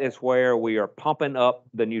 That is where we are pumping up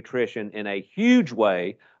the nutrition in a huge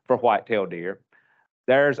way for whitetail deer.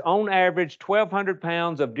 There's on average 1,200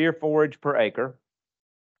 pounds of deer forage per acre.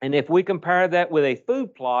 And if we compare that with a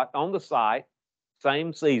food plot on the site,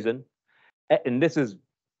 same season, and this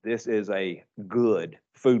is a good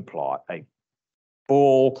food plot, a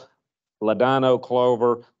full ladino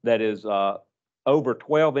clover that is over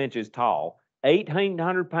 12 inches tall,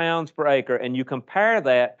 1,800 pounds per acre, and you compare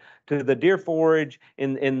that to the deer forage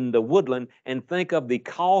in the woodland and think of the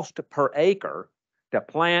cost per acre to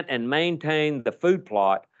plant and maintain the food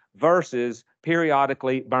plot versus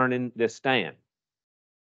periodically burning this stand.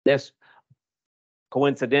 This,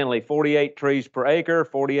 coincidentally, 48 trees per acre,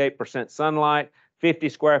 48% sunlight, 50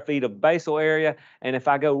 square feet of basal area, and if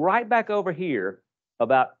I go right back over here,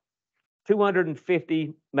 about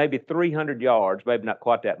 250, maybe 300 yards, maybe not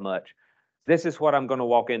quite that much, this is what I'm going to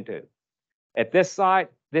walk into. At this site,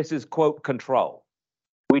 this is, quote, control.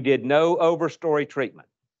 We did no overstory treatment.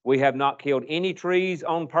 We have not killed any trees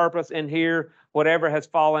on purpose in here. Whatever has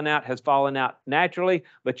fallen out naturally,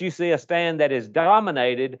 but you see a stand that is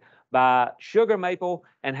dominated by sugar maple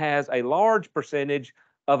and has a large percentage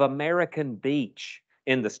of American beech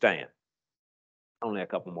in the stand. Only a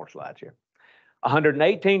couple more slides here.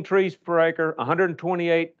 118 trees per acre,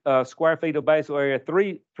 128 square feet of basal area,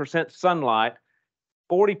 3% sunlight,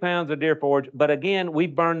 40 pounds of deer forage. But again,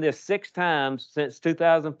 we've burned this 6 times since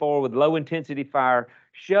 2004 with low intensity fire,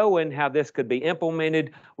 showing how this could be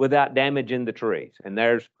implemented without damaging the trees. And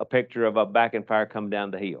there's a picture of a backing fire come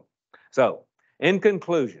down the hill. So in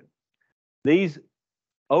conclusion, these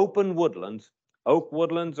open woodlands, oak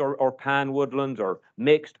woodlands or pine woodlands or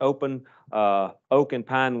mixed open oak and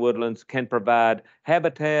pine woodlands can provide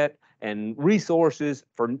habitat and resources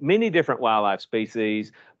for many different wildlife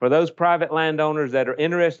species. For those private landowners that are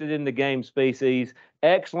interested in the game species,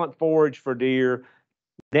 excellent forage for deer,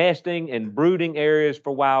 nesting and brooding areas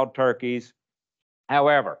for wild turkeys.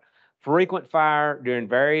 However, frequent fire during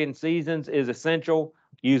varying seasons is essential,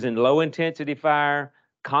 using low intensity fire,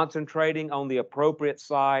 concentrating on the appropriate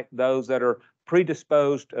site, those that are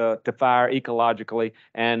predisposed to fire ecologically,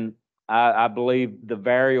 and I believe the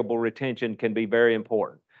variable retention can be very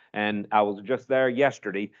important. And I was just there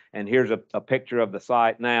yesterday, and here's a picture of the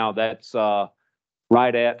site now that's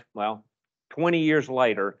right at, well, 20 years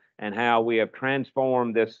later, and how we have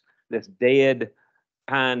transformed this dead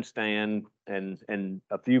pine stand and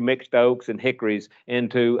a few mixed oaks and hickories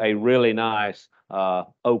into a really nice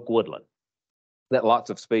oak woodland that lots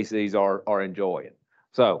of species are enjoying.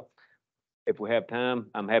 So if we have time,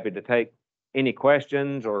 I'm happy to take any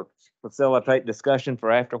questions or facilitate discussion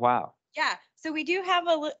for after a while. Yeah, so we do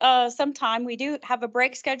have some time. We do have a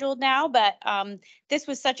break scheduled now, but this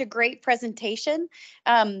was such a great presentation.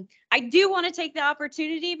 I do want to take the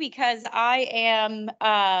opportunity because I am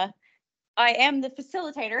the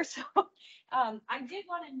facilitator, so I did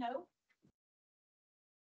want to know.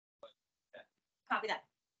 Copy that.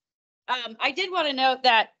 I did want to note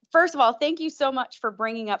that, first of all, thank you so much for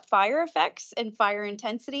bringing up fire effects and fire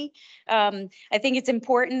intensity. I think it's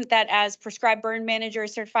important that as prescribed burn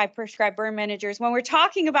managers, certified prescribed burn managers, when we're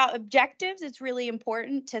talking about objectives, it's really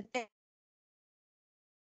important to think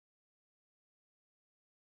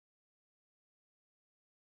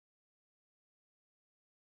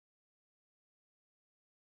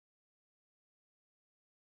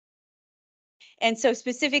and so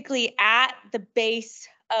specifically at the base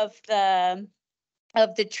of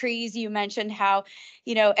the trees, you mentioned how,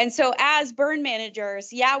 and so as burn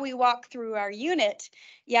managers, yeah, we walk through our unit,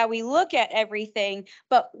 yeah, we look at everything,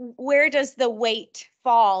 but where does the weight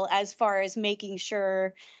fall as far as making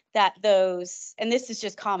sure that those, and this is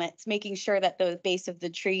just comments, making sure that the base of the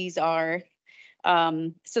trees are,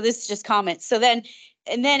 so this is just comments. So then,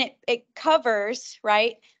 and then it covers,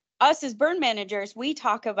 right? Us as burn managers, we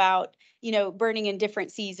talk about, burning in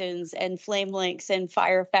different seasons and flame lengths and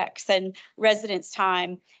fire effects and residence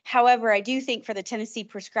time. However, I do think for the Tennessee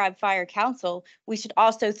Prescribed Fire Council, we should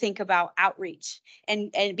also think about outreach.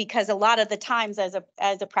 And because a lot of the times as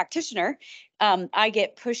a practitioner, I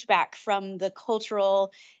get pushback from the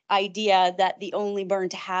cultural idea that the only burn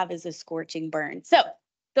to have is a scorching burn. So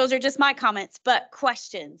those are just my comments, but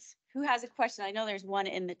questions. Who has a question? I know there's one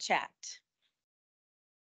in the chat.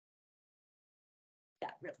 Yeah,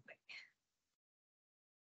 real quick.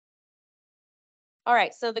 All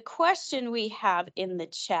right, so the question we have in the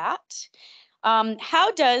chat,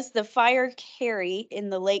 how does the fire carry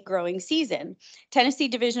in the late growing season? Tennessee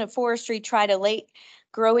Division of Forestry tried a late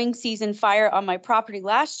growing season fire on my property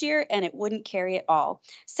last year and it wouldn't carry at all.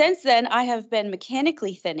 Since then, I have been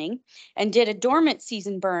mechanically thinning and did a dormant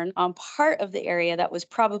season burn on part of the area that was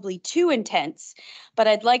probably too intense, but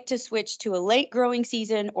I'd like to switch to a late growing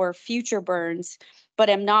season or future burns, but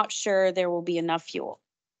I'm not sure there will be enough fuel.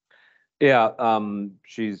 Yeah,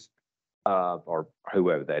 she's, or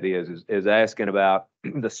whoever that is asking about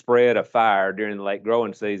the spread of fire during the late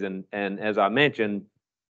growing season. And as I mentioned,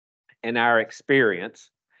 in our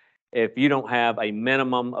experience, if you don't have a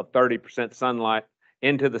minimum of 30% sunlight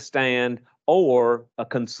into the stand or a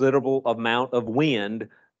considerable amount of wind,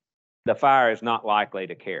 the fire is not likely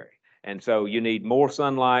to carry. And so you need more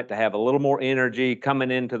sunlight to have a little more energy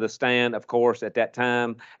coming into the stand, of course, at that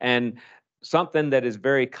time. And something that is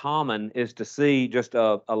very common is to see just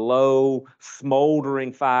a low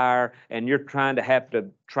smoldering fire and you're trying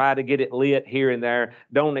to get it lit here and there.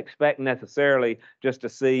 Don't expect necessarily just to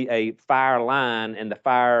see a fire line and the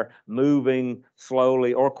fire moving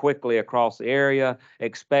slowly or quickly across the area.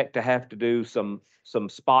 Expect to have to do some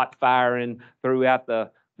spot firing throughout the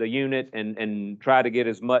unit and try to get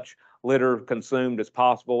as much litter consumed as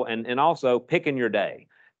possible, and also picking your day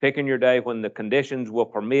when the conditions will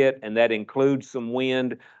permit, and that includes some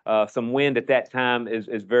wind. Some wind at that time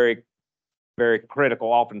is very very critical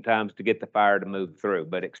oftentimes to get the fire to move through,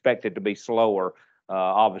 but expect it to be slower,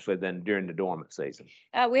 obviously, than during the dormant season.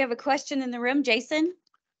 We have a question in the room, Jason.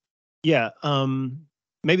 Yeah,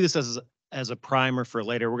 maybe this as a primer for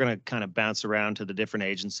later. We're going to kind of bounce around to the different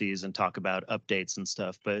agencies and talk about updates and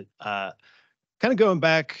stuff. But kind of going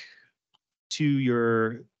back to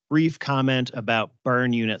your brief comment about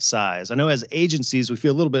burn unit size. I know as agencies, we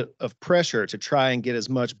feel a little bit of pressure to try and get as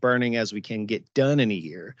much burning as we can get done in a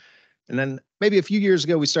year. And then maybe a few years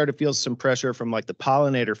ago, we started to feel some pressure from like the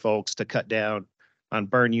pollinator folks to cut down on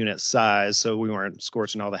burn unit size so we weren't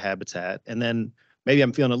scorching all the habitat. And then maybe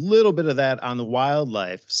I'm feeling a little bit of that on the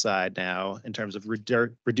wildlife side now in terms of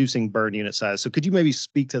reducing burn unit size. So could you maybe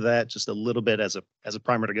speak to that just a little bit as a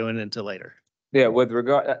primer to go into later? Yeah, with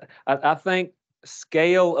regard, I think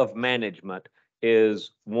scale of management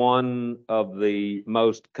is one of the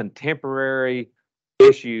most contemporary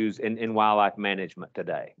issues in wildlife management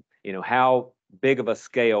today. You know, how big of a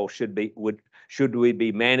scale should we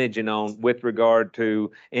be managing on with regard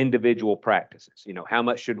to individual practices? You know, how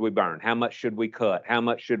much should we burn? How much should we cut? How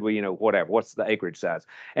much should we, whatever, what's the acreage size?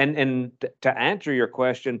 And to answer your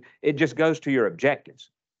question, it just goes to your objectives.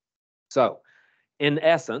 So in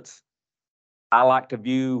essence, I like to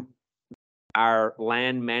view our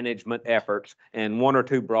land management efforts in one or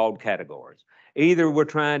two broad categories. Either we're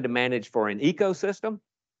trying to manage for an ecosystem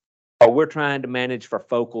or we're trying to manage for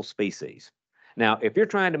focal species. Now, if you're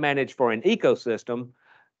trying to manage for an ecosystem,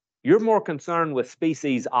 you're more concerned with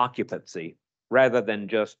species occupancy rather than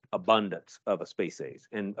just abundance of a species.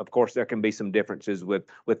 And of course, there can be some differences with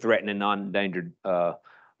threatened and non-endangered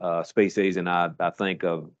species, and I think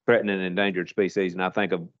of threatened and endangered species, and I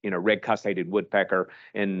think of red cussated woodpecker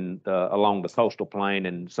in along the coastal plain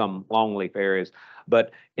and some longleaf areas.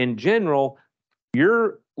 But in general,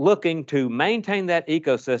 you're looking to maintain that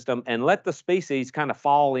ecosystem and let the species kind of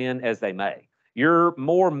fall in as they may. You're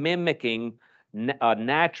more mimicking a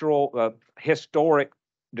natural, historic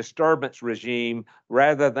disturbance regime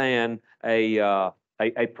rather than a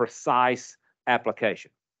precise application.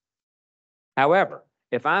 However,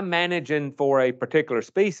 if I'm managing for a particular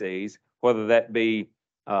species, whether that be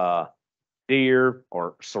deer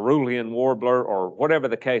or cerulean warbler or whatever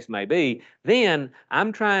the case may be, then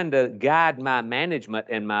I'm trying to guide my management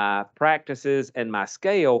and my practices and my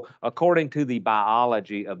scale according to the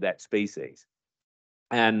biology of that species.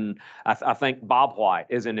 And I think bobwhite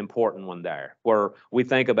is an important one there, where we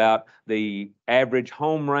think about the average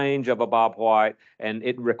home range of a bobwhite, and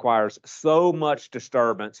it requires so much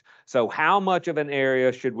disturbance. So how much of an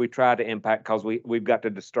area should we try to impact? Because we've got to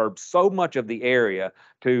disturb so much of the area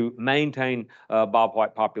to maintain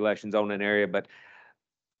bobwhite populations on an area. But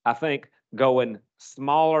I think going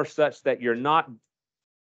smaller such that you're not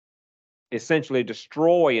essentially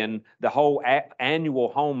destroying the whole annual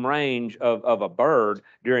home range of a bird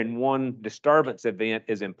during one disturbance event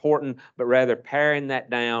is important, but rather paring that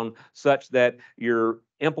down such that you're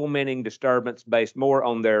implementing disturbance based more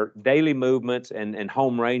on their daily movements and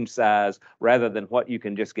home range size rather than what you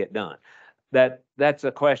can just get done. That's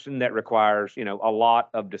a question that requires, a lot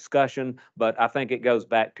of discussion, but I think it goes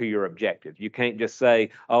back to your objective. You can't just say,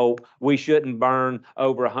 oh, we shouldn't burn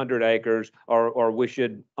over 100 acres or we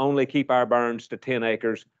should only keep our burns to 10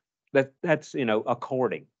 acres. That's,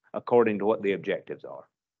 according to what the objectives are.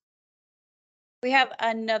 We have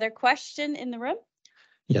another question in the room.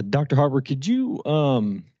 Yeah, Dr. Harper, could you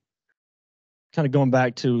kind of going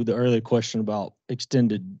back to the earlier question about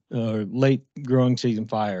extended late growing season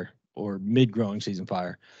fire or mid-growing season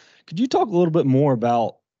fire. Could you talk a little bit more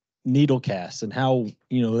about needle casts and how,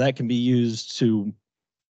 that can be used to,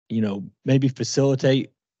 maybe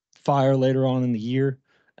facilitate fire later on in the year,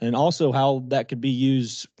 and also how that could be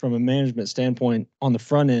used from a management standpoint on the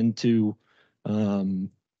front end to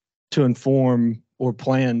inform or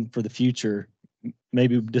plan for the future,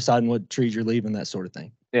 maybe deciding what trees you're leaving, that sort of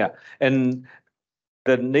thing. Yeah, and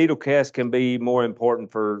the needle cast can be more important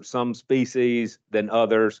for some species than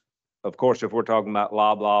others. Of course, if we're talking about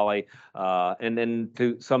loblolly, and then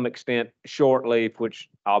to some extent shortleaf, which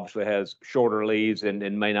obviously has shorter leaves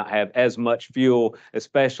and may not have as much fuel,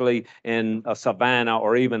 especially in a savanna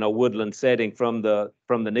or even a woodland setting from the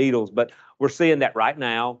needles. But we're seeing that right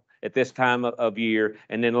now at this time of year,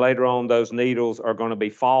 and then later on those needles are going to be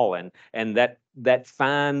falling, and that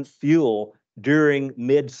fine fuel during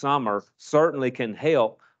midsummer certainly can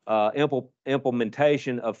help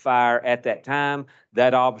implementation of fire at that time.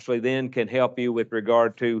 That obviously then can help you with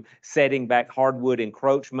regard to setting back hardwood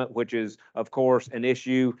encroachment, which is, of course, an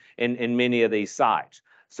issue in many of these sites.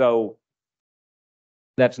 So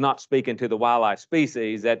That's not speaking to the wildlife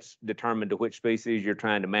species. That's determined to which species you're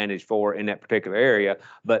trying to manage for in that particular area.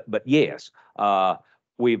 But yes,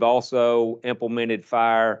 we've also implemented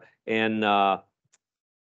fire in a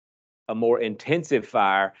more intensive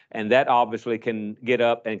fire, and that obviously can get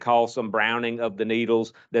up and cause some browning of the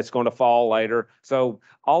needles that's going to fall later. So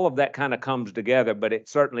all of that kind of comes together, but it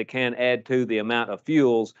certainly can add to the amount of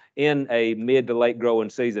fuels in a mid to late growing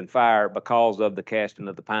season fire because of the casting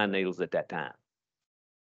of the pine needles at that time.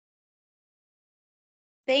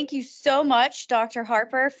 Thank you so much, Dr.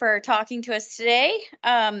 Harper, for talking to us today.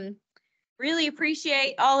 Really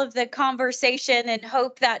appreciate all of the conversation and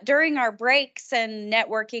hope that during our breaks and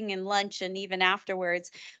networking and lunch and even afterwards,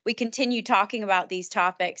 we continue talking about these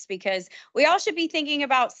topics, because we all should be thinking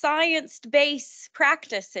about science-based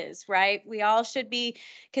practices, right? We all should be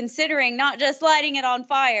considering not just lighting it on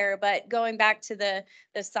fire, but going back to the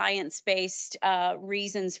science-based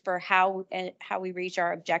reasons for how we reach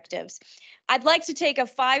our objectives. I'd like to take a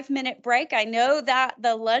 5-minute break. I know that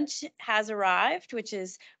the lunch has arrived, which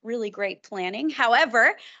is really great planning.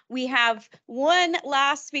 However, we have one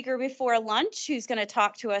last speaker before lunch who's going to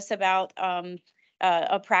talk to us about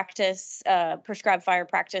a practice, prescribed fire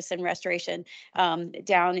practice and restoration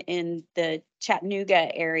down in the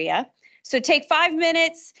Chattanooga area. So take 5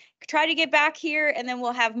 minutes, try to get back here, and then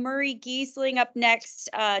we'll have Murray Gheesling up next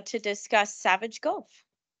to discuss Savage Gulf.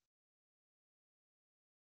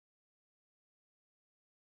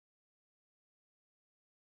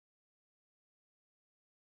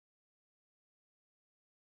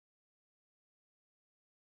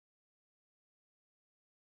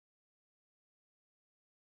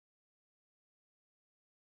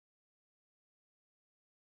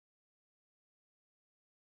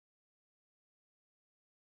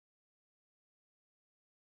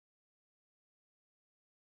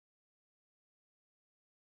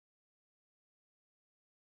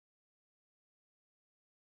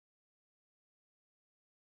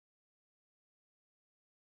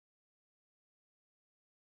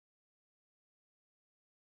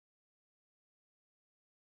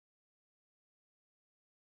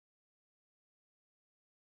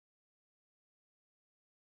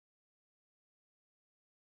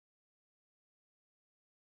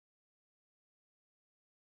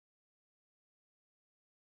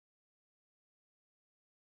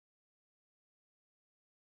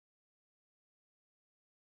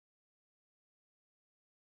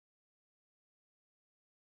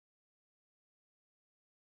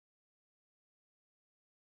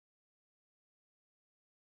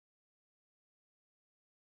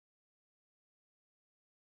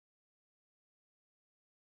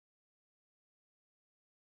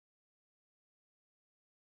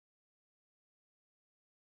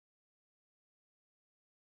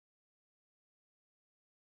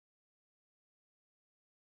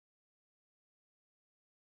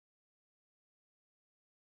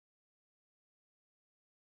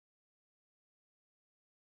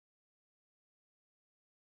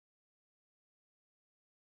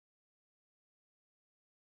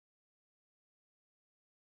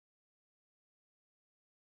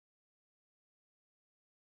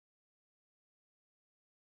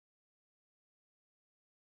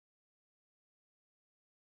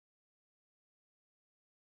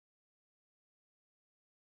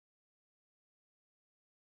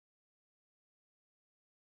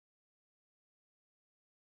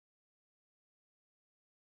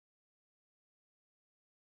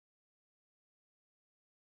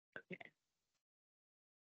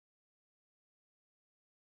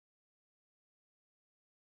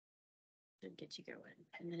 Should get you going.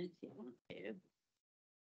 And then if you want to,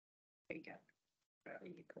 there you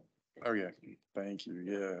go. Oh, yeah. Thank you.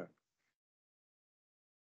 Yeah.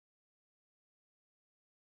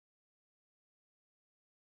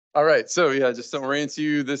 All right. So yeah, just to orient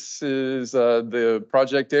you, this is the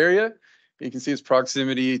project area. You can see its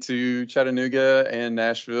proximity to Chattanooga and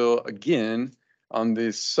Nashville, again, on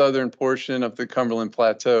the southern portion of the Cumberland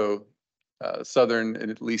Plateau, southern, and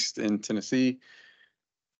at least in Tennessee.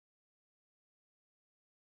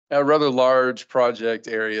 A rather large project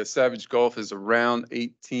area. Savage Gulf is around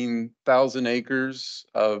 18,000 acres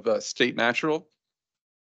of state natural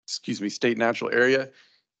area.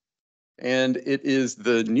 And it is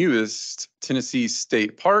the newest Tennessee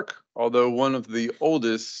state park, although one of the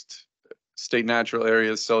oldest state natural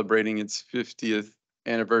areas, celebrating its 50th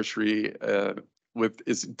anniversary with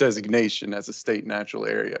its designation as a state natural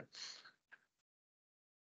area.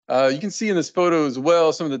 You can see in this photo as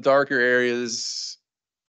well some of the darker areas.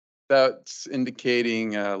 That's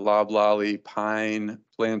indicating loblolly pine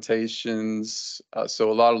plantations. So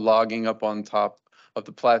a lot of logging up on top of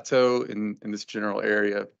the plateau in this general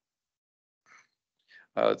area.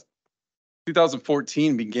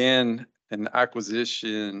 2014 began an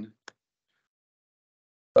acquisition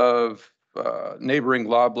of neighboring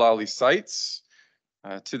loblolly sites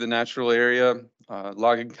to the natural area.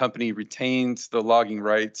 Logging company retained the logging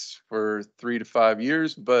rights for 3 to 5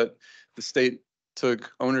 years, but the state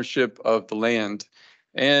took ownership of the land.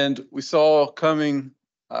 And we saw coming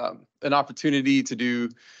an opportunity to do,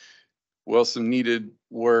 well, some needed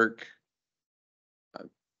work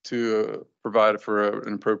to provide for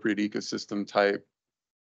an appropriate ecosystem type.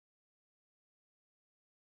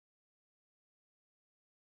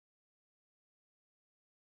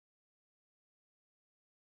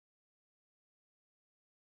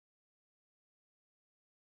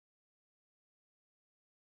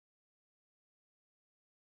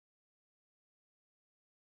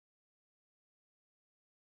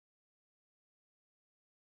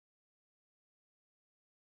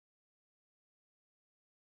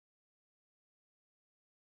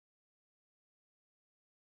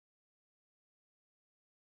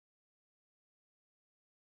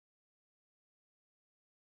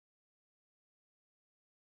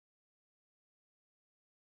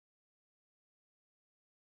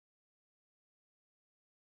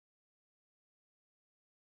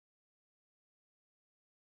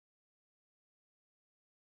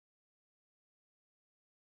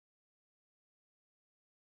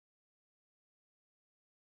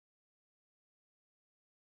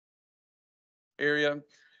 Area.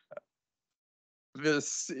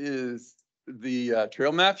 This is the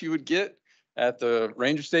trail map you would get at the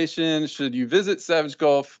ranger station should you visit Savage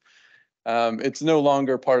Gulf. It's no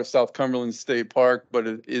longer part of South Cumberland State Park, but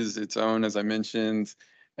it is its own, as I mentioned.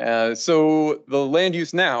 So the land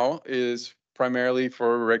use now is primarily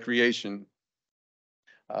for recreation.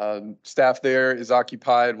 Staff there is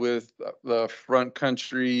occupied with the front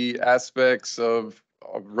country aspects of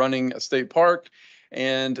running a state park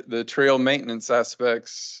and the trail maintenance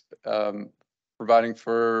aspects, providing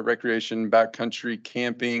for recreation, backcountry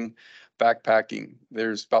camping, backpacking.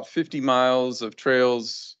 There's about 50 miles of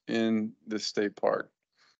trails in this state park.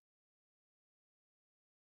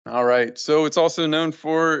 All right, so it's also known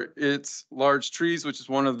for its large trees, which is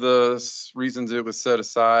one of the reasons it was set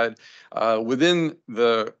aside. Within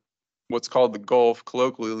what's called the Gulf,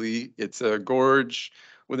 colloquially, it's a gorge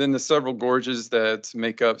within the several gorges that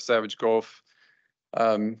make up Savage Gulf.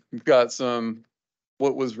 We've got some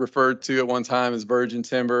what was referred to at one time as virgin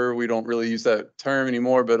timber. We don't really use that term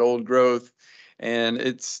anymore, but old growth. And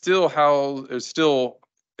it's still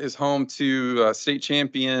is home to state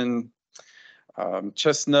champion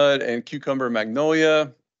chestnut and cucumber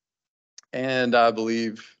magnolia. And I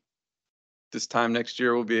believe this time next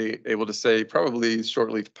year we'll be able to say probably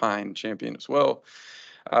shortleaf pine champion as well.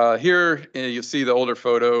 Here you'll see the older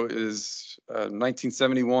photo is a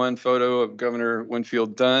 1971 photo of Governor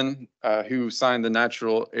Winfield Dunn, who signed the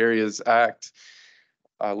Natural Areas Act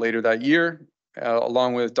later that year,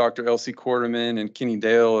 along with Dr. Elsie Quarterman and Kenny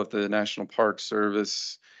Dale of the National Park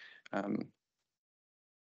Service.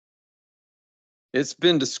 It's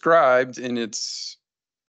been described in its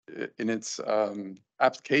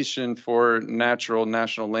application for natural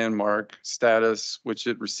national landmark status, which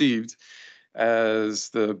it received, as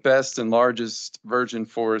the best and largest virgin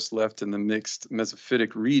forest left in the mixed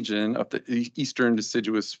mesophytic region of the eastern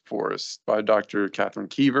deciduous forest by Dr. Catherine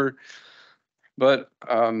Keever. But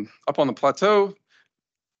up on the plateau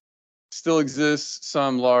still exists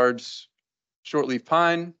some large shortleaf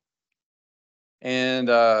pine, and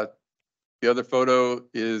the other photo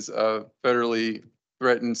is a federally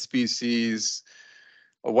threatened species,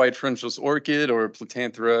 a white frontios orchid, or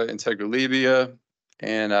Platanthera integralabia.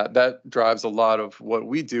 And that drives a lot of what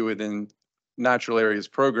we do within Natural Areas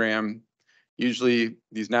program. Usually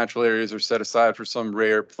these natural areas are set aside for some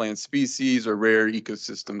rare plant species or rare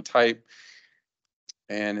ecosystem type.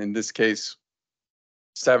 And in this case,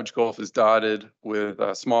 Savage Gulf is dotted with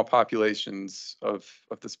small populations of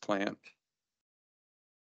this plant.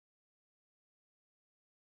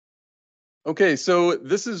 Okay, so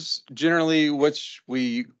this is generally what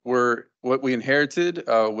we inherited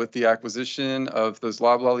with the acquisition of those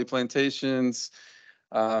loblolly plantations.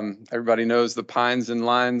 Everybody knows the pines and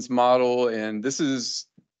lines model, and this is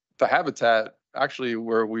the habitat actually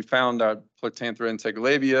where we found out Platanthera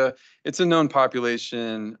integralabia. It's a known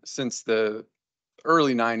population since the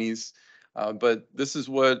early 90s, but this is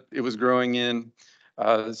what it was growing in.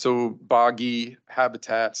 So boggy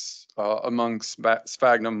habitats amongst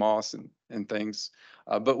sphagnum moss and things.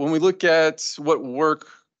 But when we look at what work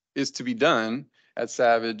is to be done at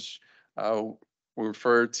Savage, we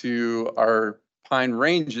refer to our pine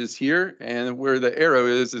ranges here, and where the arrow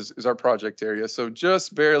is our project area. So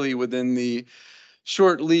just barely within the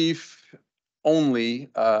short leaf only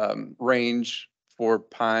range for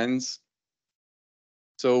pines.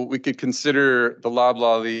 So we could consider the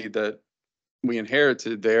loblolly that we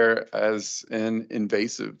inherited there as an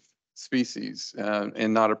invasive species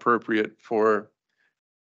and not appropriate for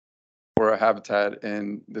a habitat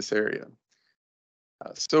in this area.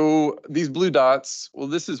 So these blue dots, well,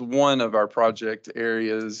 this is one of our project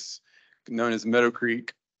areas known as Meadow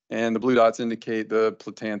Creek, and the blue dots indicate the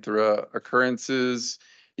Platanthera occurrences.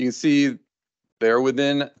 You can see they're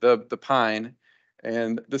within the pine,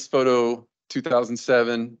 and this photo,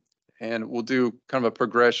 2007, and we'll do kind of a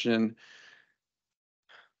progression.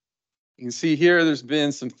 You can see here there's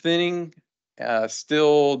been some thinning,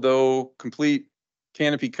 still though complete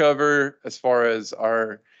canopy cover as far as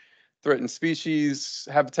our threatened species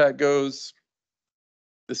habitat goes.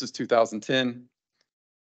 This is 2010.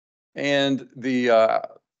 And the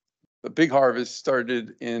big harvest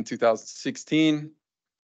started in 2016.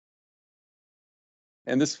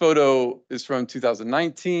 And this photo is from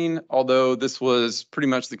 2019, although this was pretty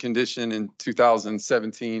much the condition in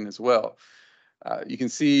 2017 as well. You can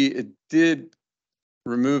see it did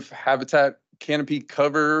remove habitat canopy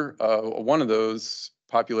cover, one of those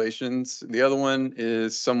populations. The other one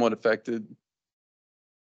is somewhat affected.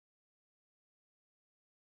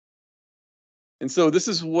 And so this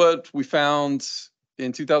is what we found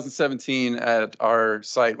in 2017 at our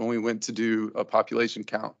site when we went to do a population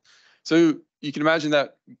count. So you can imagine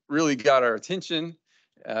that really got our attention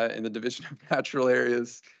in the Division of Natural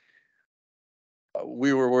Areas.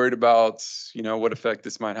 We were worried about, what effect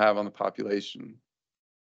this might have on the population.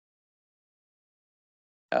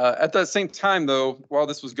 At that same time, though, while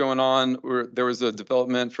this was going on, there was a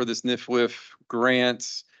development for this NIFWIF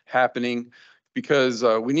grant happening because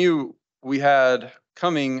we knew we had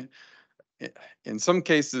coming, in some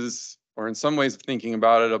cases, or in some ways of thinking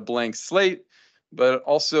about it, a blank slate, but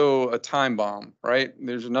also a time bomb, right?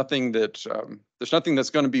 There's nothing that's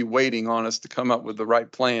going to be waiting on us to come up with the right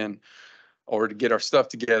plan or to get our stuff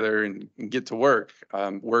together and get to work.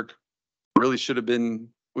 Work really should have been,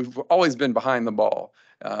 we've always been behind the ball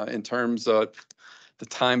in terms of the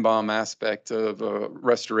time bomb aspect of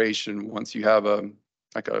restoration. Once you have a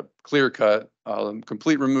clear cut,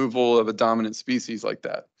 complete removal of a dominant species like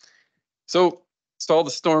that. So saw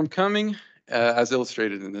the storm coming as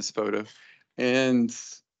illustrated in this photo and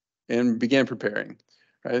began preparing,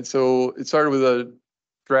 right? So it started with a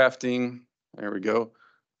drafting, there we go.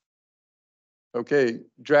 Okay,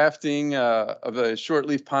 drafting of a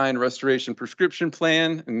shortleaf pine restoration prescription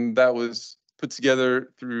plan, and that was put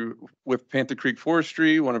together with Panther Creek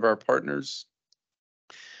Forestry, one of our partners.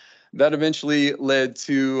 That eventually led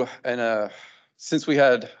to, since we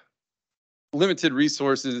had limited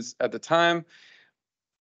resources at the time,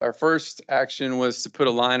 our first action was to put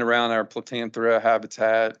a line around our Platanthera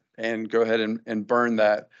habitat and go ahead and burn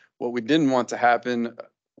that. What we didn't want to happen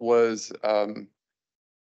was an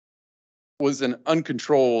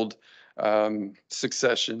uncontrolled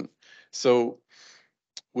succession. So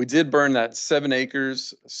we did burn that 7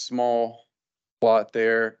 acres, a small plot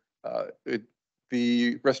there.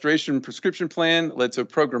 The restoration prescription plan led to a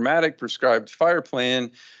programmatic prescribed fire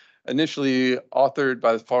plan, initially authored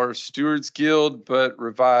by the Forest Stewards Guild, but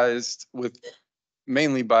revised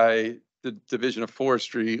mainly by the Division of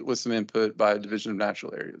Forestry with some input by Division of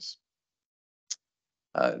Natural Areas.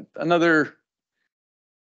 Another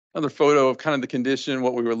photo of kind of the condition,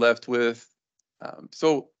 what we were left with.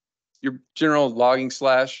 So your general logging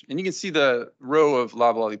slash, and you can see the row of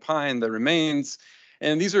loblolly pine that remains.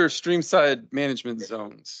 And these are streamside management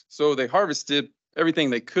zones. So they harvested everything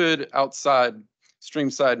they could outside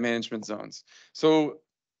streamside management zones. So,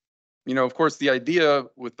 of course, the idea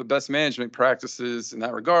with the best management practices in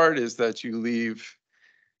that regard is that you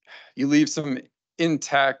leave some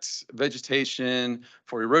intact vegetation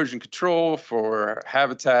for erosion control, for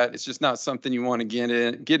habitat. It's just not something you want to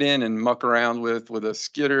get in and muck around with a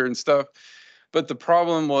skidder and stuff. But the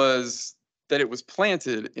problem was that it was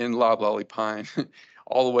planted in loblolly pine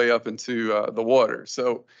all the way up into the water.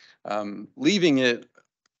 So leaving it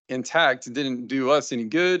intact didn't do us any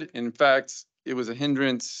good. In fact, it was a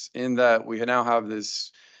hindrance in that we now have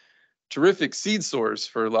this terrific seed source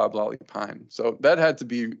for loblolly pine. So that had to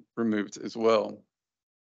be removed as well.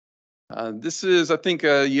 This is, I think,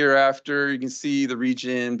 a year after. You can see the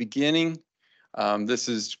region beginning. This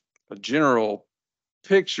is a general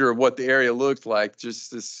picture of what the area looked like,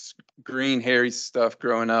 just this green, hairy stuff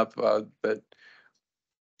growing up that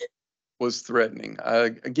was threatening.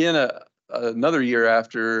 Again, another year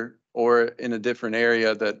after, or in a different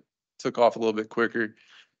area that took off a little bit quicker.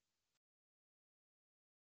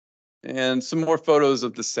 And some more photos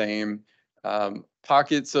of the same.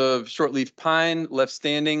 Pockets of shortleaf pine left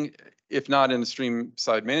standing, if not in the stream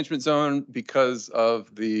side management zone because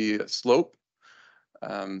of the slope.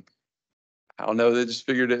 I don't know, they just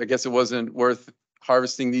figured I guess it wasn't worth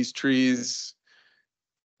harvesting these trees.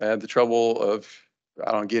 I had the trouble of,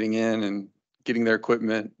 I don't know, getting in and getting their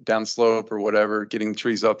equipment down the slope or whatever, getting the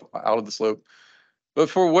trees up out of the slope. But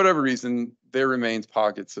for whatever reason, there remains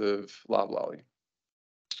pockets of loblolly.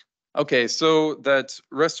 Okay, so that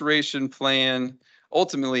restoration plan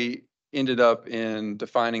ultimately ended up in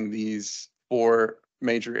defining these 4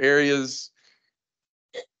 major areas.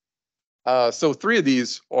 So 3 of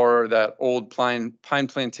these are that old pine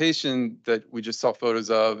plantation that we just saw photos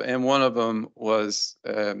of, and one of them was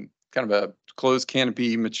kind of a closed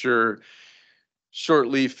canopy, mature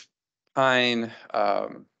shortleaf pine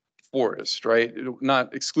forest, right?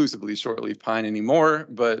 Not exclusively shortleaf pine anymore,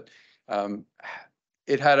 but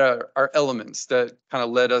it had our elements that kind of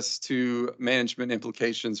led us to management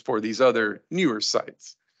implications for these other newer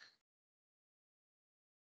sites.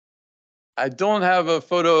 I don't have a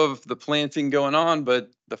photo of the planting going on,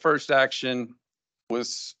 but the first action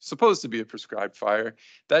was supposed to be a prescribed fire.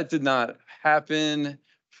 That did not happen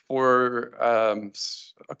for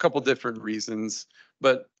a couple different reasons,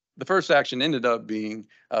 but the first action ended up being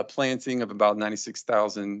a planting of about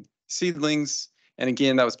 96,000 seedlings. And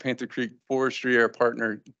again, that was Panther Creek Forestry, our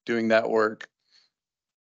partner, doing that work.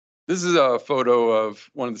 This is a photo of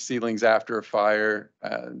one of the seedlings after a fire.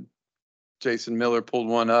 Jason Miller pulled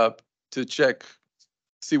one up to check,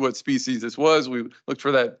 see what species this was. We looked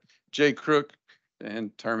for that J. Crook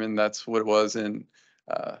and determined that's what it was. And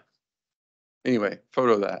anyway,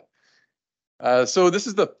 photo of that. So this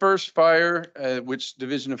is the first fire which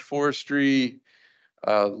Division of Forestry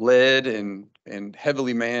led and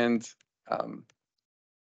heavily manned.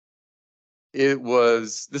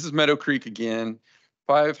 This is Meadow Creek again,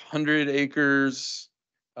 500 acres.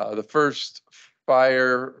 The first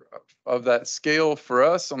fire of that scale for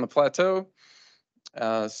us on the plateau.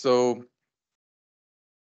 So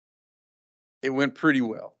it went pretty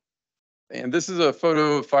well. And this is a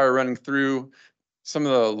photo of fire running through some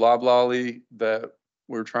of the loblolly that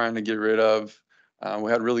we're trying to get rid of.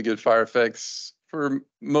 We had really good fire effects for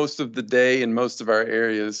most of the day in most of our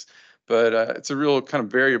areas, but it's a real kind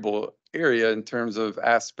of variable area in terms of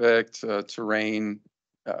aspect, terrain,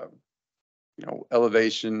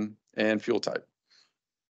 elevation, and fuel type.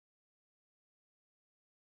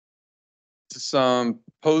 Some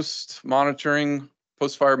post-fire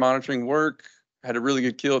monitoring work. Had a really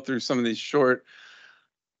good kill through some of these short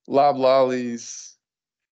loblollies.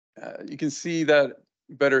 You can see that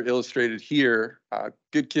better illustrated here.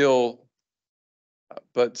 Good kill,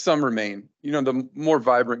 but some remain. The more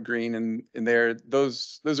vibrant green in there,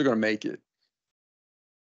 those are going to make it.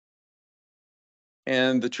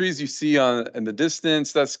 And the trees you see in the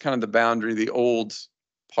distance, that's kind of the boundary, the old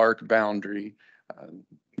park boundary,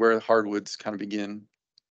 where the hardwoods kind of begin.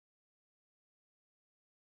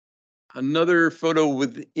 Another photo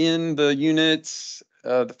within the units,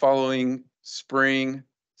 the following spring,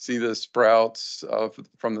 see the sprouts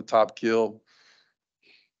from the top kill.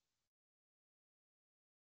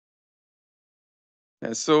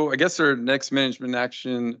 And so I guess our next management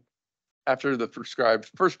action after the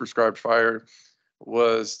first prescribed fire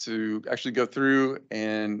was to actually go through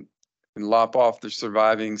and lop off the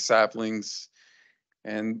surviving saplings.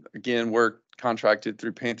 And again, work contracted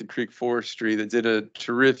through Panther Creek Forestry that did a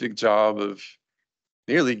terrific job of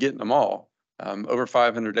nearly getting them all. Over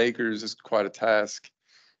 500 acres is quite a task.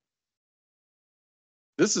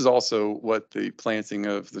 This is also what the planting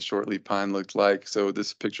of the shortleaf pine looked like. So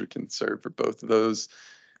this picture can serve for both of those.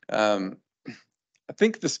 I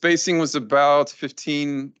think the spacing was about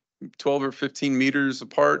 12 or 15 meters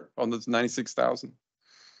apart on those 96,000.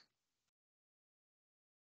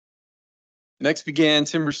 Next began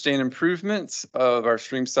timber stand improvements of our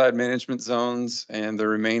streamside management zones and the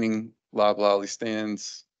remaining loblolly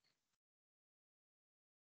stands.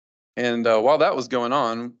 And while that was going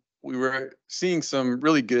on, we were seeing some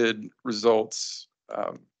really good results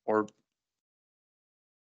or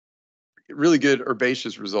really good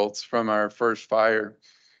herbaceous results from our first fire.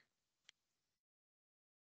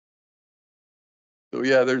 So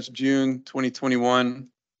yeah, there's June 2021.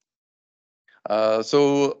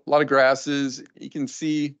 So a lot of grasses. You can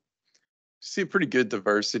see a pretty good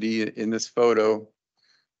diversity in this photo.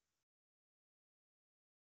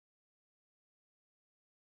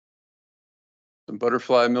 Some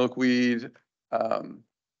butterfly milkweed, some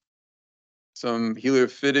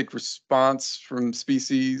heliophytic response from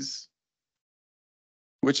species.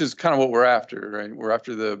 which is kind of what we're after, right? We're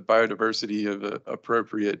after the biodiversity of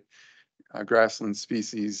appropriate grassland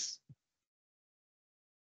species.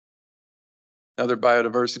 Another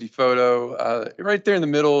biodiversity photo. Right there in the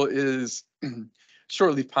middle is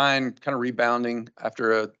shortleaf pine kind of rebounding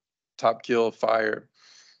after a top kill fire.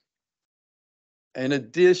 In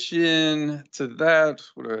addition to that,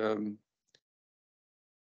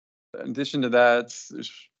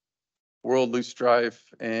 there's world loosestrife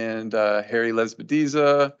and hairy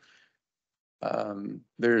lesbedeza.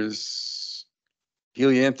 There's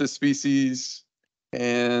Helianthus species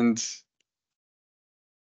and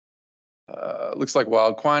looks like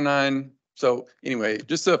wild quinine. So anyway,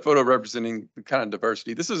 just a photo representing the kind of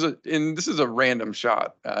diversity. This is a random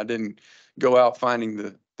shot. I didn't go out finding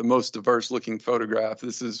the most diverse looking photograph.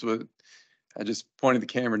 This is what I just pointed the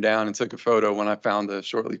camera down and took a photo when I found the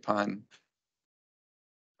shortleaf pine.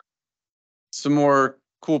 Some more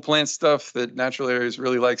cool plant stuff that Natural Areas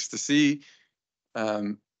really likes to see.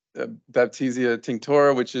 Baptisia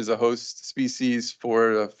tinctora, which is a host species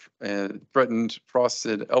for threatened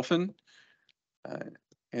frosted elfin.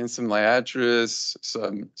 And some liatris,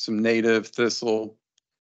 some native thistle.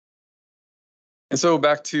 And so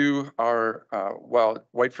back to our wild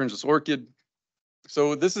white fringeless orchid.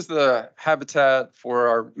 So this is the habitat for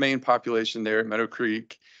our main population there at Meadow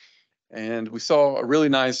Creek. And we saw a really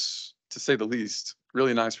nice, to say the least,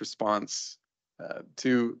 really nice response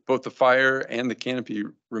to both the fire and the canopy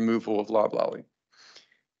removal of loblolly.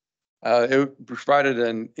 It provided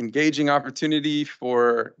an engaging opportunity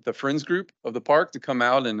for the Friends group of the park to come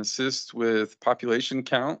out and assist with population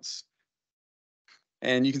counts.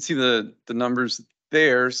 And you can see the numbers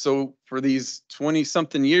there. So for these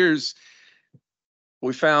 20-something years,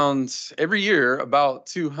 we found every year about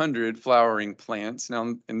 200 flowering plants.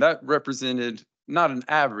 Now, and that represented not an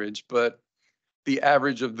average, but the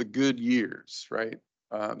average of the good years, right?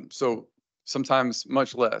 So sometimes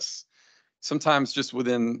much less. Sometimes just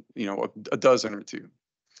within, a dozen or two.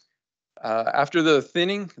 After the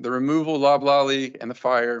thinning, the removal of loblolly and the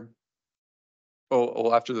fire,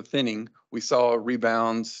 after the thinning, we saw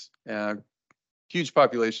rebounds, huge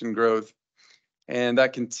population growth, and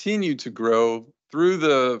that continued to grow through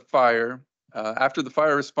the fire. After the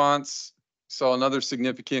fire response, saw another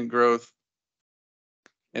significant growth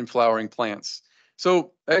in flowering plants.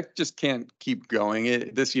 So that just can't keep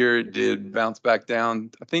going. This year it did bounce back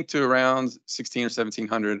down, I think, to around 1,600 or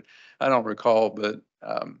 1,700. I don't recall, but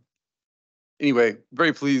anyway,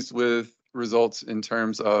 very pleased with results in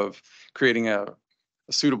terms of creating a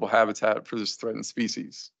suitable habitat for this threatened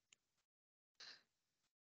species.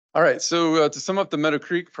 All right, so to sum up the Meadow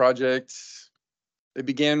Creek project, it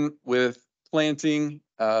began with planting.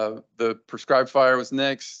 The prescribed fire was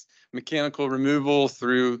next, mechanical removal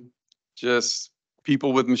through just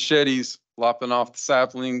people with machetes lopping off the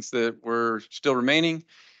saplings that were still remaining,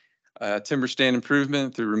 timber stand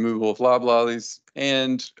improvement through removal of loblollies,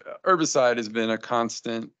 and herbicide has been a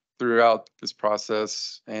constant throughout this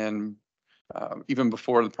process and even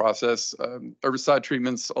before the process. Herbicide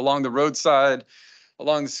treatments along the roadside,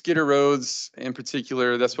 along the skidder roads in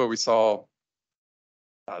particular, that's where we saw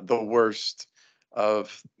the worst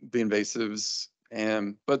of the invasives.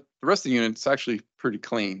 But the rest of the unit's actually pretty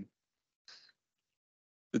clean.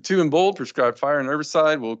 The 2 in bold, prescribed fire and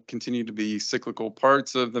herbicide, will continue to be cyclical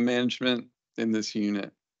parts of the management in this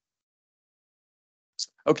unit.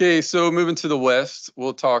 Okay, so moving to the west,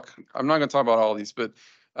 I'm not going to talk about all of these, but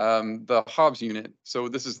the Hobbs unit. So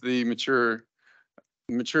this is the mature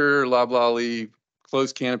loblolly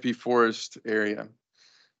closed canopy forest area.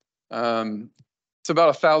 It's about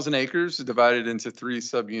 1,000 acres divided into 3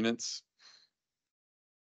 subunits.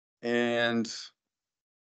 And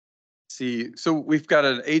so we've got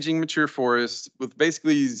an aging mature forest with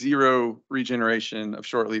basically zero regeneration of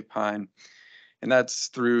shortleaf pine. And that's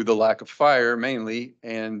through the lack of fire mainly.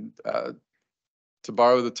 And to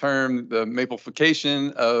borrow the term, the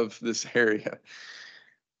mapleification of this area.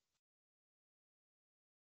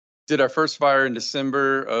 Did our first fire in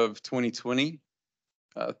December of 2020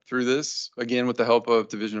 through this, again, with the help of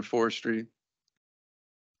Division of Forestry.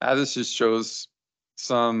 This just shows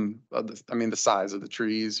some of the size of the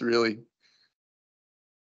trees, really.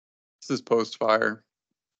 This is post-fire.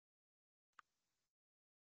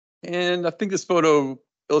 And I think this photo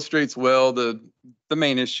illustrates well the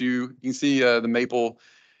main issue. You can see the maple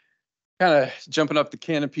kind of jumping up the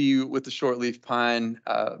canopy with the shortleaf pine,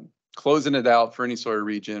 closing it out for any sort of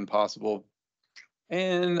regen possible.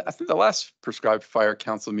 And I think the last prescribed fire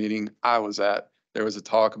council meeting I was at, there was a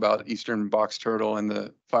talk about eastern box turtle and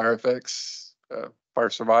the fire effects, fire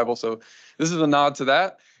survival. So this is a nod to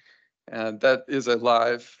that. And that is a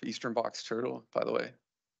live eastern box turtle, by the way.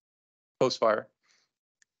 post-fire.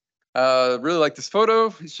 Really like this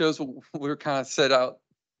photo. It shows what we were kind of set out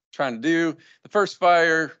trying to do. The first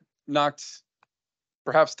fire knocked,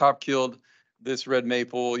 perhaps top killed this red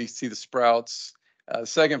maple. You see the sprouts.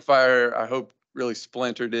 Second fire, I hope, really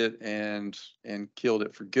splintered it and killed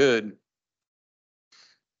it for good.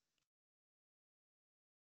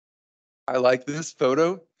 I like this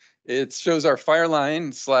photo. It shows our fire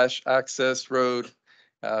line / access road.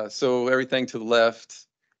 So everything to the left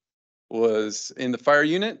was in the fire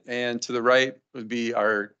unit, and to the right would be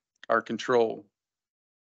our control.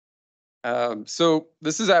 So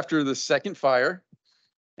this is after the second fire.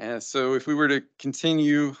 And so if we were to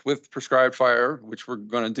continue with prescribed fire, which we're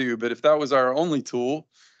going to do, but if that was our only tool,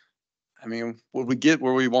 I mean, would we get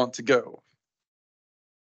where we want to go?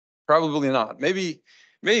 Probably not. Maybe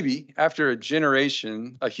after a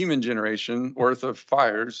generation, a human generation worth of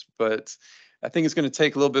fires, but I think it's going to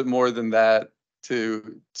take a little bit more than that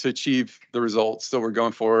to achieve the results that we're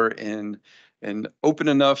going for in an open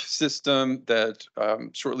enough system that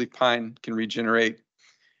shortleaf pine can regenerate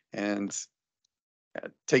and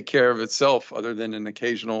take care of itself other than an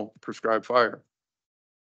occasional prescribed fire.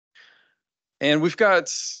 And we've got,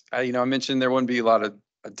 I mentioned there wouldn't be a lot of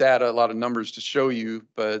data, a lot of numbers to show you,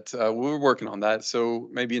 but we're working on that. So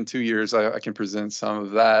maybe in 2 years, I can present some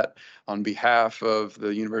of that on behalf of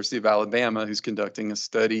the University of Alabama, who's conducting a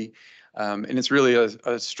study. And it's really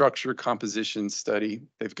a structure composition study.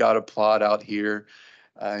 They've got a plot out here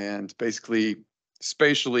and basically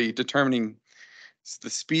spatially determining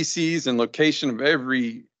the species and location of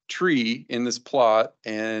every tree in this plot,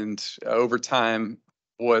 and over time,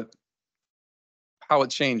 how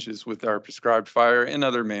it changes with our prescribed fire and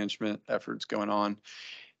other management efforts going on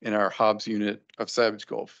in our Hobbs unit of Savage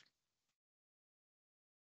Gulf.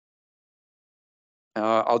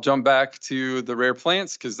 I'll jump back to the rare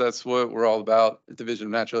plants because that's what we're all about, the Division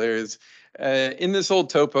of Natural Areas. In this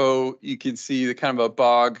old topo, you can see the kind of a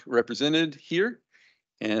bog represented here.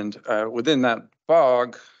 And within that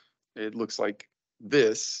bog, it looks like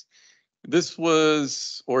this. This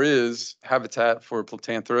was or is habitat for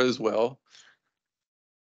Platanthera as well.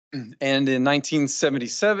 And in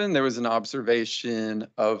 1977, there was an observation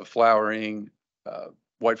of a flowering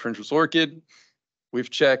white fringeless orchid. We've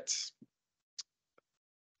checked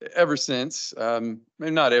ever since,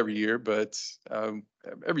 maybe not every year, but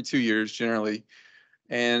every 2 years generally,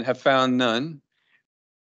 and have found none.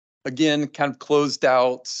 Again, kind of closed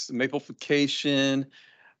out mapleification,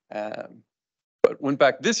 but went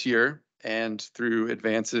back this year and through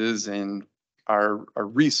advances in our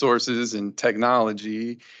resources and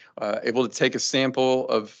technology, able to take a sample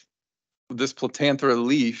of this Platanthera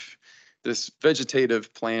leaf, this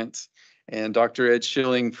vegetative plant, and Dr. Ed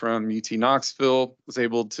Schilling from UT Knoxville was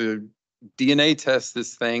able to DNA test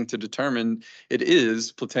this thing to determine it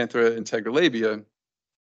is Platanthera integralabia.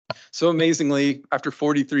 So amazingly, after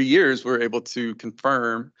 43 years, we're able to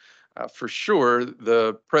confirm for sure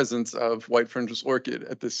the presence of white fringeless orchid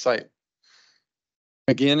at this site.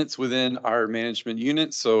 Again, it's within our management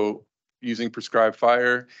unit, so using prescribed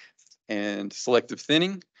fire and selective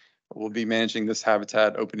thinning, we'll be managing this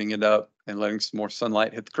habitat, opening it up and letting some more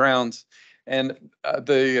sunlight hit the ground. And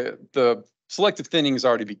the selective thinning has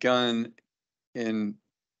already begun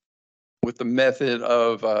with the method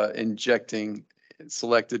of injecting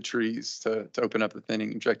selected trees to open up the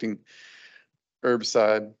thinning, injecting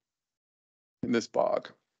herbicide in this bog.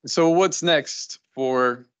 So what's next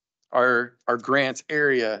for our grant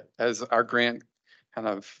area as our grant kind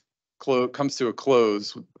of comes to a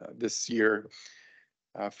close this year?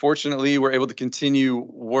 Fortunately, we're able to continue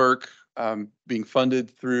work being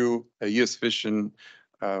funded through a U.S. Fish and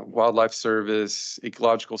Wildlife Service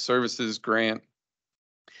Ecological Services grant.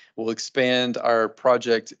 We'll expand our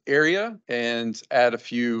project area and add a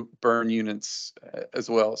few burn units as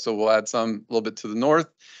well. So we'll add some a little bit to the north,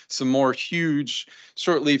 some more huge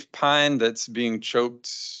shortleaf pine that's being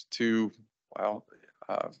choked to, well,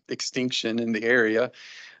 extinction in the area.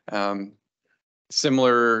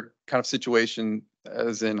 Similar kind of situation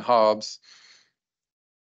as in Hobbs.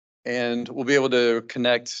 And we'll be able to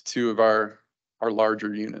connect two of our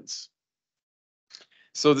larger units.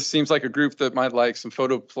 So this seems like a group that might like some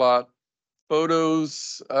photos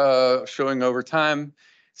showing over time.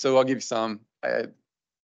 So I'll give you some.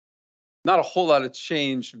 Not a whole lot of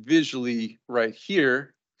change visually right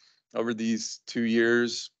here over these 2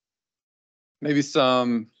 years. Maybe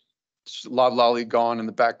some loblolly gone in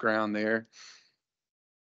the background there.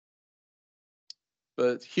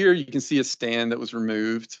 But here you can see a stand that was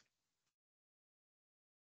removed.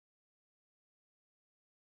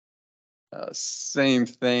 Same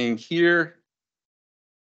thing here.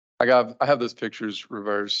 I have those pictures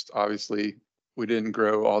reversed. Obviously, we didn't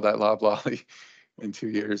grow all that loblolly in 2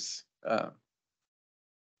 years.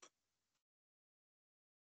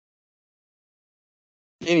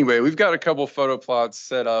 Anyway, we've got a couple photo plots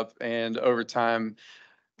set up, and over time,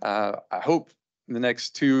 I hope in the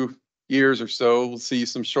next 2 years or so, we'll see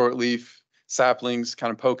some shortleaf saplings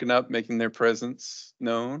kind of poking up, making their presence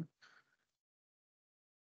known.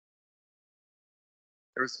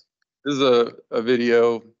 This is a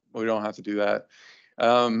video. We don't have to do that.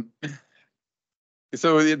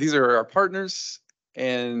 So these are our partners,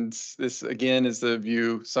 and this again is the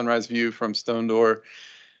view, sunrise view from Stone Door.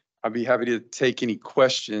 I'd be happy to take any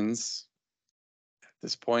questions at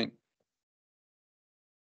this point.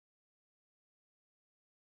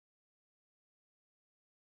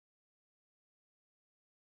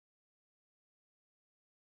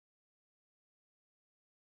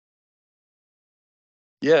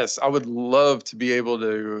 Yes, I would love to be able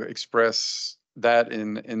to express that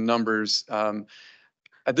in numbers.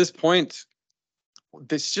 At this point,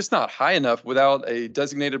 it's just not high enough without a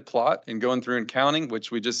designated plot and going through and counting,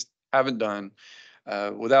 which we just haven't done.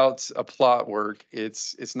 Without a plot work,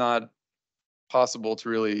 it's not possible to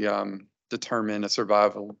really determine a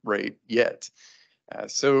survival rate yet.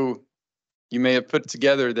 So you may have put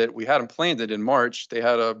together that we had them planted in March. They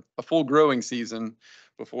had a full growing season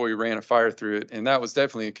before we ran a fire through it. And that was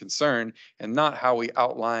definitely a concern and not how we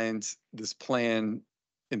outlined this plan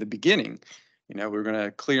in the beginning. You know, we were going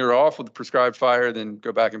to clear off with the prescribed fire, then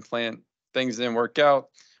go back and plant. Things didn't work out.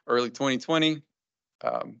 Early 2020,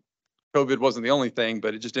 COVID wasn't the only thing,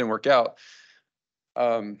 but it just didn't work out.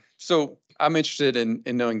 So I'm interested in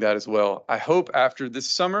knowing that as well. I hope after this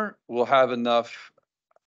summer, we'll have enough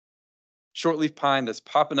shortleaf pine that's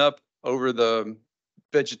popping up over the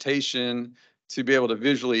vegetation to be able to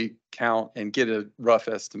visually count and get a rough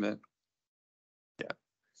estimate. Yeah.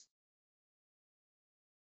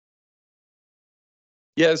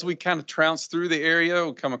 Yeah, as we kind of trounce through the area,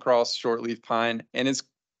 we'll come across shortleaf pine, and it's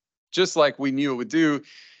just like we knew it would do.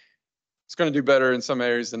 It's going to do better in some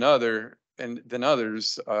areas than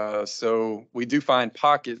others. So we do find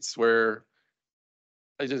pockets where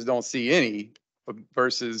I just don't see any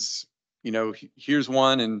versus, you know, here's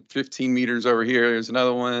one and 15 meters over here, there's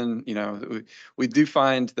another one. You know, we do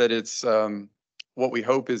find that it's what we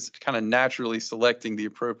hope is kind of naturally selecting the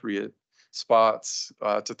appropriate spots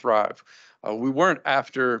to thrive. We weren't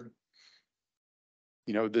after,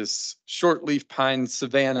 you know, this shortleaf pine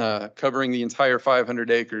savanna covering the entire 500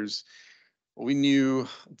 acres. We knew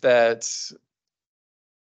that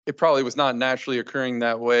it probably was not naturally occurring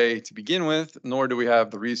that way to begin with, nor do we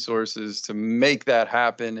have the resources to make that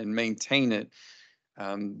happen and maintain it.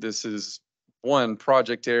 This is one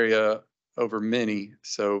project area over many.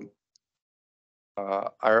 So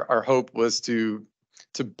our hope was to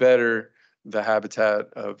better the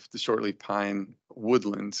habitat of the shortleaf pine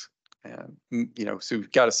woodlands. And, you know, so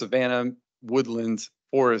we've got a savanna woodland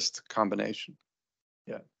forest combination.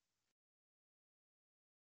 Yeah.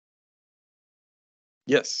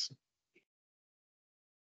 Yes.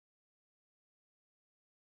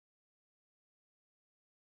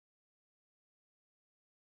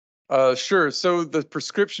 Sure. So the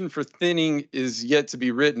prescription for thinning is yet to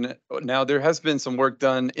be written. Now, there has been some work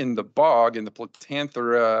done in the bog, in the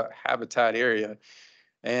Platanthera habitat area,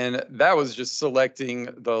 and that was just selecting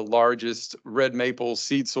the largest red maple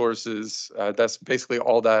seed sources. That's basically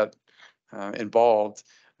all that involved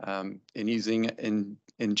in using an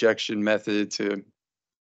injection method to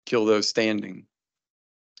kill those standing.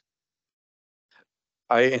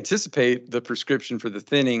 I anticipate the prescription for the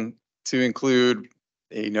thinning to include,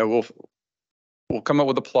 you know, we'll come up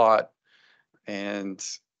with a plot and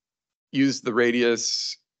use the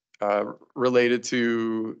radius related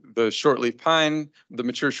to the shortleaf pine, the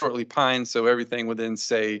mature shortleaf pine. So everything within,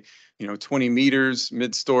 say, you know, 20 meters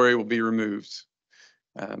mid-story will be removed.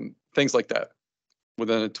 Things like that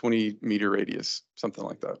within a 20-meter radius, something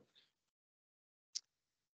like that.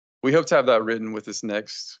 We hope to have that written with this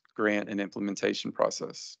next grant and implementation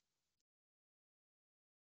process.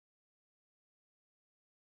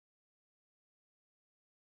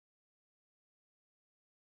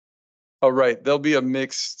 All right, there'll be a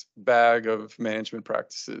mixed bag of management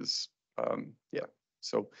practices. Yeah,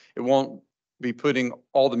 so it won't be putting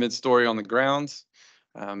all the mid-story on the ground,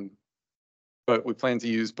 but we plan to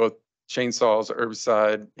use both chainsaws,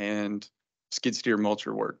 herbicide, and skid steer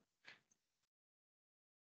mulcher work.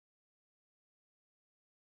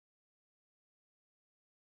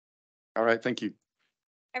 All right, thank you.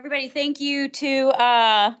 Everybody, thank you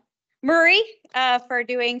to Murray for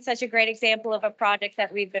doing such a great example of a project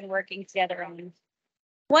that we've been working together on.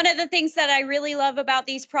 One of the things that I really love about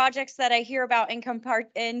these projects that I hear about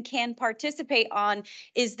and can participate on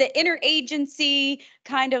is the interagency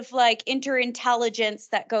kind of like interintelligence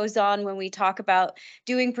that goes on when we talk about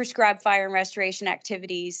doing prescribed fire and restoration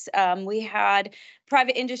activities. We had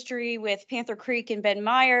private industry with Panther Creek and Ben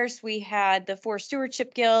Myers. We had the Forest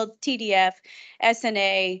Stewardship Guild, TDF,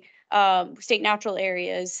 SNA, state natural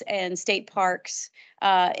areas, and state parks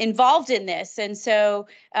involved in this. And so,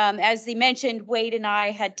 as they mentioned, Wade and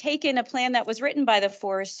I had taken a plan that was written by the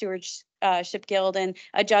Forest Stewardship Guild and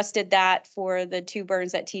adjusted that for the 2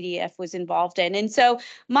 burns that TDF was involved in. And so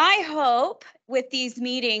my hope with these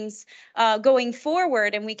meetings going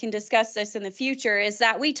forward, and we can discuss this in the future, is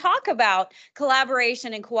that we talk about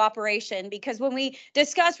collaboration and cooperation, because when we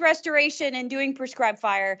discuss restoration and doing prescribed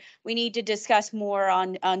fire, we need to discuss more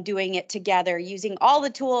on doing it together, using all the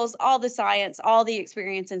tools, all the science, all the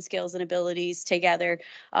experience and skills and abilities together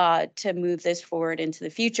to move this forward into the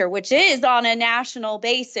future, which is on a national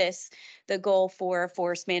basis, the goal for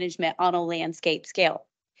forest management on a landscape scale.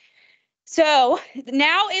 So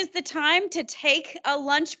now is the time to take a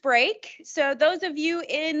lunch break. So those of you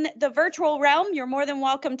in the virtual realm, you're more than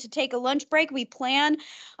welcome to take a lunch break. We plan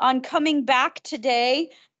on coming back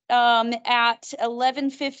today at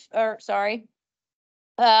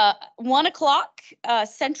 1 o'clock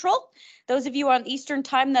Central. Those of you on Eastern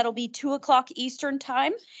time, that'll be 2 o'clock Eastern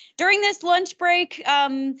time. During this lunch break,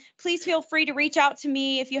 please feel free to reach out to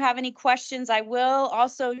me if you have any questions. I will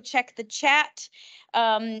also check the chat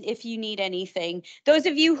if you need anything. Those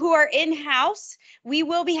of you who are in-house, we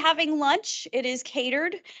will be having lunch. It is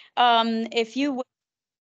catered. If you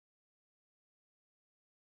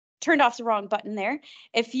turned off the wrong button there.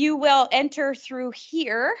 If you will enter through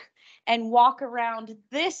here and walk around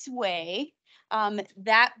this way,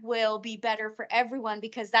 that will be better for everyone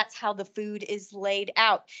because that's how the food is laid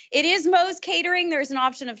out. It is Moe's Catering. There's an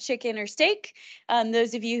option of chicken or steak.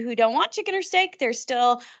 Those of you who don't want chicken or steak, there's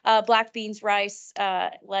still black beans, rice,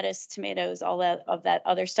 lettuce, tomatoes, all of that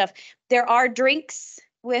other stuff. There are drinks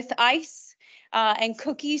with ice and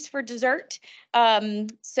cookies for dessert.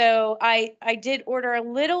 So I did order a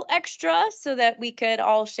little extra so that we could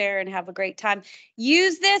all share and have a great time.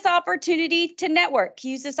 Use this opportunity to network.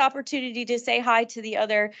 Use this opportunity to say hi to the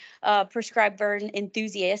other prescribed burn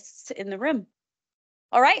enthusiasts in the room.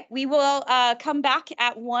 All right, we will come back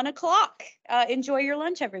at 1 o'clock. Enjoy your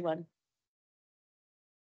lunch, everyone.